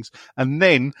cars things, and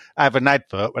then have an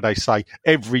advert where they say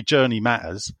every journey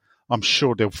matters, I'm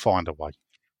sure they'll find a way.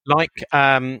 Like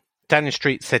Downing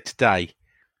Street said today,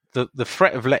 the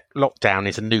threat of lockdown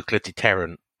is a nuclear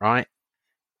deterrent, right?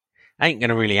 Ain't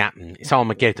going to really happen. It's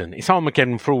Armageddon. It's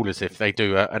Armageddon for all as if they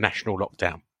do a national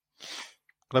lockdown.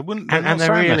 They wouldn't. And They're they're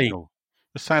not saying really- national.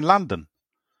 They're saying London.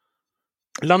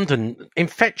 London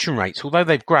infection rates, although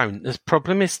they've grown, the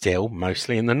problem is still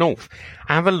mostly in the north.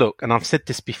 Have a look, and I've said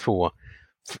this before.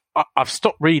 I've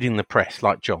stopped reading the press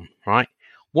like John, right?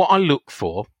 What I look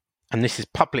for, and this is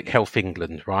Public Health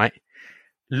England, right?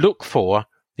 Look for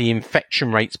the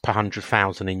infection rates per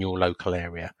 100,000 in your local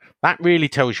area. That really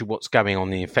tells you what's going on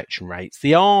in the infection rates.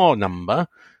 The R number,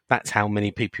 that's how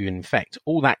many people you infect.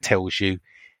 All that tells you,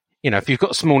 if you've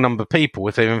got a small number of people,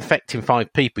 if they're infecting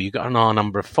 5 people, you've got an R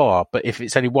number of 4. But if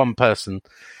it's only one person,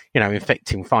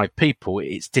 infecting 5 people,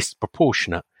 it's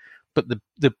disproportionate. But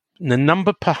the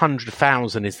number per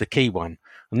 100,000 is the key one.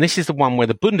 And this is the one where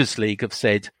the Bundesliga have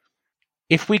said,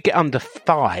 if we get under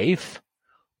 5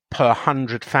 per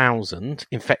 100,000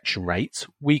 infection rates,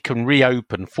 we can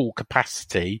reopen full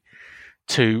capacity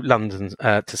to London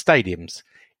to stadiums.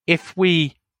 If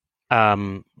we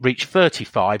reach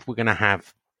 35, we're going to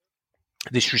have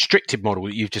this restricted model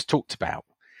that you've just talked about.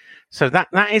 So that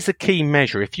is a key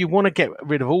measure. If you want to get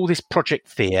rid of all this Project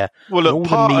Fear, Well, all look,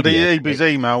 part of the media- EB's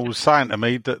email was saying to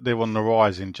me that they're on the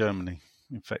rise in Germany,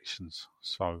 infections.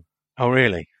 So, Oh,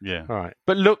 really? yeah. All right.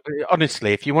 But look,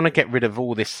 honestly, if you want to get rid of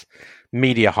all this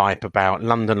media hype about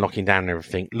London locking down and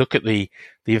everything, look at the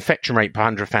infection rate per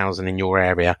 100,000 in your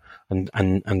area and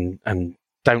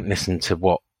don't listen to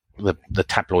what the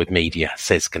tabloid media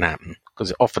says can happen,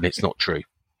 because often it's not true.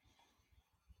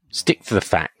 Stick to the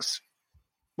facts.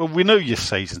 Well, renew your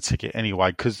season ticket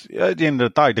anyway, because at the end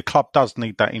of the day, the club does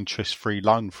need that interest-free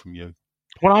loan from you.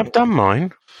 Well, I've done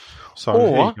mine. So, here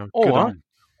you go. Good on you.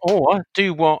 Or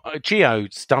do what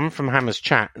Geo's done from Hammer's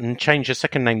Chat and change your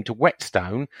second name to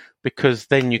Whetstone, because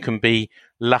then you can be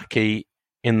lucky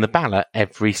in the ballot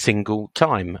every single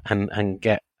time and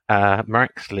get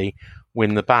miraculously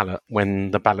win the ballot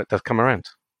when the ballot does come around.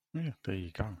 Yeah, there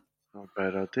you go. Not a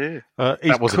bad idea.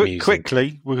 was amusing.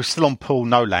 Quickly, we're still on Paul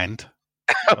Noland.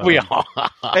 We are.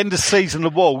 End of season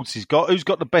awards. Who's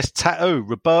got the best tattoo?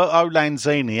 Roberto,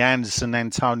 Lanzini, Anderson,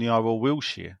 Antonio, or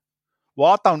Wilshere?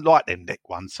 Well, I don't like them neck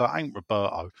ones, so it ain't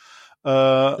Roberto.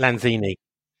 Lanzini.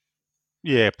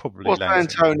 Yeah, probably What's Lanzini.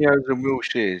 Antonio's and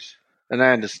Wilshere's and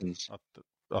Anderson's?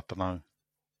 I don't know.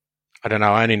 I don't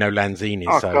know. I only know Lanzini.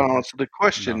 I so can't answer the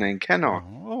question No. then, can I?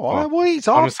 Oh, well, he's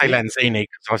I'm going to say asking. Lanzini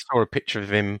because I saw a picture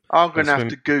of him. I'm going to have Swim-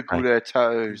 to Google their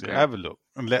tattoos. Yeah, now. have a look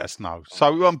and let us know.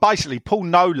 So basically, Paul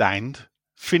Noland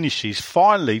finishes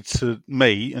finally to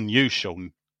me and you,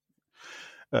 Sean,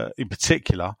 in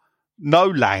particular.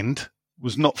 Noland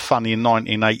was not funny in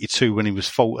 1982 when he was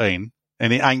 14,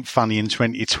 and it ain't funny in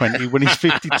 2020 when he's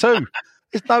 52.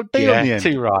 There's no D on the Yeah, end.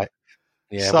 too right.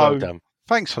 Yeah, So- well done.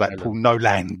 Thanks for that, Paul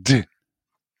Noland.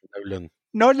 Nolan.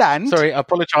 Noland. Sorry, I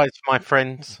apologise for my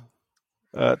friends.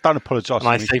 Don't apologise. And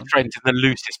I to say me. friends in the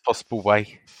loosest possible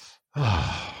way.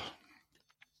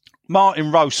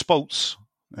 Martin Rowe Sports.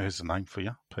 There's a name for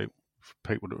you,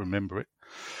 people that remember it.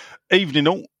 Evening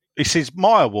all. It says,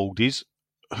 my award is,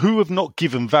 who have not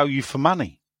given value for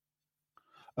money?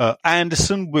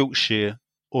 Anderson, Wiltshire,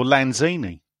 or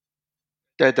Lanzini?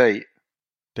 Dead eat.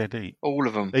 Dead eat. All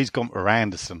of them. He's gone for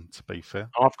Anderson, to be fair.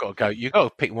 I've got to go. You've got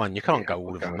to pick one. You can't go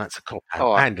all of them. That's a cop out.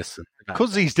 All right. Anderson.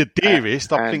 Because he's the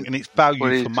dearest, I'm thinking it's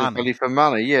value for money. Value for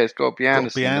money, yeah. It's got to be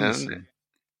Anderson. Anderson.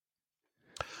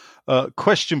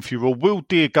 Question for you all. Will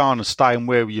Diagana stay and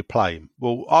where will you play him?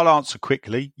 Well, I'll answer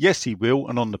quickly. Yes, he will,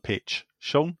 and on the pitch.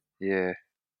 Sean? Yeah.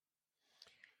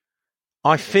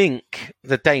 I think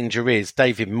the danger is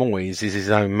David Moyes is his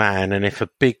own man, and if a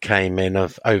bid came in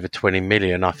of over 20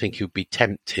 million, I think he would be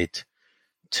tempted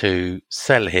to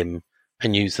sell him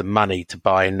and use the money to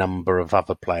buy a number of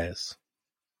other players.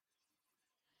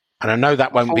 And I know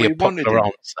that won't be a popular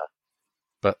answer,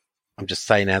 but I'm just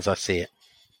saying as I see it.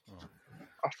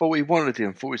 I thought he wanted him.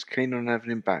 I thought he was keen on having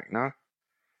him back, no?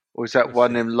 Or is that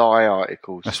one of them lie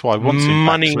articles? That's why I want him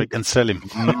back so we can sell him.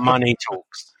 Money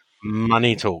talks.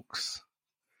 Money talks.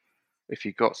 If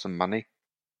you got some money.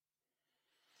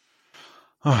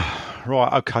 Right,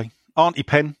 okay. Auntie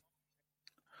Pen.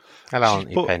 Hello,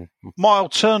 Auntie Pen. My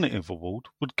alternative award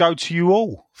would go to you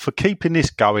all for keeping this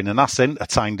going and us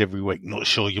entertained every week. Not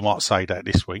sure you might say that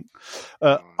this week.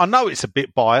 I know it's a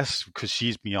bit biased because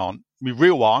she's my aunt, my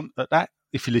real aunt at that,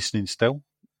 if you're listening still.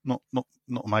 Not a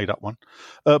made-up one.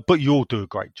 But you all do a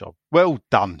great job. Well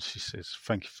done, she says.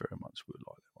 Thank you very much. We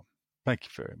like that one. Thank you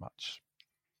very much.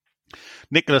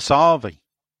 Nicholas Harvey.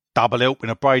 Double helping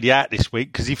a Brady out this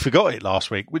week because he forgot it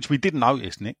last week, which we didn't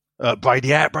notice, Nick.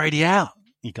 Brady out.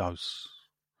 He goes.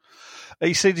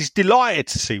 He said he's delighted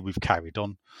to see we've carried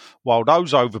on, while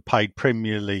those overpaid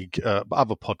Premier League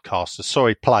other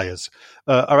podcasters, players,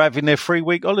 are having their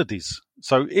 3-week holidays.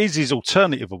 So here's his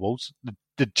alternative awards.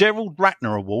 The Gerald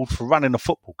Ratner Award for running a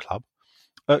football club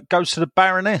goes to the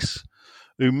Baroness,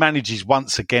 who manages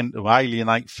once again to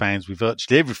alienate fans with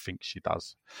virtually everything she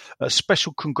does.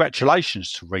 Special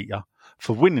congratulations to Rita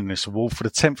for winning this award for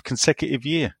the 10th consecutive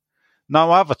year.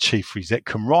 No other chief exec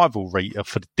can rival Rita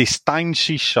for the disdain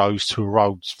she shows to her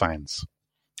old fans.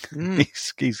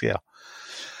 He's here.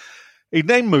 He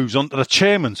then moves on to the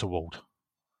Chairman's Award,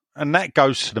 and that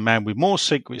goes to the man with more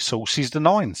secret sources than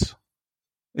Hines.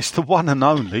 It's the one and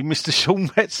only Mr. Sean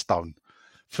Whetstone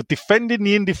for defending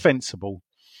the indefensible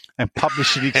and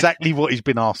publishing exactly what he's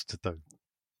been asked to do.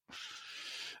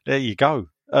 There you go.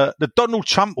 The Donald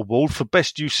Trump Award for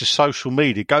best use of social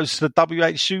media goes to the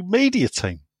WHU media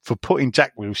team for putting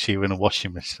Jack Wilshere in a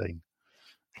washing machine.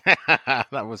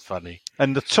 That was funny.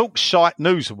 And the Talk Shite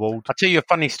News Award. I'll tell you a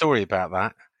funny story about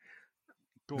that.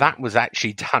 That was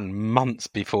actually done months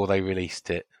before they released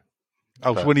it.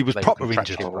 Oh, when he was proper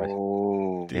injured.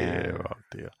 Oh, dear, oh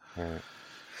dear. Yeah.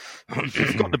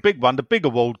 You've got the big one. The big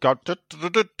award goes, and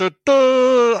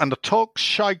the Talk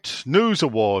Shite News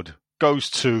Award goes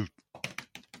to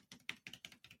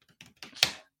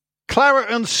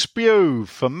Claret and Spew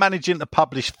for managing to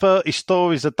publish 30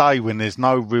 stories a day when there's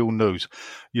no real news.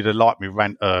 You'd have liked me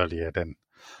rant earlier then,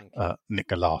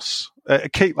 Nicholas.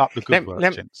 Keep up the good work,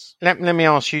 gents. Let me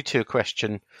ask you two a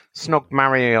question. Snog,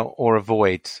 marry, or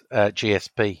avoid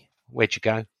GSP? Where'd you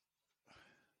go?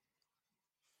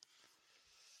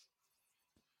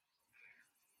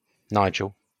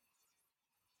 Nigel.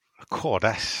 God,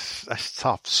 that's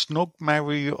tough. Snog,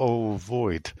 marry, or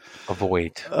avoid?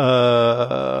 Avoid.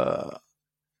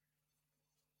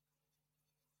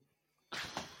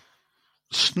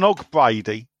 Snog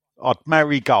Brady. I'd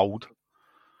marry Gold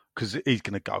because he's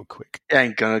going to go quick. He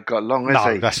ain't going to go long, is he?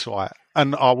 No, that's right.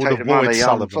 And I would avoid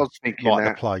Sullivan like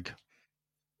the plague.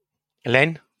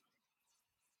 Len?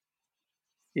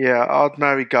 Yeah, I'd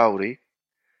marry Goldie.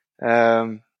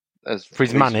 As for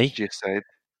his money? Just said.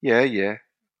 Yeah.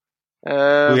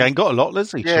 We ain't got a lot,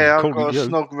 does he? Yeah, I've got to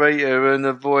snog Rita and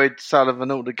avoid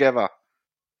Sullivan altogether.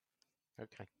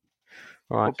 Okay.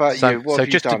 All right. What about you? What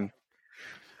have you done?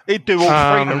 He'd do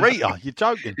all three to Rita. You're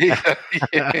joking. Yeah.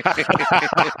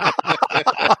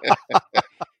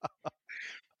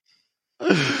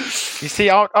 You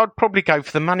see, I'd probably go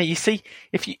for the money. You see,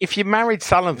 if you married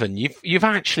Sullivan, you've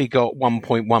actually got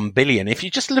 1.1 billion. If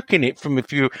you're just looking at it from a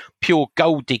pure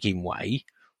gold digging way,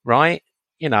 right?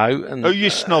 You know, and who you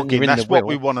snogging? That's what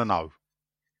we want to know.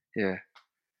 Yeah.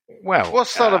 Well, what's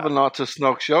Sullivan like to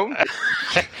snog, Sean?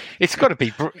 It's got to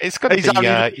be young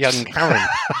Karen.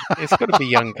 It's got to be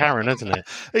young Karen, isn't it?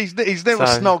 He's never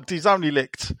snogged. He's only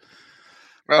licked.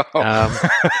 I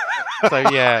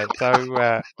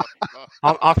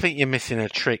think you're missing a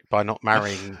trick by not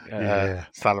marrying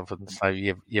Sullivan. So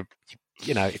you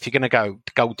know, if you're going to go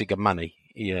gold digger money,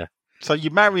 yeah. So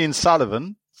you're marrying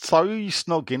Sullivan. So who are you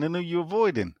snogging and who are you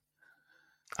avoiding?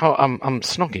 Oh, I'm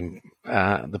snogging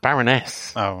the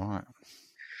Baroness. Oh, right.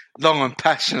 Long and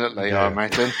passionately, I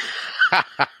imagine.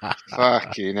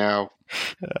 Fucking hell.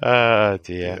 Oh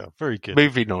dear. Yeah, very good.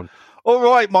 Moving on. All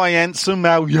right, my handsome,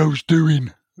 how yo's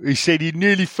doing? He said he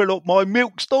nearly fell off my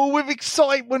milk store with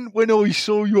excitement when I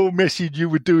saw your message you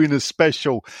were doing a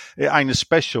special. It ain't a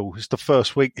special. It's the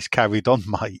first week it's carried on,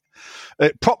 mate.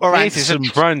 Proper This is a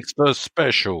Ansem's... transfer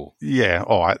special. Yeah,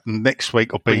 all right. Next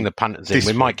week will be... Bring the punters in.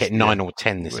 We might get 9 or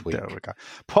 10 this week. There we go.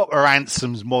 Proper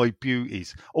Ansem's My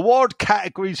Beauties. Award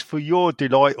categories for your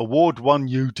delight. Award 1,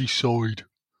 you decide.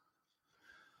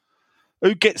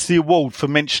 Who gets the award for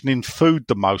mentioning food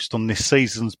the most on this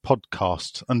season's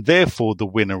podcast, and therefore the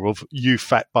winner of You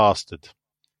Fat Bastard?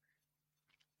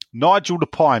 Nigel the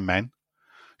Pie Man,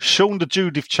 Sean the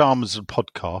Judith Chalmers of the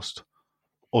podcast,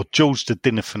 or George the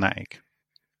Dinner Fanatic?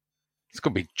 It's got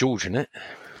to be George, isn't it?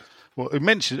 Well, it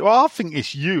mentions. Well, I think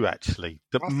it's you actually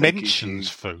that I think mentions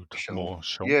it's food Sean. more.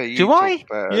 Sean. Yeah, you Do talk I?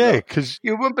 about it a Yeah, lot. because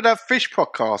You remember that fish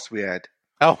podcast we had?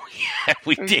 Oh, yeah,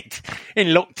 we did. In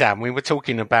lockdown, we were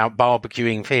talking about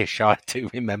barbecuing fish. I do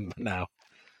remember now.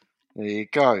 There you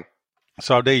go.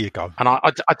 so there you go. And I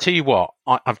tell you what,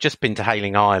 I've just been to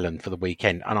Hayling Island for the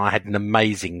weekend, and I had an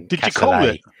amazing Did you cassoulet. call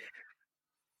it?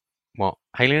 What,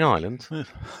 Hayling Island?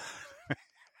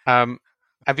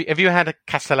 Have you had a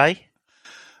cassoulet?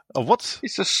 Oh, what's?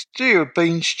 It's a stew, a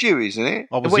bean stew, isn't it?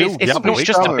 I was Well, ill it's the other not week.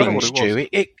 just I a don't know bean what it was.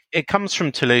 stew. It comes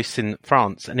from Toulouse in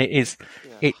France, and it's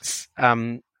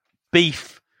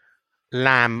beef,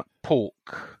 lamb,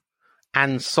 pork,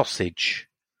 and sausage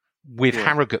with Yeah.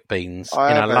 harrogate beans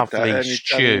I in have a had that, lovely and it's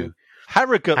stew.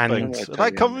 Harrogate And- beans. And-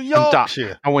 They come from And duck.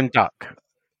 Yorkshire. And duck.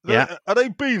 Yeah. Are they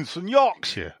beans from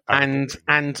Yorkshire? And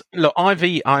look,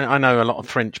 I know a lot of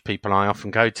French people. I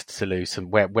often go to Toulouse,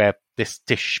 and where this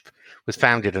dish was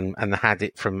founded and had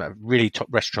it from really top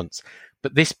restaurants.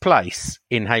 But this place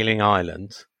in Hayling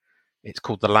Island, it's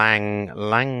called the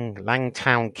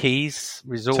Langtown Keys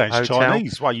Resort Sounds Hotel.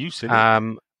 Chinese. Why you said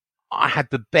it? I had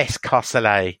the best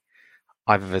cassoulet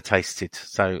I've ever tasted.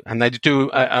 So, and they do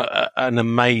an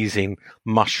amazing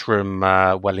mushroom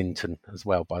Wellington as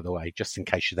well, by the way, just in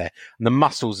case you're there. And the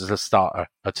mussels as a starter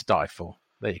are to die for.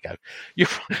 There you go. You're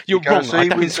wrong. So I he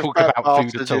don't wins the talk Fat about food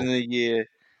Bastards at in all. the year.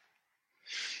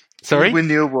 Sorry? You win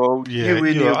the award. Yeah, you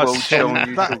win the award, Sean.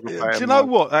 You that- talk about do it you know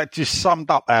more. what? That just summed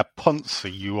up how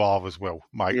poncy you are as well,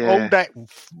 mate. Yeah. All that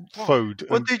food.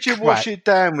 What and did you crap. wash it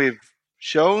down with,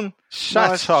 Sean?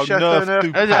 Chateau Chateau Neuf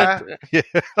du Neuf. Pain. Yeah.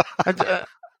 Yeah.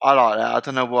 I like that. I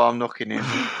don't know why I'm knocking him.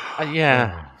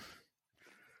 Yeah.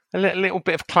 A little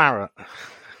bit of claret.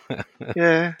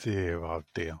 Yeah, Dear, oh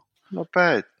dear. not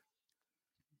bad.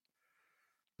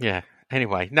 Yeah.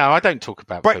 Anyway, no, I don't talk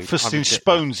about Breakfast food. in I'm legit-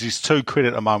 spoons is £2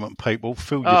 at the moment, people.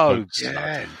 Fill your Oh, boots.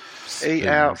 Yeah. spoons. Eat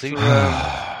out for, Eat-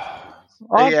 I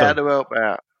eat out don't- to help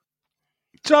out.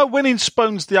 Do you know, when in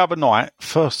Spoons the other night,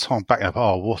 first time back up,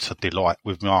 oh, what a delight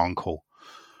with my uncle.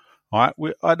 Right,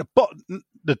 I had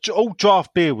all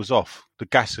draft beer was off, the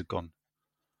gas had gone.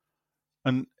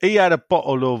 And he had a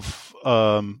bottle of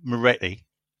Moretti,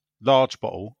 large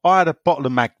bottle. I had a bottle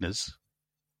of Magners,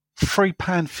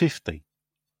 £3.50.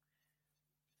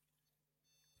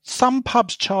 Some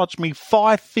pubs charge me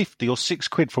 £5.50 or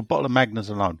 £6 for a bottle of Magners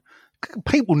alone.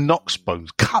 People knock Spoons.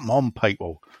 Come on,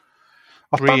 people.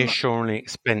 I've done that. Reassuringly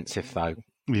expensive, though.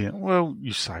 Yeah, well,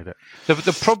 you say that.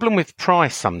 The problem with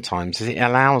price sometimes is it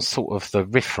allows sort of the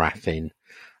riffraff in.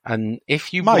 And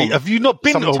if you Mate, want, have you not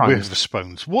been to a sometimes-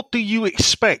 Witherspoons? What do you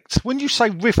expect? When you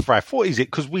say riffraff, what is it?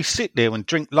 Because we sit there and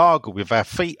drink lager with our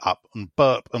feet up and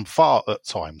burp and fart at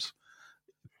times.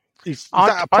 Is that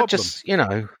a I problem? just,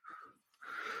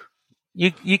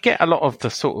 you get a lot of the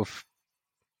sort of.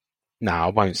 No, I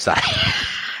won't say.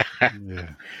 Yeah.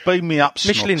 Beam me up,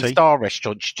 Michelin snotty. star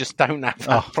restaurants just don't have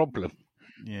that Oh. problem.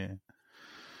 Yeah.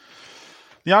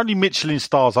 The only Michelin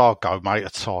stars I'll go, mate, are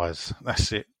tyres.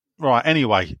 That's it. Right,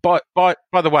 anyway. By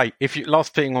the way,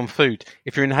 last thing on food,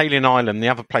 if you're in Hayling Island, the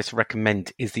other place I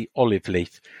recommend is the Olive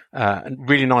Leaf. A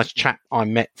really nice chap I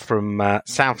met from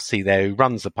Southsea there who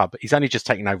runs the pub. He's only just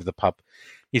taken over the pub.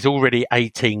 He's already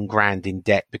 18 grand in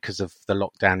debt because of the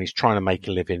lockdown. He's trying to make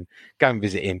a living. Go and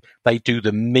visit him. They do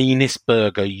the meanest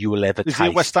burger you will ever Is he a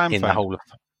taste West Ham in fan? the whole of.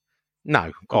 No, of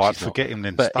All course right, he's not. forget him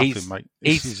then. But Stuff he's- him, mate.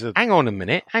 This He's, is a, hang on a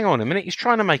minute. He's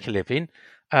trying to make a living.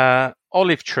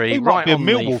 Olive tree he right might be a on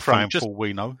the Millwall fan front. for all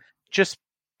we know. Just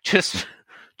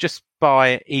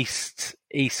by East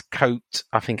Coast,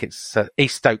 I think it's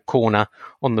East Stoke Corner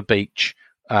on the beach.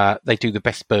 They do the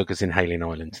best burgers in Hayling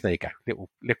Island. There you go,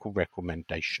 little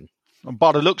recommendation. And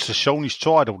by the looks of Sean, he's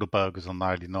tried all the burgers on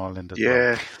Island Island as well.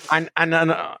 Yeah. And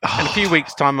in a few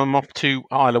weeks' time, I'm off to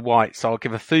Isle of Wight, so I'll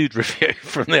give a food review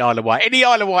from the Isle of Wight. Any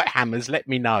Isle of Wight hammers, let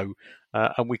me know,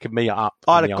 and we can meet up.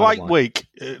 I on had the a Isle of great Wight.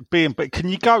 week but can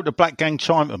you go to Black Gang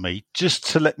Chime to me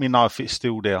just to let me know if it's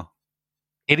still there?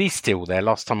 It is still there.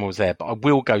 Last time I was there, but I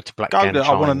will go to Go Blackdown. there.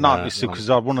 I want to Shrine, notice it because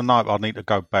I want to know if I need to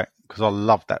go back because I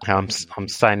love that. I'm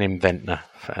staying in Ventnor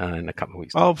in a couple of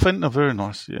weeks. Oh, Ventnor, very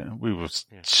nice. Yeah, we were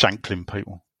shankling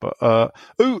people. But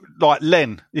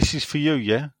Len, this is for you,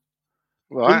 yeah?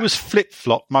 Right. Who was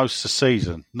flip-flop most of the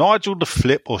season? Nigel the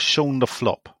Flip or Sean the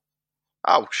Flop?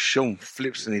 Oh, Sean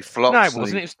flips and he flops. No, it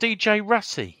wasn't. It was DJ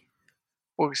Russie.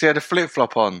 Well, because he had a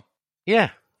flip-flop on. Yeah.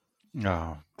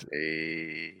 No.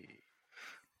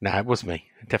 No, it was me.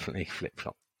 Definitely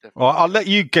flip-flop. Well, I'll let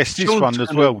you guess this Sean's one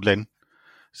as well, Len.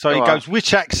 So he All goes,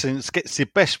 which accents gets the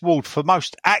best award for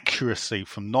most accuracy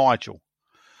from Nigel?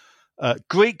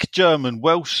 Greek, German,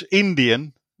 Welsh,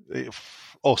 Indian,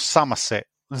 or Somerset?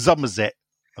 Somerset.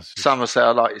 Somerset,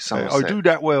 I like you, Somerset. I do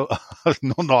that well.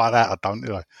 Not like that, I don't,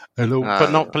 do I? Hello.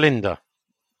 But not Belinda.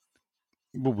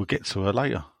 Well, we'll get to her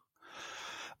later.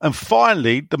 And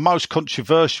finally, the most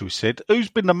controversial said, who's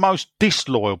been the most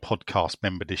disloyal podcast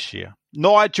member this year?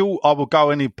 Nigel, I will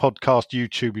go any podcast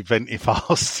YouTube event if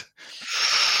asked.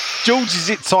 George, is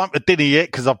it time for dinner yet?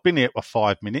 Because I've been here for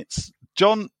 5 minutes.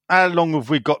 John, how long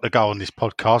have we got to go on this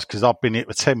podcast? Because I've been here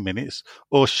for 10 minutes.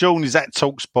 Or Sean, is that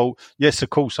TalkSport? Yes, of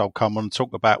course, I'll come on and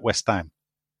talk about West Ham.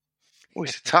 Oh,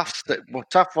 it's a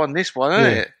tough one, this one,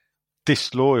 isn't it?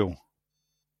 Disloyal.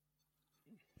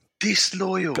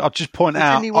 Disloyal. I'll just point Has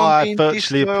out, anyone I been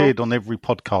virtually disloyal? appeared on every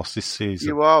podcast this season.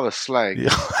 You are a slag.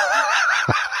 Yeah.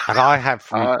 And I have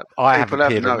people have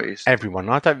appeared on noticed. everyone.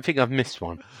 I don't think I've missed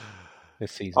one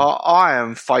this season. I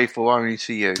am faithful only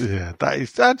to you. Yeah, that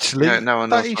is actually. No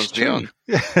one that else is wants true. me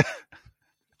on.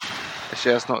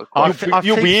 Actually, that's not.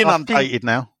 You'll be inundated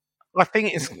now. I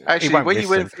think it's Actually, when you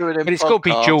went through them but it's got to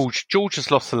be podcasts- George. George has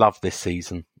lost the love this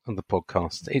season on the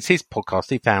podcast. It's his podcast.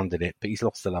 He founded it, but he's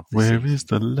lost the love this Where season. is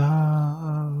the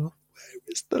love? Where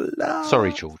is the love?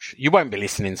 Sorry, George. You won't be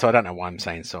listening, so I don't know why I'm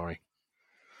saying sorry.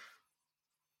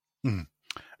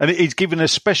 And he's given a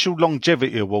special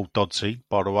longevity award, Dodsey,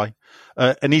 by the way.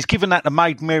 And he's given that to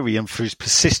Maid Miriam for his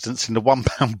persistence in the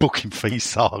 £1 booking fee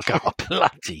saga. Oh,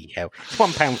 bloody hell. It's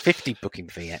 £1.50 booking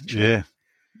fee, actually. Yeah,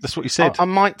 that's what he said. I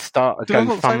might start a Did I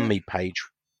not say GoFundMe page.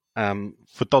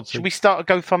 For Dodsey. Should we start a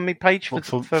GoFundMe page for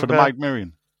the Maid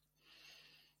Miriam?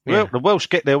 Yeah. Well, the Welsh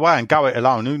get their way and go it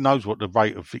alone. Who knows what the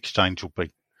rate of exchange will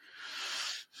be?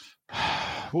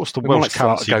 What's the We Welsh might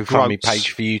start a currency? GoFundMe Groats.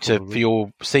 page for you for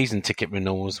your season ticket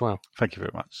renewal as well. Thank you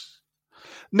very much.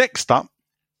 Next up,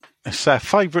 it's our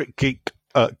favourite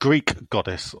Greek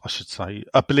goddess, I should say,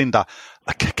 Belinda.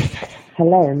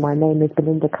 Hello, my name is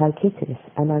Belinda Kaikitis,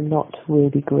 and I'm not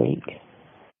really Greek.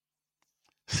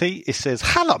 See, it says,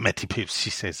 hello, Metipus, she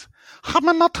says.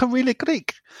 I'm not really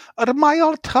Greek. My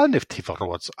alternative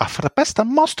words are for the best and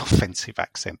most offensive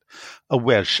accent. A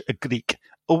Welsh, a Greek,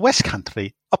 a West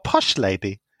Country, a posh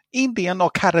lady, Indian or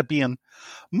Caribbean,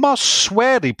 most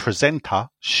sweary presenter,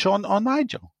 Sean or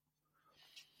Nigel.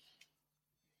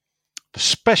 The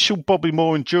special Bobby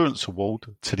Moore Endurance Award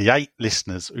to the 8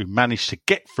 listeners who managed to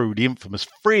get through the infamous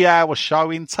 3-hour show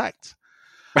intact.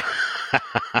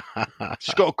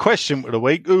 She's got a question for the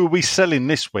week. Who are we selling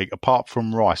this week apart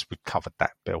from Rice? We've covered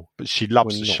that, Bill. But she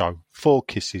loves the show. 4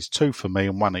 kisses, 2 for me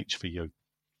and 1 each for you.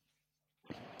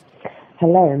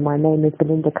 Hello, my name is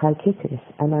Belinda Kaikitis,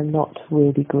 and I'm not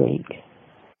really Greek.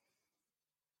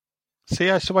 See,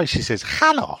 that's the way she says,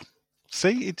 hello.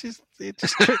 See, it just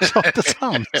trips off the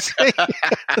tongue.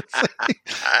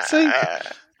 See?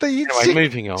 Anyway,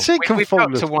 moving on. We've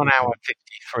got to 1 hour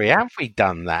 53. Have we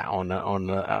done that on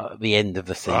the end of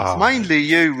the season? Oh. Mainly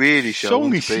you, really,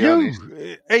 Sean. It's to be you.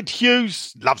 honest. Ed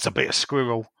Hughes loves a bit of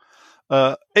squirrel.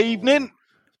 Evening,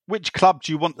 which club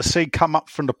do you want to see come up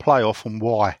from the playoff and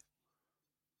why?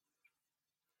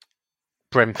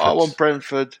 Brentford. I want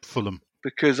Brentford Fulham.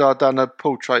 because I've done a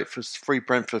portrait for 3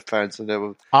 Brentford fans, and they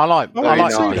were I like Very the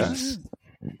nice. bees.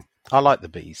 I like the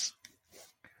bees.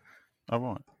 All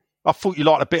right. I thought you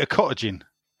liked a bit of cottaging.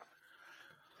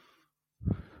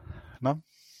 No?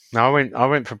 No, I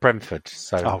went for Brentford.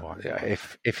 So right. yeah,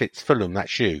 if it's Fulham,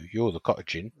 that's you. You're the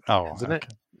cottaging, All right. isn't it?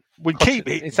 We keep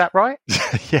it. Is that right?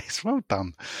 Yes, well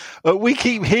done. We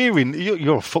keep hearing,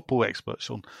 you're a football expert,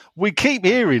 Sean. We keep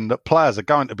hearing that players are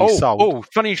going to be sold. Oh,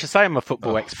 funny you should say I'm a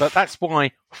football expert. That's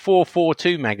why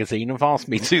 442 magazine have asked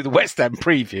me to do the West Ham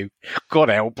preview. God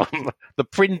help. The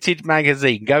printed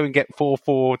magazine. Go and get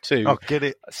 442. Oh, get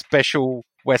it. Special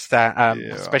West Ham,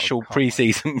 Yeah, special I can't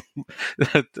pre-season.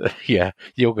 Yeah,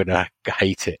 you're going to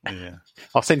hate it. Yeah.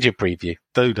 I'll send you a preview.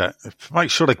 Do that.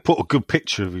 Make sure they put a good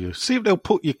picture of you. See if they'll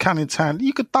put your Canning Town.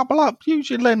 You could double up.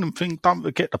 Use your Lennon thing. Don't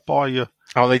forget to buy your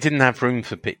Oh, they didn't have room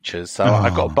for pictures, so I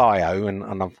got a bio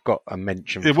and I've got a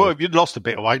mention. Well, if you'd lost a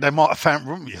bit of weight, they might have found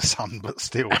room for your son, but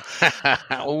still.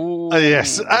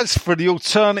 Yes. As for the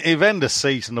alternative end of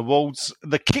season awards,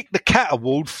 the Kick the Cat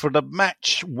award for the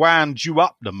match wound you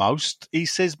up the most. He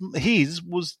says his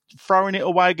was throwing it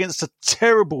away against a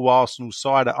terrible Arsenal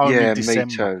side at home in December.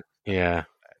 Me too. Yeah.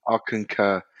 I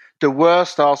concur. The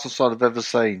worst Arsenal side I've ever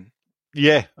seen.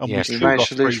 Yeah. And Yes. We still managed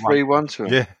to lose 3-1 to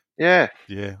them. Yeah. Yeah.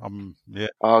 Yeah. Yeah.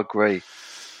 I agree.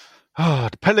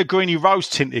 The Pellegrini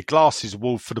Rose-Tinted Glasses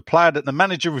Award for the player that the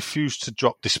manager refused to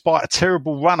drop despite a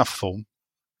terrible run of form,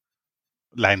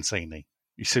 Lanzini.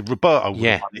 He said Roberto would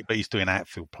have won it, but he's doing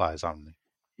outfield players only.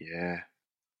 Yeah.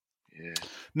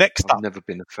 Next I've up, never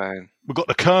been a fan. we've got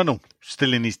the Colonel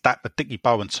still in his dapper Dickie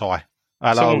Bowen tie.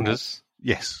 Hello. Saunders.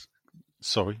 Yes.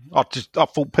 Sorry. I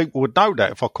thought people would know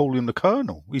that if I call him the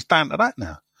Colonel. He's down to that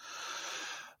now.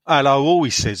 Hello,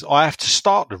 always says, I have to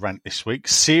start the rant this week.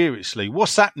 Seriously,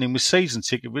 what's happening with season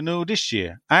ticket renewal this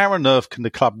year? How on earth can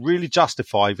the club really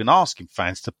justify even asking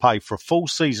fans to pay for a full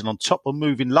season on top of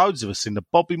moving loads of us in the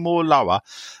Bobby Moore lower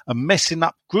and messing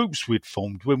up groups we'd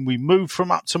formed when we moved from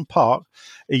Upton Park?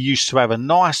 He used to have a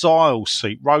nice aisle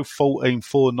seat, row 14,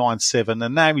 497,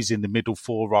 and now he's in the middle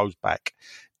 4 rows back.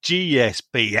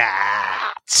 GSB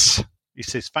out. He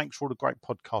says, thanks for all the great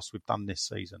podcasts we've done this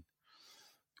season.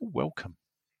 You're welcome.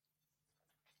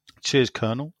 Cheers,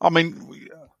 Colonel. I mean,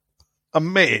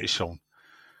 admit it, Sean.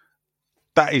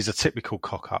 That is a typical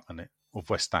cock-up, isn't it, of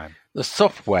West Ham? The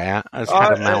software has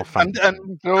had a malfunction.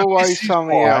 And Always this is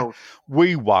something why else.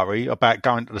 we worry about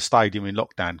going to the stadium in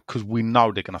lockdown because we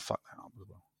know they're going to fuck that up as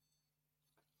well.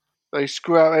 They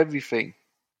screw out everything.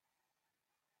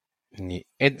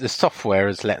 The software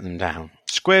has let them down.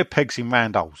 Square pegs in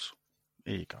round holes.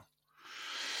 There you go.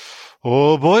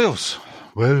 Oh, boys.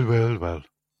 Well.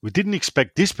 We didn't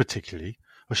expect this particularly,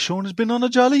 as Sean has been on a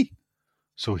jolly.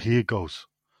 So here goes.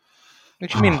 What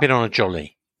do you mean, been on a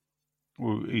jolly?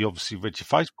 Well, he obviously read your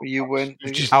Facebook. You went.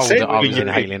 You just Oh, said I was we- in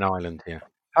Hailing Island, yeah.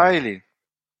 Hailing.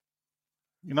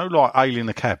 You know, like ailing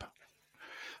a cab.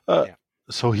 Yeah.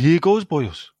 So here goes,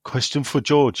 boys. Question for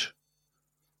George.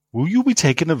 Will you be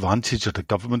taking advantage of the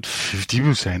government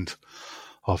 50%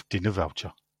 off dinner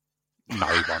voucher? No,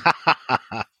 he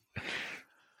won't.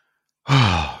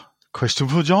 Question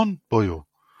for John Boyle.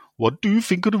 What do you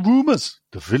think of the rumours?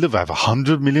 The Villa have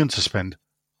 100 million to spend,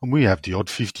 and we have the odd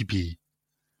 50p.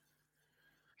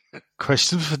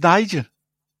 Question for Nigel.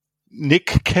 Nick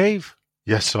Cave.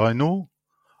 Yes, I know.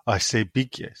 I say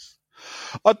big yes.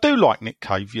 I do like Nick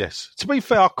Cave, yes. To be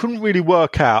fair, I couldn't really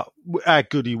work out how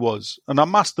good he was. And I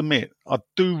must admit, I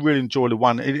do really enjoy the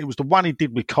one. It was the one he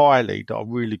did with Kylie that I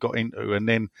really got into. And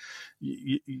then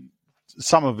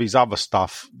some of his other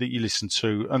stuff that you listen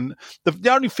to. And the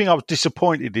only thing I was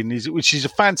disappointed in is, which is a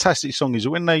fantastic song, is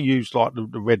when they used like the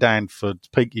Red Hand for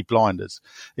Peaky Blinders,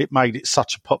 it made it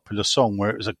such a popular song where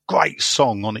it was a great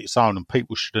song on its own and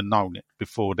people should have known it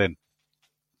before then,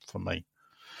 for me.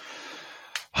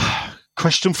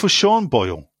 Question for Sean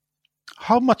Boyle.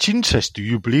 How much interest do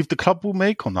you believe the club will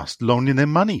make on us loaning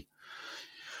them money?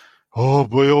 Oh,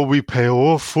 Boyle, we pay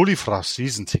all fully for our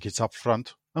season tickets up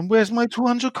front. And where's my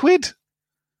 200 quid?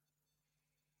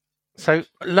 So,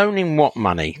 loaning what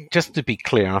money? Just to be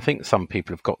clear, I think some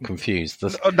people have got confused.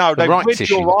 No, they rights read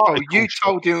issue. your Oh, article. you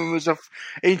told him it was a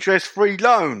interest-free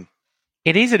loan.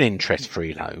 It is an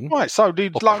interest-free loan. Right, so the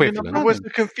Or loaning equivalent. them Where's money.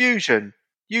 the confusion?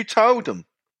 You told them.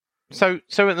 So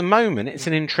at the moment, it's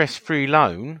an interest-free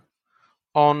loan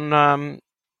on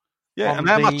Yeah, on and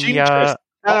how much the, interest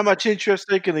How much interest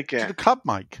are they going to did the get? club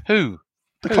make? who?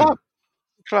 The Who? club.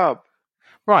 Club.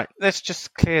 Right, let's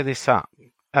just clear this up.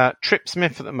 Trip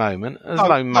Smith at the moment has No,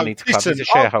 loaned money to club. listen, He's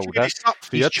a I'll shareholder. clear this up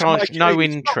for He's you to charged make no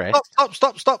it- interest.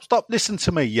 Stop. Listen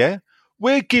to me, yeah?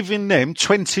 We're giving them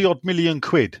 20 odd million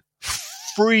quid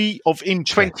free of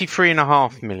interest.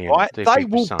 23.5 million. Right? to They be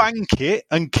will precise. bank it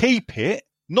and keep it,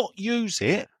 not use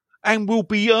it, and will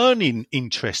be earning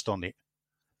interest on it.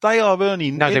 They are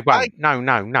earning. No, they it- won't.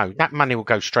 No. That money will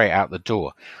go straight out the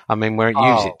door. I mean, we'll use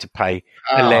Oh. it to pay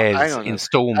hang Hilaire's on a-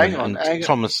 instalment hang on, and hang on.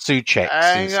 Thomas Suchek's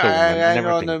Hang instalment and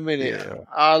on everything. a minute. Yeah.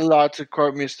 I'd like to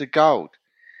quote Mr. Gold.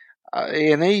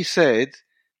 And he said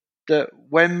that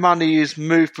when money is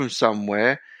moved from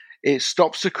somewhere, it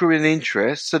stops accruing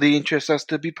interest, so the interest has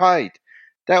to be paid.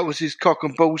 That was his cock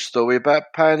and bull story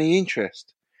about paying the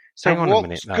interest. So Hang on a what's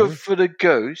minute, though. good for the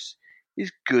goose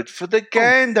is good for the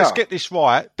gander. Let's get this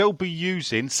right. They'll be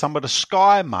using some of the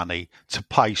Sky money to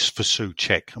pay for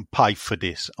Souček and pay for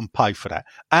this and pay for that.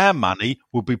 Our money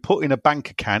will be put in a bank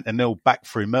account and they'll back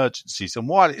for emergencies. And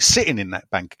while it's sitting in that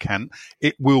bank account,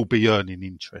 it will be earning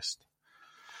interest.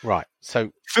 Right.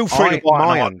 So Feel free to buy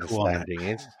my an article on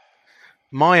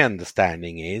that.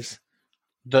 understanding is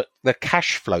that the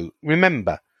cash flow.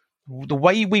 Remember, the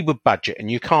way we would budget, and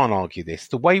you can't argue this.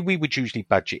 The way we would usually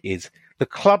budget is the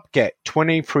club get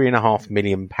 £23.5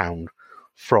 million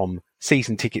from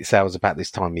season ticket sales about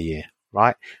this time of year.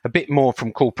 Right, a bit more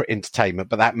from corporate entertainment,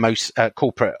 but that most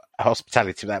corporate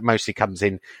hospitality that mostly comes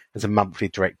in as a monthly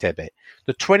direct debit.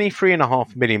 The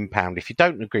 £23.5 million. If you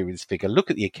don't agree with this figure, look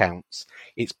at the accounts.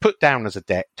 It's put down as a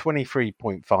debt,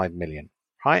 £23.5 million.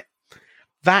 Right,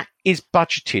 that is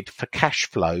budgeted for cash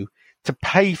flow to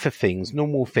pay for things,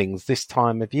 normal things this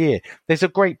time of year. There's a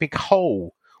great big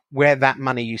hole where that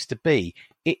money used to be.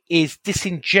 It is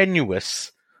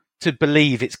disingenuous to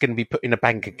believe it's going to be put in a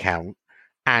bank account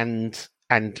and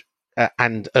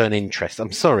earn interest.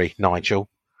 I'm sorry, Nigel,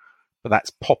 but that's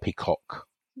poppycock.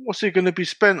 What's it going to be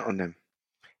spent on them?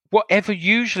 Whatever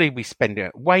usually we spend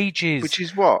it, wages. Which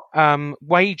is what?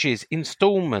 Wages,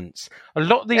 instalments. A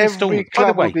lot of the Every instalments. club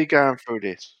By the way, will be going through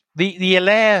this. The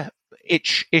Allaire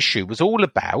issue was all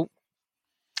about.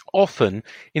 Often,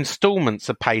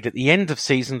 instalments are paid at the end of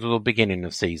seasons or the beginning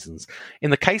of seasons. In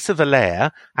the case of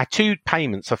Allaire, our two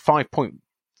payments are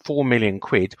 £5.4 million.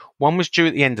 One was due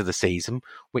at the end of the season,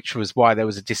 which was why there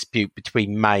was a dispute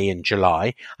between May and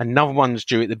July. Another one was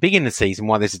due at the beginning of the season,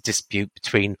 why there's a dispute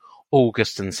between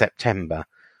August and September.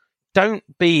 Don't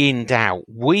be in doubt.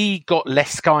 We got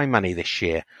less Sky money this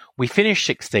year. We finished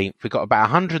 16th. We got about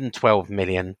 112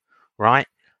 million, right?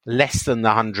 Less than the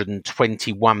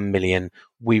 121 million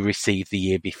we received the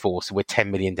year before. So we're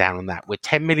 10 million down on that. We're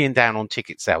 10 million down on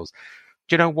ticket sales.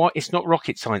 Do you know what? It's not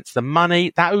rocket science. The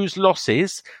money, those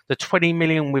losses, the 20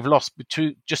 million we've lost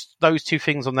to just those two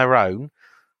things on their own,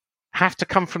 have to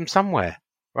come from somewhere,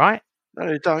 right? No,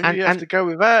 you don't. You have to go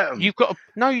without them. You've got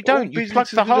no, you don't. You plug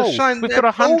the hole. We've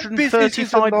got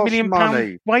 £135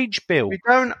 million wage bill. We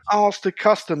don't ask the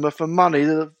customer for money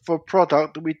for a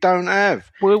product that we don't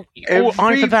have. Well,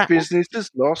 every business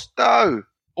has lost dough.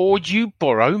 Or you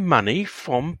borrow money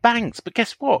from banks. But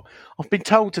guess what? I've been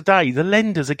told today the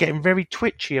lenders are getting very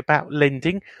twitchy about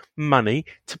lending money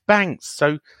to banks.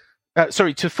 So,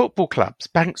 to football clubs.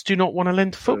 Banks do not want to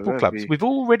lend to football clubs. We've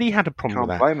already had a problem with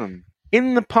that. Can't blame them.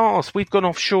 In the past, we've gone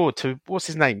offshore to,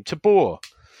 to Bor,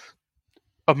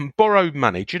 borrowed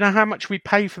money. Do you know how much we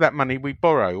pay for that money we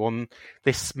borrow on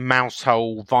this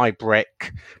mousehole,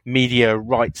 Vibrec, media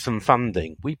rights and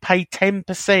funding? We pay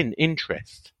 10%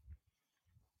 interest.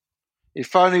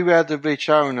 If only we had the rich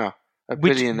owner, a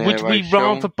billionaire. Would we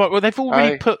rather borrow? Well, they've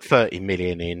already put 30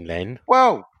 million in, Len.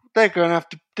 Well, they're going to have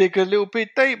to dig a little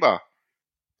bit deeper.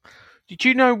 Did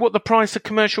you know what the price of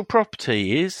commercial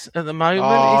property is at the moment?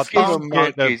 Oh, don't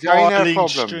get the violin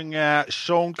string out,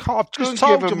 Sean. I've just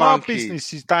told you my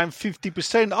business is down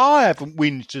 50%. I haven't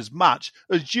whinged as much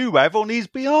as you have on his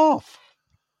behalf.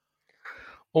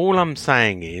 All I'm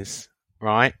saying is,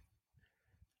 right,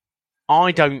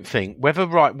 I don't think, whether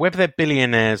they're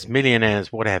billionaires,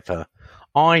 millionaires, whatever,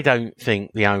 I don't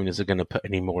think the owners are going to put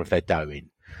any more of their dough in.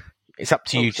 It's up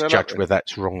to you to judge whether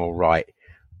that's wrong or right.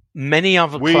 Many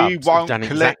other clubs have done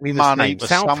exactly the same. For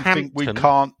something we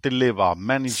can't deliver.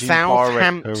 Managing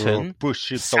director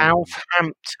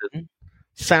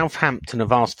Southampton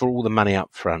have asked for all the money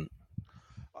up front.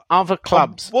 Other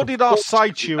clubs. What did I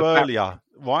say to you earlier?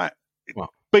 Right? What?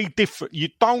 Be different. You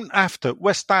don't have to.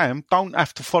 West Ham don't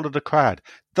have to follow the crowd.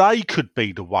 They could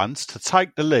be the ones to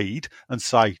take the lead and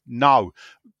say no.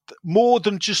 More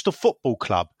than just a football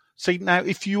club. See, now,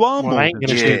 if you are more than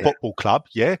just a football club,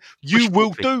 you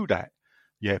will do that.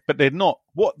 Yeah, but they're not.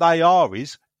 What they are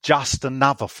is just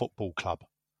another football club.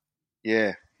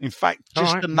 Yeah. In fact,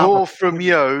 just another. More from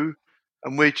you,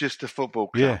 and we're just a football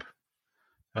club. Yeah.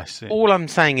 That's it. All I'm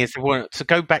saying is, to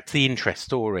go back to the interest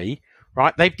story,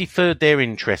 right? They've deferred their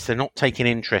interest. They're not taking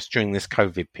interest during this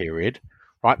COVID period,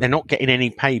 right? They're not getting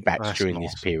any paybacks during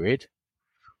this period.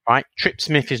 Right, Trip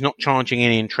Smith is not charging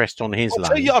any interest on his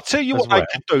loan. I'll tell you what they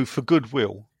could do for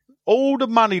goodwill. All the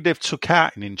money they've took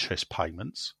out in interest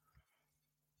payments,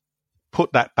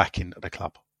 put that back into the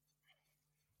club.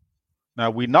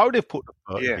 Now, we know they've put the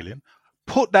 30 million.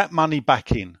 Put that money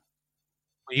back in.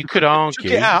 Well, you could argue.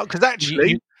 Took it out, because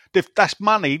actually, that's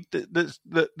money that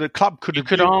the club could have. You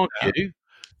could argue.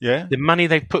 Yeah. The money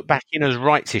they've put back in as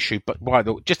rights issue, but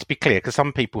just to be clear, because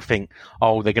some people think,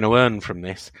 they're going to earn from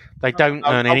this. They don't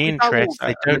earn any interest.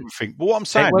 They don't think. But what I'm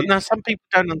saying is, some people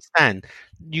don't understand.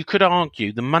 You could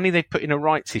argue the money they've put in a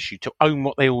rights issue to own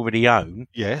what they already own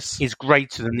is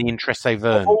greater than the interest they've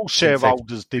earned. All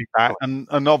shareholders did that, and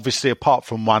obviously apart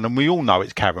from one, and we all know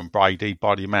it's Karen Brady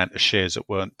by the amount of shares that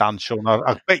weren't done, Sean.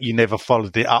 I bet you never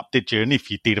followed it up, did you? And if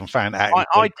you did and found out...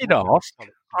 I did ask.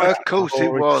 Of course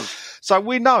it was. So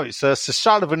we know it's Sir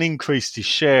Sullivan increased his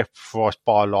share price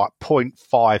by like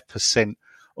 0.5%,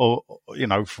 or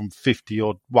from 50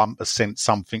 or 1%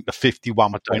 something to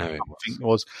 51%. I think it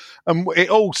was, and it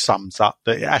all sums up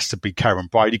that it has to be Karen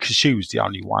Brady because she was the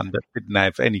only one that didn't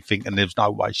have anything, and there's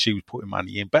no way she was putting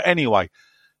money in. But anyway,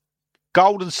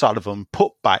 Gold and Sullivan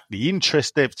put back the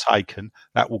interest they've taken.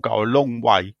 That will go a long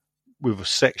way with a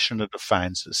section of the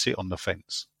fans that sit on the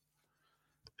fence.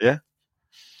 Yeah.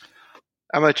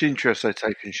 How much interest they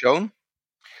taken, Sean?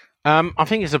 I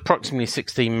think it's approximately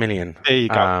 16 million. There you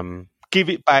go. Give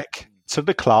it back to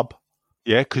the club,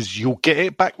 yeah, because you'll get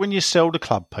it back when you sell the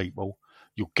club, people.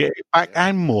 You'll get it back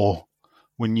and more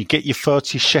when you get your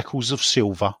 30 shekels of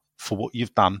silver for what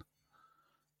you've done.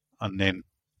 And then,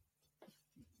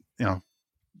 well,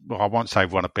 I won't say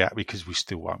everyone about because we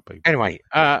still won't be. Anyway,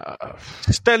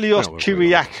 Stelios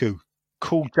Kyriakou,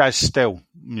 Cool Jazz Stel,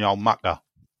 old mucker,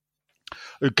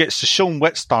 who gets the Sean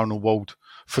Whetstone Award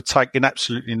for taking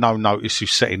absolutely no notice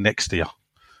who's sitting next to you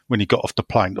when he got off the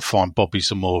plane to find Bobby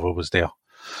Zamora was there.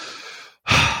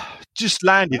 Just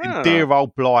landed in dear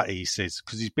old Blighty, he says,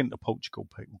 because he's been to Portugal,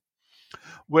 people,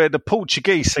 where the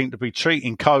Portuguese seem to be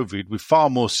treating COVID with far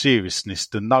more seriousness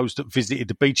than those that visited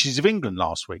the beaches of England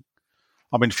last week.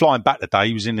 I mean, flying back today,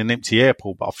 he was in an empty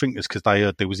airport, but I think it's because they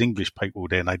heard there was English people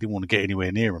there and they didn't want to get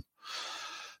anywhere near him.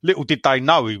 Little did they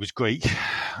know he was Greek.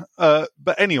 But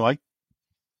anyway,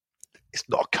 it's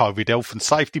not a COVID health and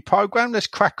safety program. Let's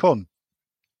crack on.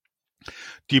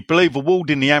 Do you believe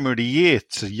awarding the Hammer of the Year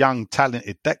to young,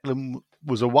 talented Declan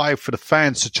was a way for the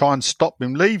fans to try and stop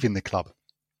him leaving the club?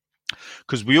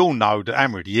 Because we all know that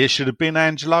Hammer of the Year should have been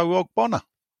Angelo Ogbonna.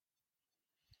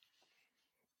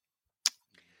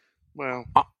 Well,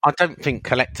 I don't think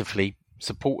collectively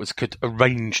supporters could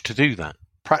arrange to do that.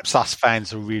 Perhaps us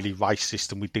fans are really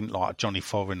racist and we didn't like Johnny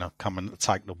Foreigner coming to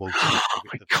take the ball. I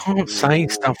can't say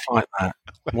stuff like that.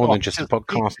 More than just a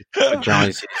podcast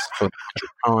apologises for the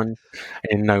time.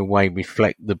 In no way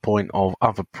reflect the point of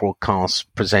other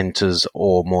broadcast presenters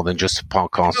or more than just the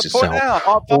podcast itself.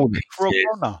 I voted for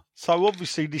Ogbonna. So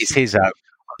obviously this is his out.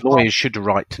 Lawyers should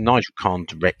write to Nigel Khan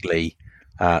directly,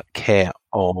 care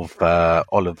of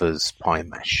Oliver's Pie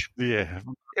Mash. Yeah.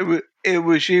 It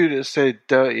was you that said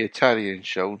dirty Italian,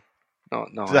 Sean.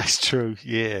 Not nice. That's true,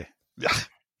 yeah.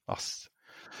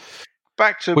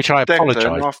 Back to which I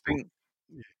apologise.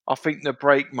 I think the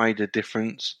break made a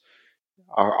difference.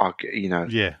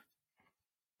 Yeah.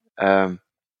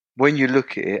 When you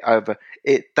look at it over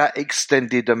that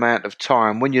extended amount of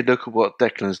time, when you look at what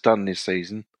Declan's done this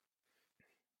season,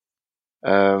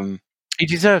 he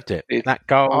deserved it. That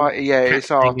goal, it's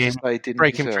hard to say didn't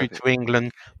breaking deserve through it. to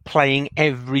England, playing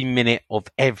every minute of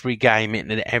every game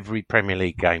in every Premier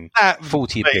League game.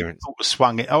 40 appearances. Sort of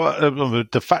swung it.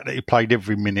 The fact that he played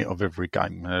every minute of every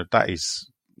game, that is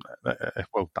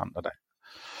well done to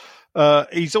that.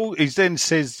 He then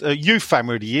says Youth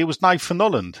Hammer of the Year was Nathan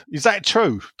Holland. Is that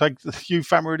true? The Youth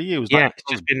Hammer of the Year was Nathan it's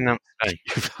just been announced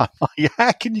today.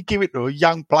 How can you give it to a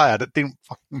young player that didn't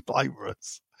fucking play for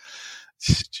us?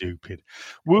 Stupid.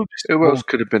 Who else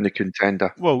could have been the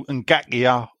contender? Well,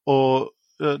 Ngakia or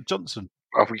Johnson.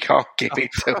 Oh, we can't give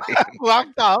it to him.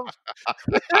 Locked up.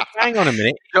 Hang on a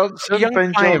minute. Johnson, a young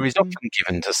Ben player Johnson. is often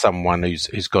given to someone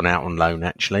who's gone out on loan,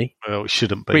 actually. Well, it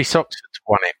shouldn't be. Reece Oxford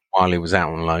won it while he was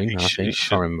out on loan, I think,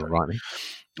 if I remember rightly.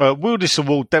 Will this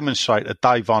award demonstrate that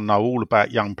Dave I know all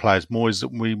about young players more is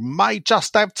that we may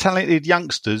just have talented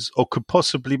youngsters or could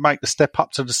possibly make the step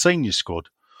up to the senior squad?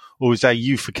 Or is our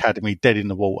youth academy dead in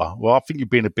the water? Well, I think you're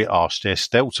being a bit harsh there,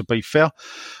 Stel, to be fair.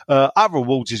 Other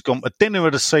awards, he's gone a Dinner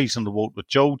of the Season award with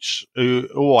George, who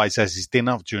always has his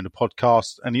dinner during the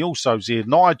podcast. And he also is here.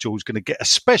 Nigel's going to get a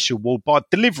special award by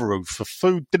Deliveroo for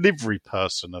Food Delivery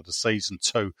Person of the Season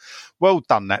 2. Well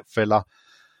done, that fella.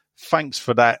 Thanks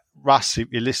for that. Russ, if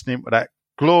you're listening to that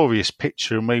glorious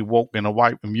picture of me walking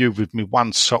away from you with me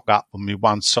one sock up and me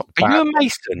one sock down. Are you a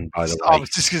Mason, by the way? I was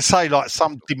just going to say, like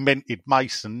some demented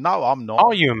Mason. No, I'm not.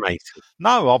 Are you a Mason?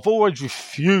 No, I've always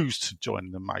refused to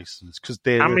join the Masons because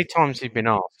they're. How many times have you been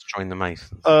asked to join the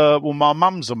Masons? Well, my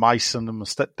mum's a Mason and my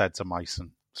stepdad's a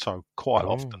Mason, so quite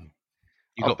often.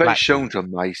 You bet Sean's a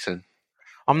Mason.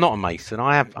 I'm not a Mason.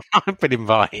 I've been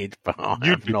invited, but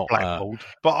You'd be not blackballed.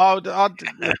 But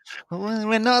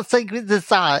we're not a secret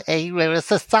society. We're a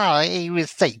society with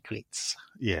secrets.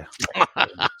 Yeah.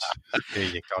 There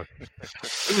you go.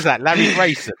 Who was that? Larry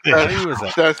Grayson? Who was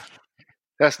that?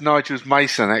 That's Nigel's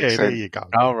Mason accent. Yeah, there you go.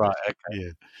 Oh, right.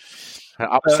 Okay. Yeah.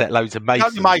 Upset loads of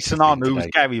Masons. The only Mason I knew was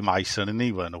Gary Mason, and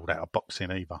he weren't all that at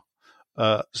boxing either.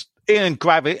 Ian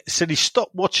Gravitt said he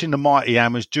stopped watching the Mighty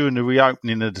Hammers during the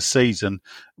reopening of the season.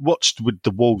 Watched with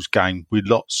the Wolves game, we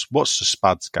lost. Watched the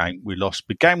Spuds game, we lost.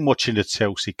 Began watching the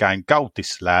Chelsea game, goal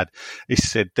disallowed. He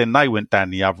said then they went down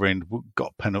the other end,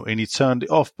 got a penalty and he turned it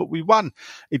off, but we won.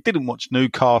 He didn't watch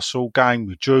Newcastle game,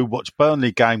 we drew. Watched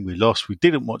Burnley game, we lost. We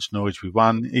didn't watch Norwich, we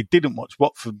won. He didn't watch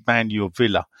Watford, Man U or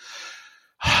Villa.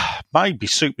 Maybe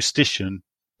superstition,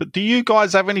 but do you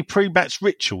guys have any pre-match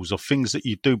rituals or things that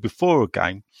you do before a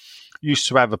game? Used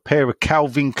to have a pair of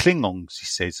Calvin Klingons, he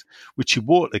says, which he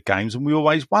wore at the games and we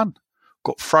always won.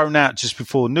 Got thrown out just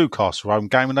before Newcastle home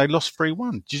game and they lost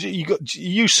 3-1.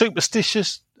 You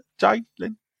superstitious, Jay?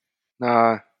 Lynn?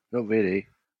 No, not really.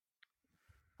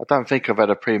 I don't think I've had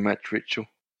a pre-match ritual.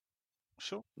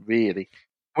 Sure. Really.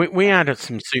 We had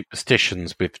some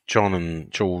superstitions with John and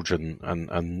George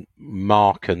and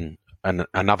Mark and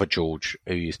another George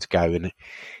who used to go, and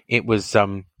it was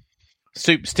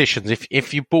superstitions.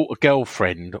 If you bought a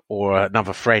girlfriend or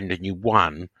another friend and you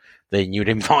won, then you'd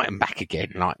invite them back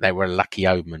again, like they were a lucky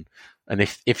omen. And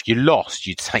if you lost,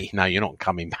 you'd say, no, you're not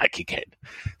coming back again.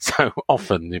 So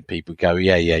often people go,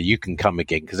 yeah, you can come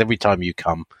again, because every time you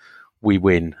come, we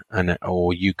win,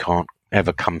 or you can't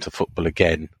ever come to football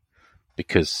again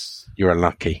because you're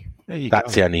unlucky.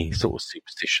 That's the only sort of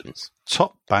superstitions.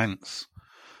 Top bants.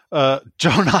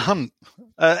 John Hunt.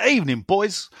 Evening,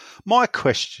 boys. My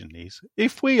question is,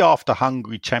 if we after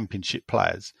hungry championship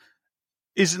players,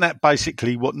 isn't that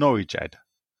basically what Norwich had?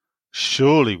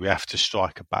 Surely we have to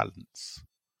strike a balance.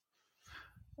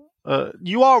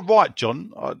 You are right,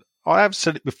 John. I have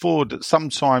said it before that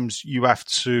sometimes you have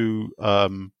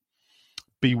to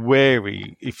be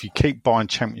wary. If you keep buying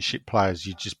championship players,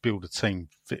 you just build a team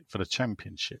fit for the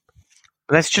championship.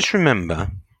 Let's just remember,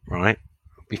 right,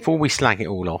 before we slag it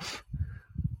all off,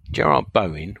 Gerard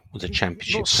Bowen was a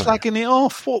championship Not player. slagging it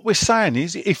off. What we're saying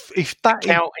is, if that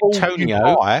Cal is all Antonio you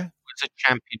buy, was a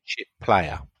championship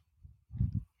player,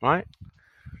 right?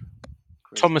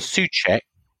 Thomas Souček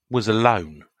was a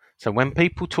loan. So when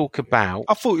people talk about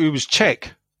I thought he was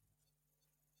Czech.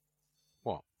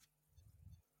 what?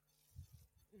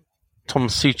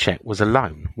 Thomas Souček was a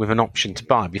loan with an option to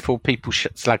buy. Before people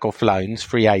slag off loans,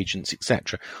 free agents,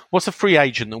 etc. What's a free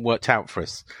agent that worked out for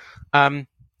us?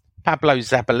 Pablo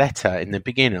Zabaleta in the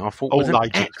beginning, I thought was All an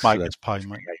agents make excellent us pay,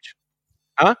 mate. free agent.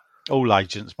 Huh? All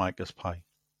agents make us pay.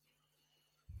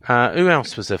 Who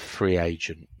else was a free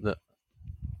agent? That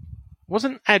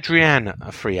wasn't Adriana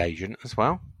a free agent as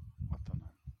well? I don't know.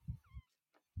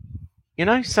 You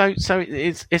know, so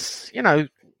it's you know,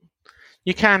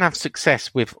 you can have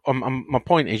success with. My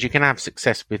point is, you can have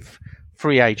success with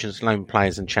free agents, loan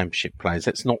players, and championship players.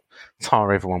 Let's not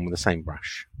tar everyone with the same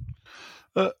brush.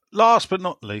 Last but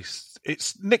not least,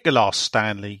 it's Nicholas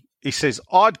Stanley. He says,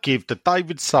 I'd give the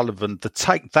David Sullivan the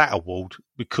Take That award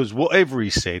because whatever he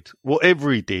said,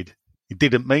 whatever he did, he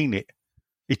didn't mean it.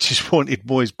 He just wanted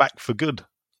Moyes back for good.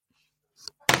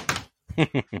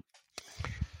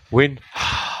 Win.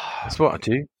 That's what I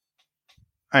do.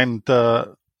 And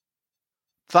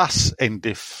thus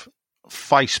endeth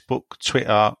Facebook,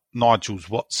 Twitter, Nigel's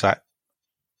WhatsApp.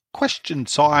 Question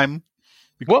time.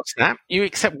 WhatsApp? You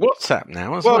accept WhatsApp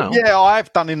now as well? Yeah, I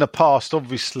have done in the past.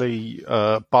 Obviously,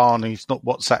 Barney's not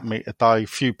WhatsApp me today.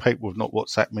 Few people have not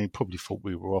WhatsApp me. Probably thought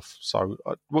we were off. So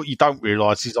what you don't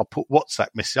realise is I put WhatsApp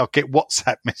messages. I get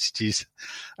WhatsApp messages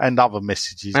and other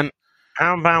messages. And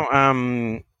how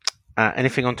about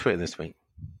anything on Twitter this week?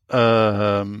 Shall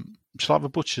I have a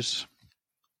butcher's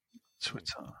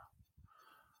Twitter?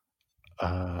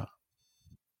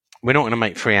 We're not going to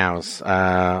make 3 hours this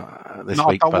No,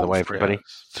 week, I don't by the want way, 3 everybody.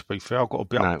 hours, to be fair, I've got to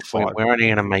be No, up to 5. we're only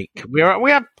going to make. We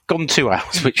have gone 2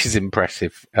 hours, which is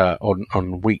impressive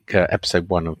on week episode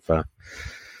 1 of.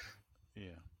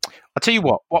 Yeah. I'll tell you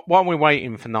what. While we're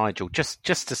waiting for Nigel, just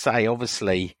to say,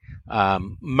 obviously,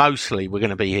 mostly we're going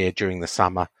to be here during the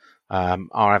summer. I'll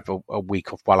have a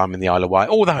week off while I'm in the Isle of Wight,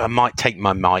 although I might take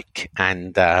my mic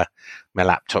and my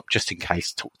laptop just in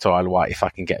case talk to Isle of Wight if I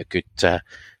can get a good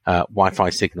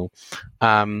Wi-Fi signal.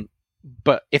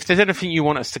 But if there's anything you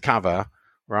want us to cover,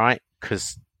 right,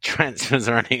 because transfers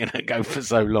are only going to go for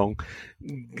so long,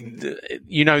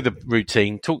 you know the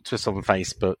routine. Talk to us on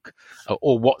Facebook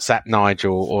or WhatsApp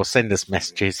Nigel or send us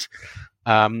messages.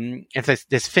 If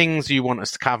there's things you want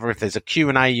us to cover, if there's a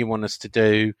Q&A you want us to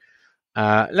do,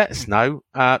 let us know.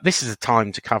 This is a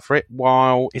time to cover it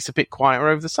while it's a bit quieter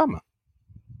over the summer.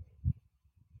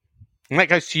 And that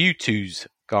goes to you twos,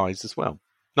 guys, as well.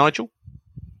 Nigel?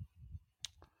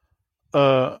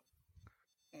 Yeah.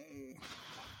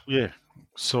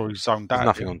 Sorry, zoned out. There's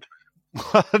nothing on.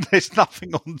 There's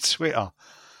nothing on Twitter. All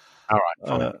right.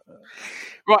 Fine.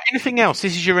 Right. Anything else?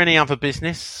 This is your any other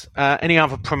business? Any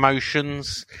other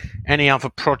promotions? Any other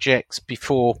projects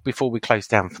before we close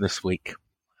down for this week?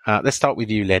 Let's start with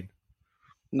you, Len.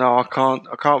 No, I can't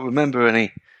remember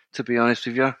any, to be honest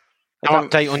with you. I No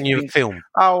don't update on your think- film.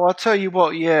 Oh, I'll tell you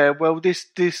what. Yeah, well, this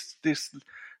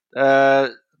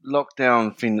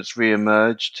lockdown thing that's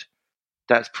re-emerged,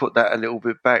 that's put that a little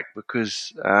bit back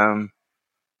because I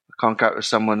can't go to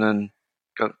someone and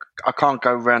I can't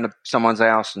go around to someone's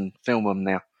house and film them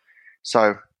now.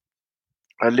 So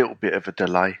a little bit of a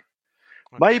delay.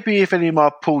 Maybe if any of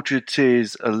my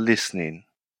portraiteers are listening,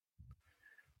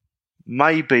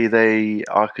 maybe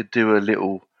I could do a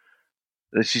little.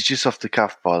 This is just off the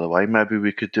cuff, by the way. Maybe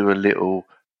we could do a little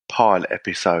pilot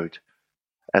episode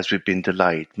as we've been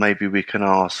delayed. Maybe we can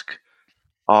ask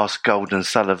Golden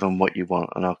Sullivan what you want,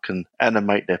 and I can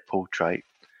animate their portrait.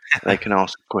 They can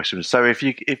ask questions. So if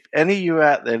any of you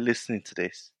out there listening to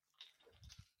this,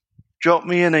 drop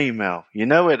me an email. You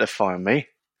know where to find me.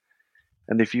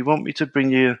 And if you want me to bring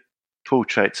your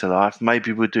portrait to life,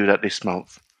 maybe we'll do that this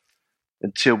month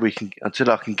until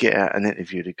I can get out and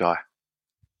interview the guy.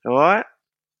 All right?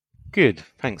 Good.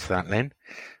 Thanks for that, Len.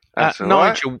 That's all right.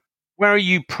 Nigel, where are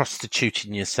you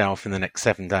prostituting yourself in the next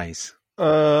 7 days?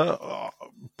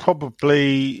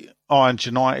 Probably Irons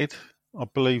United, I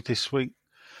believe, this week.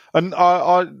 And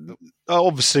I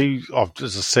obviously,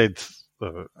 as I said,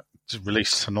 just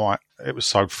released tonight,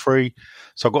 episode 3.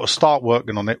 So I've got to start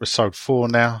working on episode 4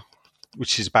 now,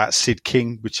 which is about Sid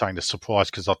King, which ain't a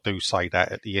surprise because I do say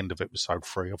that at the end of episode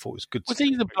 3. I thought it was good. Was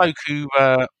he the bloke who,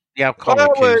 the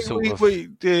alcoholic who sort of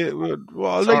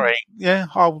sorry. Yeah,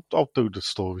 I'll do the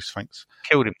stories, thanks.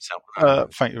 Killed himself?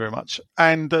 Thank you very much.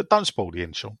 And don't spoil the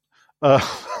end, Sean.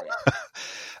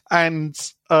 And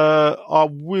I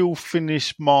will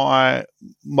finish my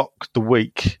mock the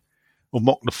week or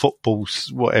mock the footballs,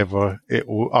 whatever.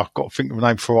 I've got to think of a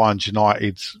name for Irons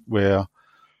United where,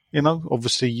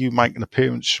 obviously you make an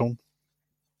appearance, Sean.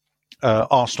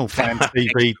 Arsenal Fan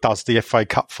TV does the FA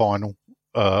Cup final,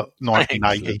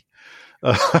 1980.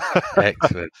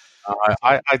 Excellent.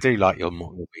 I do like your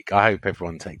mock the week. I hope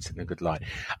everyone takes it in a good light.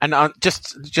 And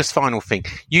just final thing,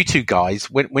 you two guys,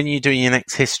 when you're doing your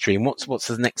next history, and what's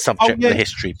the next subject of the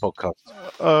history podcast?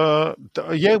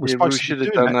 We should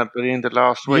have done that by the end of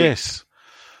last week. Yes.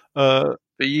 But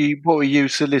what were you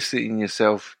soliciting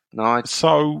yourself, Nigel?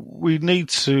 So we need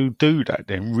to do that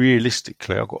then.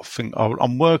 Realistically, I've got to think.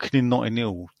 I'm working in Notting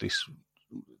Hill this,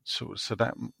 so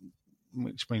that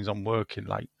which means I'm working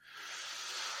late.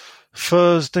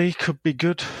 Thursday could be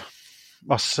good.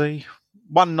 Must see.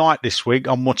 One night this week,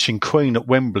 I'm watching Queen at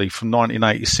Wembley from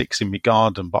 1986 in my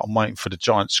garden, but I'm waiting for the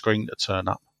giant screen to turn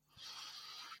up.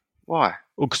 Why?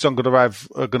 Well, because I'm going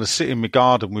to sit in my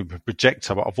garden with a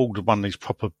projector, but I've ordered one of these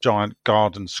proper giant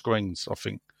garden screens, I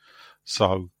think.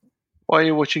 So, what are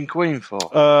you watching Queen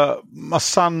for? My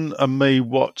son and me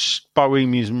watched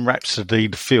Bohemian Rhapsody,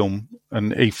 the film,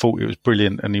 and he thought it was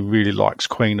brilliant, and he really likes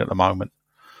Queen at the moment.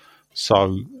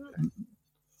 So,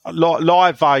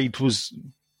 Live Aid was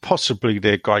possibly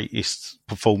their greatest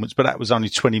performance, but that was only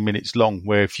 20 minutes long,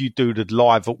 where if you do the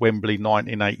live at Wembley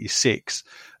 1986,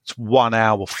 it's 1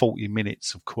 hour, 40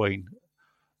 minutes of Queen,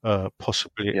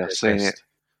 possibly at their best. It.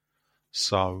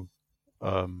 So,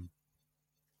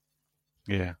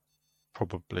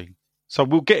 probably. So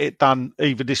we'll get it done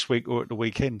either this week or at the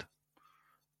weekend.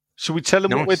 Should we tell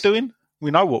them what we're doing?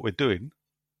 We know what we're doing.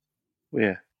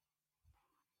 Yeah.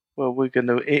 Well, we're going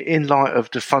to, in light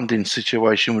of the funding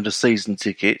situation with the season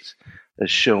tickets, as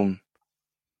Sean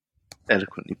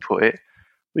eloquently put it,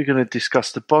 we're going to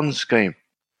discuss the bond scheme.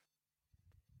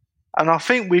 And I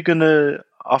think we're going to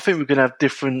have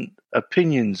different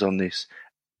opinions on this,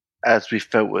 as we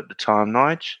felt at the time,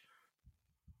 Nige.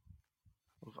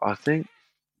 I think.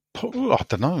 I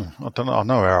don't know. I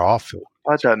know how I feel.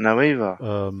 I don't know either.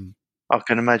 I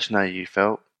can imagine how you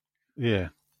felt. Yeah.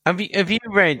 Have you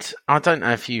read? I don't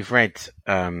know if you've read.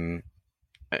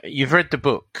 You've read the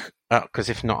book, because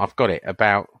if not, I've got it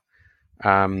about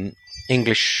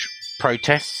English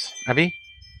protests. Have you?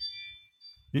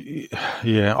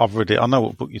 Yeah, I've read it. I know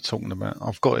what book you're talking about.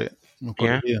 I've got it.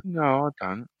 It here. No, I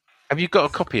don't. Have you got a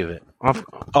copy of it? I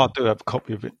do have a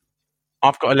copy of it.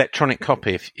 I've got an electronic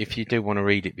copy. If you do want to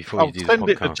read it before you do the podcast, send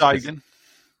it to Jagan,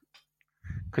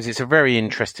 because it's a very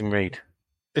interesting read.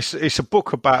 It's a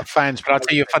book about fans. But I'll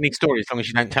tell you a funny story as long as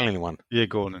you don't tell anyone. Yeah,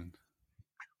 go on then.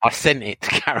 I sent it to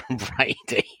Karen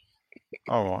Brady.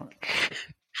 All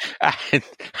right.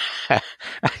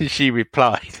 And she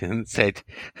replied and said,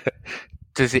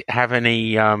 "Does it have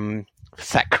any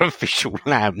sacrificial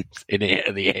lambs in it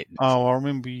at the end?" Oh, I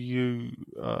remember you.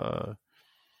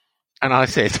 And I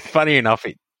said, funny enough,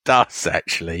 does,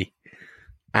 actually.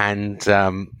 And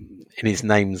his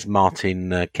name's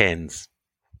Martin Cairns.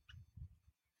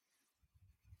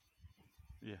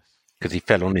 Yes. Because he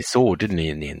fell on his sword, didn't he,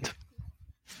 in the end?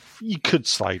 You could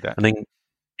say that. And then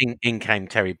in came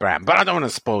Terry Brown. But I don't want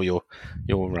to spoil your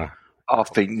I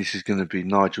think this is going to be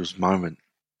Nigel's moment.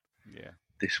 Yeah.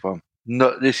 This one.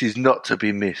 This is not to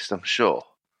be missed, I'm sure.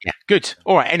 Yeah, good.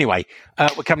 All right, anyway,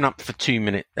 we're coming up for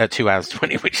 2 hours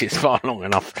 20, which is far long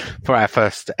enough for our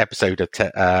first episode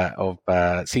of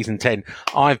season 10.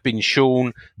 I've been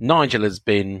Sean. Nigel has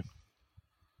been...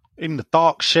 in the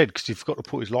dark shed, because he forgot to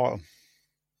put his light on.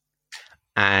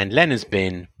 And Len has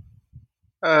been...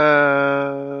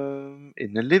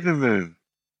 in the living room.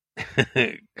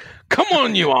 Come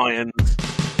on, you irons.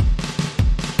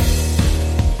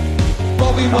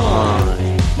 Bobby Moore,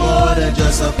 more than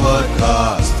just a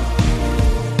podcast.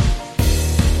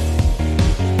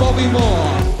 Bobby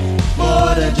Moore,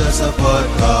 more than just a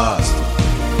podcast.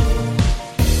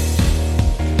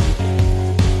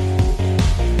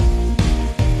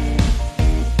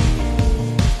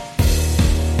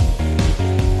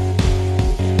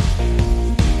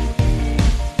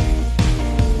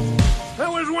 That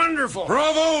was wonderful.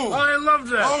 Bravo! I loved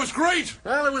that. Oh, it was great.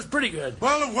 Well, it was pretty good.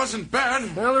 Well, it wasn't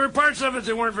bad. Well, there were parts of it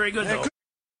that weren't very good, though.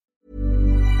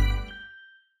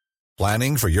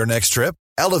 Planning for your next trip?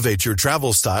 Elevate your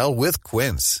travel style with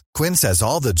Quince. Quince has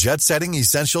all the jet-setting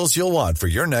essentials you'll want for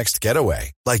your next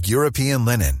getaway, like European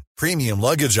linen, premium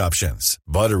luggage options,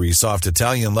 buttery soft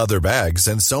Italian leather bags,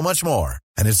 and so much more.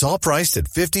 And it's all priced at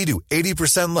 50 to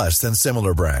 80% less than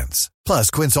similar brands. Plus,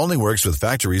 Quince only works with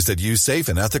factories that use safe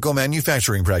and ethical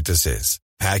manufacturing practices.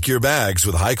 Pack your bags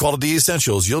with high-quality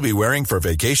essentials you'll be wearing for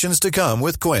vacations to come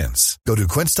with Quince. Go to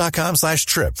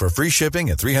quince.com/trip for free shipping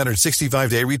and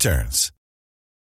 365-day returns.